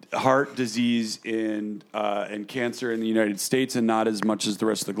heart disease and cancer in the United States and not as much as the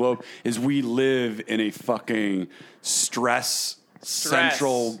rest of the globe is we live in a fucking stress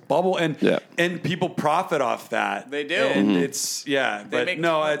central bubble and people profit off that. They do. And it's They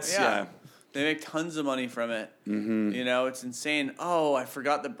make tons of money from it. Mm-hmm. You know, it's insane. Oh, I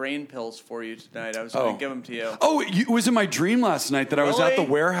forgot the brain pills for you tonight. I was going to give them to you. Oh, it was in my dream last night that I was at the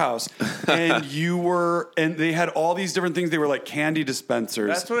Really? warehouse and and they had all these different things. They were like candy dispensers.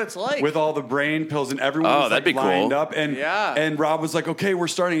 That's what it's like. With all the brain pills and everyone was that'd like be lined cool. up. And Yeah. and Rob was like, okay, we're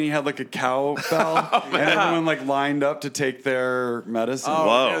starting. And he had like a cowbell and everyone like lined up to take their medicine. Oh,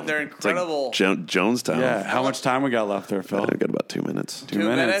 Whoa. dude, they're incredible. It's like Jonestown. Yeah. How much time we got left there, Phil? I've got about 2 minutes. 2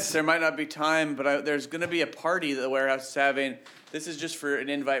 minutes. There might not be time, but there's going to be a party that the warehouse is having. This is just for an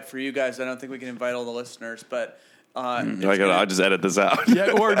invite for you guys. I don't think we can invite all the listeners, but I'll just edit this out.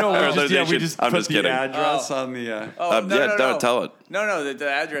 Yeah, or no, Or we they should- just I'm put just the kidding. address on the. no. Tell it. No, the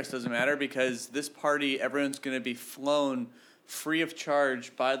address doesn't matter because this party, everyone's going to be flown free of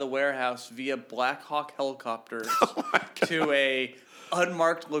charge by the warehouse via Black Hawk helicopters to a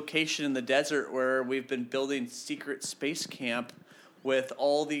unmarked location in the desert where we've been building secret space camp with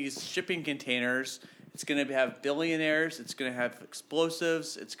all these shipping containers. It's going to have billionaires. It's going to have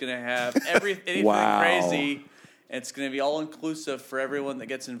explosives. It's going to have anything Wow. crazy. And it's going to be all inclusive for everyone that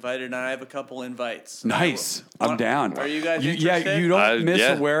gets invited. And I have a couple invites. Nice. I'm down. Are you guys Yeah, interested? you don't miss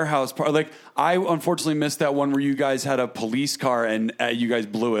yeah. a warehouse party. Like, I unfortunately missed that one where you guys had a police car and you guys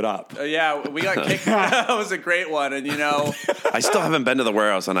blew it up. Yeah, we got kicked. That was a great one. And, you know, I still haven't been to the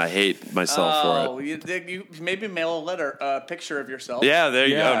warehouse, and I hate myself for it. you maybe mail a picture of yourself. Yeah, there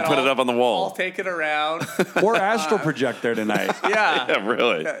you Yeah. go. And put it up on the I'll wall. take it around. Or astral project there tonight. Yeah. Yeah,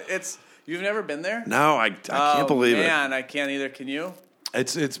 really. You've never been there? No, I can't believe it. Man, I can't either. Can you?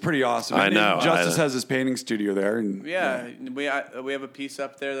 It's pretty awesome. I And know. Justice has his painting studio there. And Yeah. We have a piece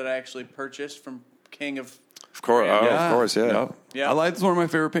up there that I actually purchased from King of... Of course, of course, yeah. Yep. Yeah. I like it's one of my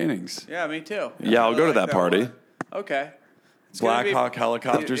favorite paintings. Yeah, me too. Yeah, I'll I go to like that party. one. Okay. It's gonna Black be- Hawk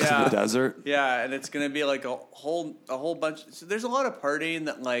helicopters to Yeah. the desert. Yeah, and it's going to be like a whole bunch. So there's a lot of partying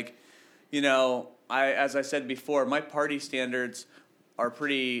that, like, you know, as I said before, my party standards are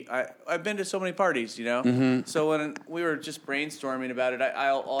pretty. I've been to so many parties, you know. Mm-hmm. So when we were just brainstorming about it,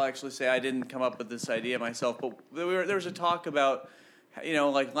 I'll actually say I didn't come up with this idea myself, but there was a talk about, you know,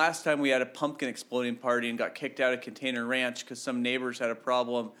 like last time we had a pumpkin exploding party and got kicked out of Container Ranch because some neighbors had a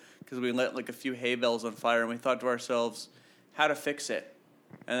problem because we lit like a few hay bales on fire, and we thought to ourselves, how to fix it.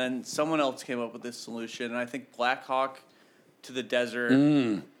 And then someone else came up with this solution, and I think Black Hawk to the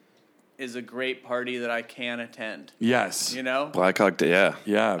desert is a great party that I can attend. Yes. You know? Black Hawk Day, yeah.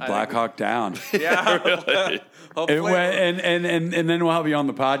 Yeah, Black Hawk down. Yeah. Hopefully. And then we'll have you on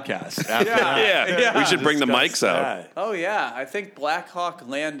the podcast. After that. Yeah. We should bring the Discuss mics out. that. Oh yeah, I think Black Hawk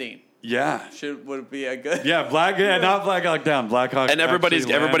Landing Yeah. would be a good. Yeah, not Black Hawk down. Black Hawk. And everybody's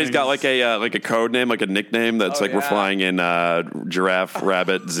actually got landing like a code name, like a nickname that's Oh, like we're yeah. flying in giraffe,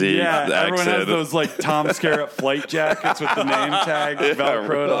 rabbit, Z. Yeah, the everyone has accent. those like Tom Skerritt flight jackets with the name tag velcroed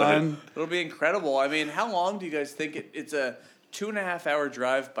really. on. It'll be incredible. I mean, how long do you guys think it's a 2.5 hour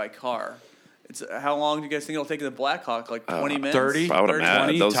drive by car? How long do you guys think it'll take in the Black Hawk? Like 20 minutes? 30? I would 30? imagine.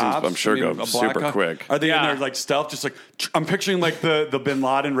 20 Those things, tops. I'm sure, I mean, go a Black super Hawk. quick. Are they Yeah. in there like stealth? Just like I'm picturing like the Bin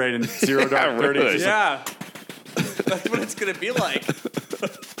Laden raid in 0 Dark 30. really. Just Yeah. That's what it's going to be like.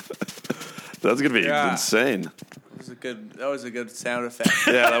 That's gonna be Yeah. insane. That was a good sound effect.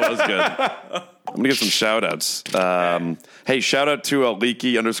 Yeah, that was good. I'm going to get some shout-outs. Hey, shout-out to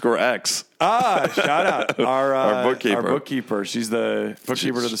Leaky_X. Shout out Our bookkeeper. Our bookkeeper. She's the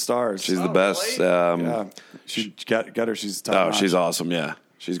bookkeeper to the stars. She's the best. Really? yeah. She get her. She's top Oh, notch. she's awesome, yeah.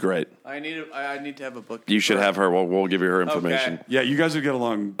 She's great. I need to have a book. You should have her. We'll give you her information. Okay. Yeah, you guys would get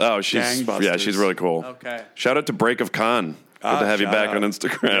along. Oh, she's gangbusters. really cool. Okay. Shout out to Break of Con. Good to have you shout back out. on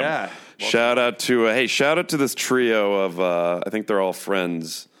Instagram. Yeah. Shout out to this trio of I think they're all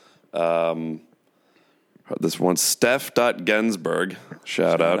friends. This one, Steph.Gensberg.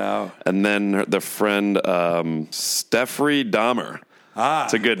 Shout out. And then the friend Steffrey Dahmer.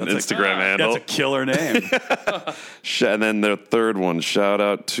 It's a good Instagram handle. That's a killer name. And then the third one, shout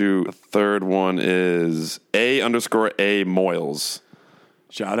out to the third one is A_A Moyles.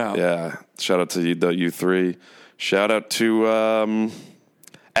 Shout out. Yeah. Shout out to you three. Shout out to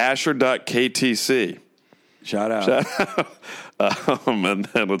Asher.KTC. Shout out. And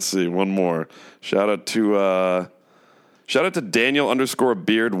then let's see, one more. Shout out to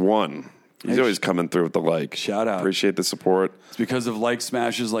Daniel_Beard1. He's always coming through with the like. Shout out. Appreciate the support. It's because of like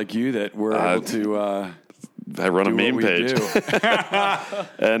smashes like you that we're able to I run a do meme what we page. do.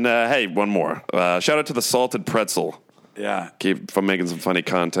 And hey, one more. Shout out to the Salted Pretzel. Yeah. Keep from making some funny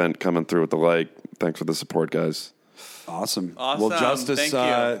content, coming through with the like. Thanks for the support, guys. Awesome. Awesome. Well, Justice, Thank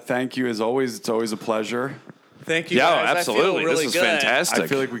you. Thank you as always. It's always a pleasure. Thank you. Yeah, guys. absolutely. I feel really This is good. fantastic. I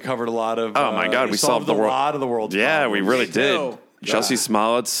feel like we covered a lot of. Oh my God, we solved the a world. lot of the world's Yeah, we problems. really Me did. too. Chelsea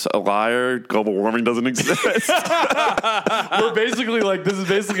Smollett's a liar. Global warming doesn't exist. We're basically like this is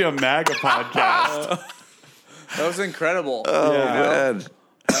basically a MAGA podcast. That was incredible. Oh, Yeah. man.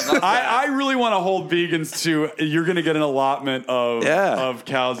 I really want to hold vegans to. You're going to get an allotment of Yeah. of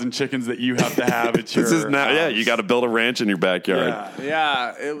cows and chickens that you have to have at your. This is now, yeah, house. you got to build a ranch in your backyard.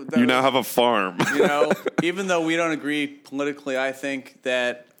 Yeah. Yeah. You now have a farm. You know, even though we don't agree politically, I think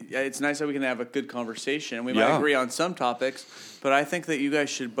that it's nice that we can have a good conversation. We might Yeah. agree on some topics, but I think that you guys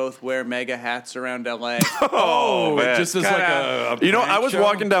should both wear mega hats around LA. Oh, man. Just as like a You know, prank I was show?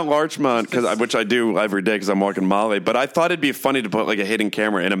 walking down Larchmont, which I do every day because I'm walking Molly, but I thought it'd be funny to put like a hidden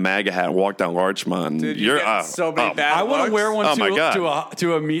camera in a MAGA hat and walk down Larchmont. Dude, you get so many bad I want looks. to wear one Oh, my God.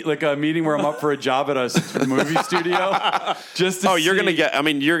 to a meeting where I'm up for a job at a movie studio. Just to You're see-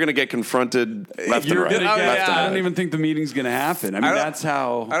 you're gonna get confronted left You're and right. gonna get. Oh, yeah. I don't even think the meeting's gonna happen. I mean, don't- that's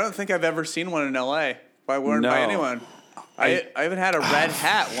how. I don't think I've ever seen one in LA worn by No. anyone. I haven't had a red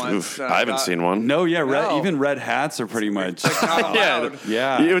hat once. Oof, I haven't seen one. No, yeah, No. even red hats are pretty much. Not allowed.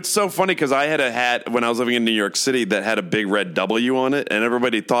 Yeah. It's so funny because I had a hat when I was living in New York City that had a big red W on it, and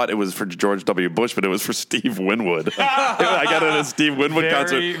everybody thought it was for George W. Bush, but it was for Steve Winwood. I got it at a Steve Winwood Very,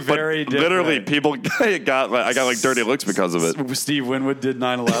 concert. very but literally, different. people I got like dirty looks because of it. Steve Winwood did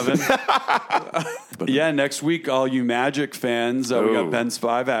 9/11. Yeah, next week, all you Magic fans, we Ooh. got Ben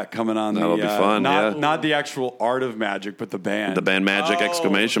Spivak coming on. That'll be fun, yeah. Not the actual art of Magic, but the band. The band Magic Oh,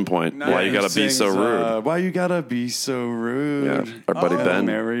 exclamation point. nice. Why you gotta be Sings, so rude? Why you gotta be so rude? Yeah, our buddy I'll Ben.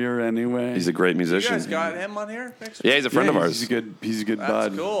 marry her anyway. He's a great You musician. guys got him on here next Yeah, he's a friend of ours. He's a good That's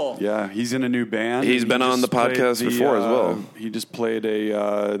bud. cool. Yeah, he's in a new band. He's He been on just the podcast played before as well. He just played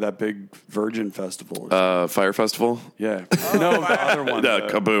that big Virgin festival. Fire Festival? Yeah, no, the other one. No,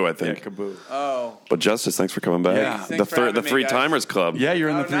 the- Kaboo, I Yeah, think. Kaboo. Oh. But Justice, thanks for coming back. Yeah. Thanks for having The me, Three guys. Timers Club. Yeah, you're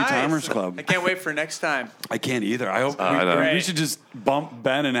in the Oh, Three nice. Timers Club. I can't wait for next time. I can't either. I hope I know. we should just bump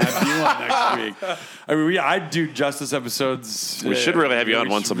Ben and have you on next week. I mean, I do Justice episodes. We should really have you on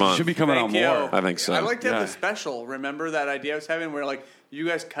once a month. Should be coming Thank on you. more. I think so. I'd like to have Yeah. a special. Remember that idea I was having where like you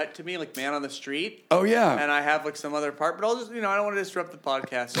guys cut to me like Man on the Street? Oh yeah. And I have like some other part, but I'll just, I don't want to disrupt the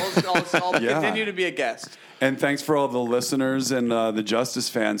podcast. So I'll Yeah. continue to be a guest. And thanks for all the listeners and the Justice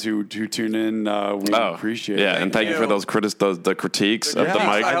fans who tune in. We appreciate it. Yeah, and thank you for you. those the critiques of the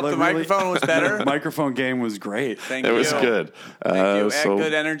Yeah. mic. I hope the microphone was better. The microphone game was great. Thank It you. was good. Thank you. At so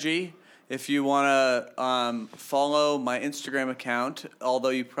Good Energy. If you want to follow my Instagram account, although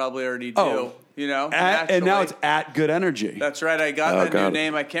you probably already do, Oh. and now And it's at Good Energy. That's right. I got Oh, that got new it.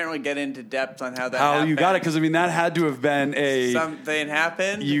 name. I can't really get into depth on how that How happened. you got it? Because I mean, that had to have been Something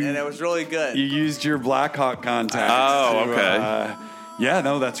happened, You- and it was really good. you used your Blackhawk contacts. Oh, to, okay. yeah,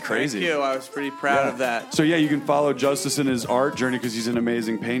 no, that's crazy. Thank you. I was pretty proud of that. So yeah, you can follow Justice in his art journey because he's an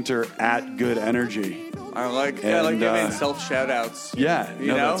amazing painter at Good Energy. I like And, giving self shout outs. Yeah, You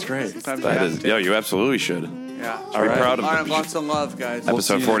no, know? that's great. Sometimes that you is, have to. yeah, you absolutely should. Yeah. Be right. proud of All right, them. lots of love, guys. see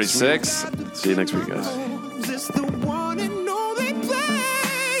Episode you next 46. See you next week, guys. It's the one and only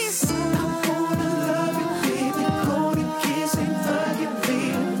place. I'm gonna love you, baby. Gonna kiss and hug you,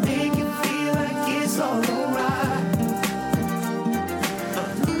 baby. Make you feel like it's all alright.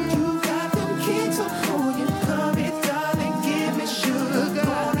 You got them kicks on you, coming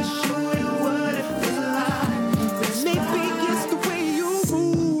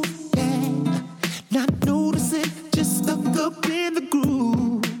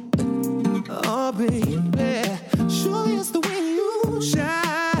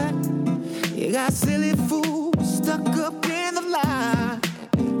shine. You got silly fools stuck up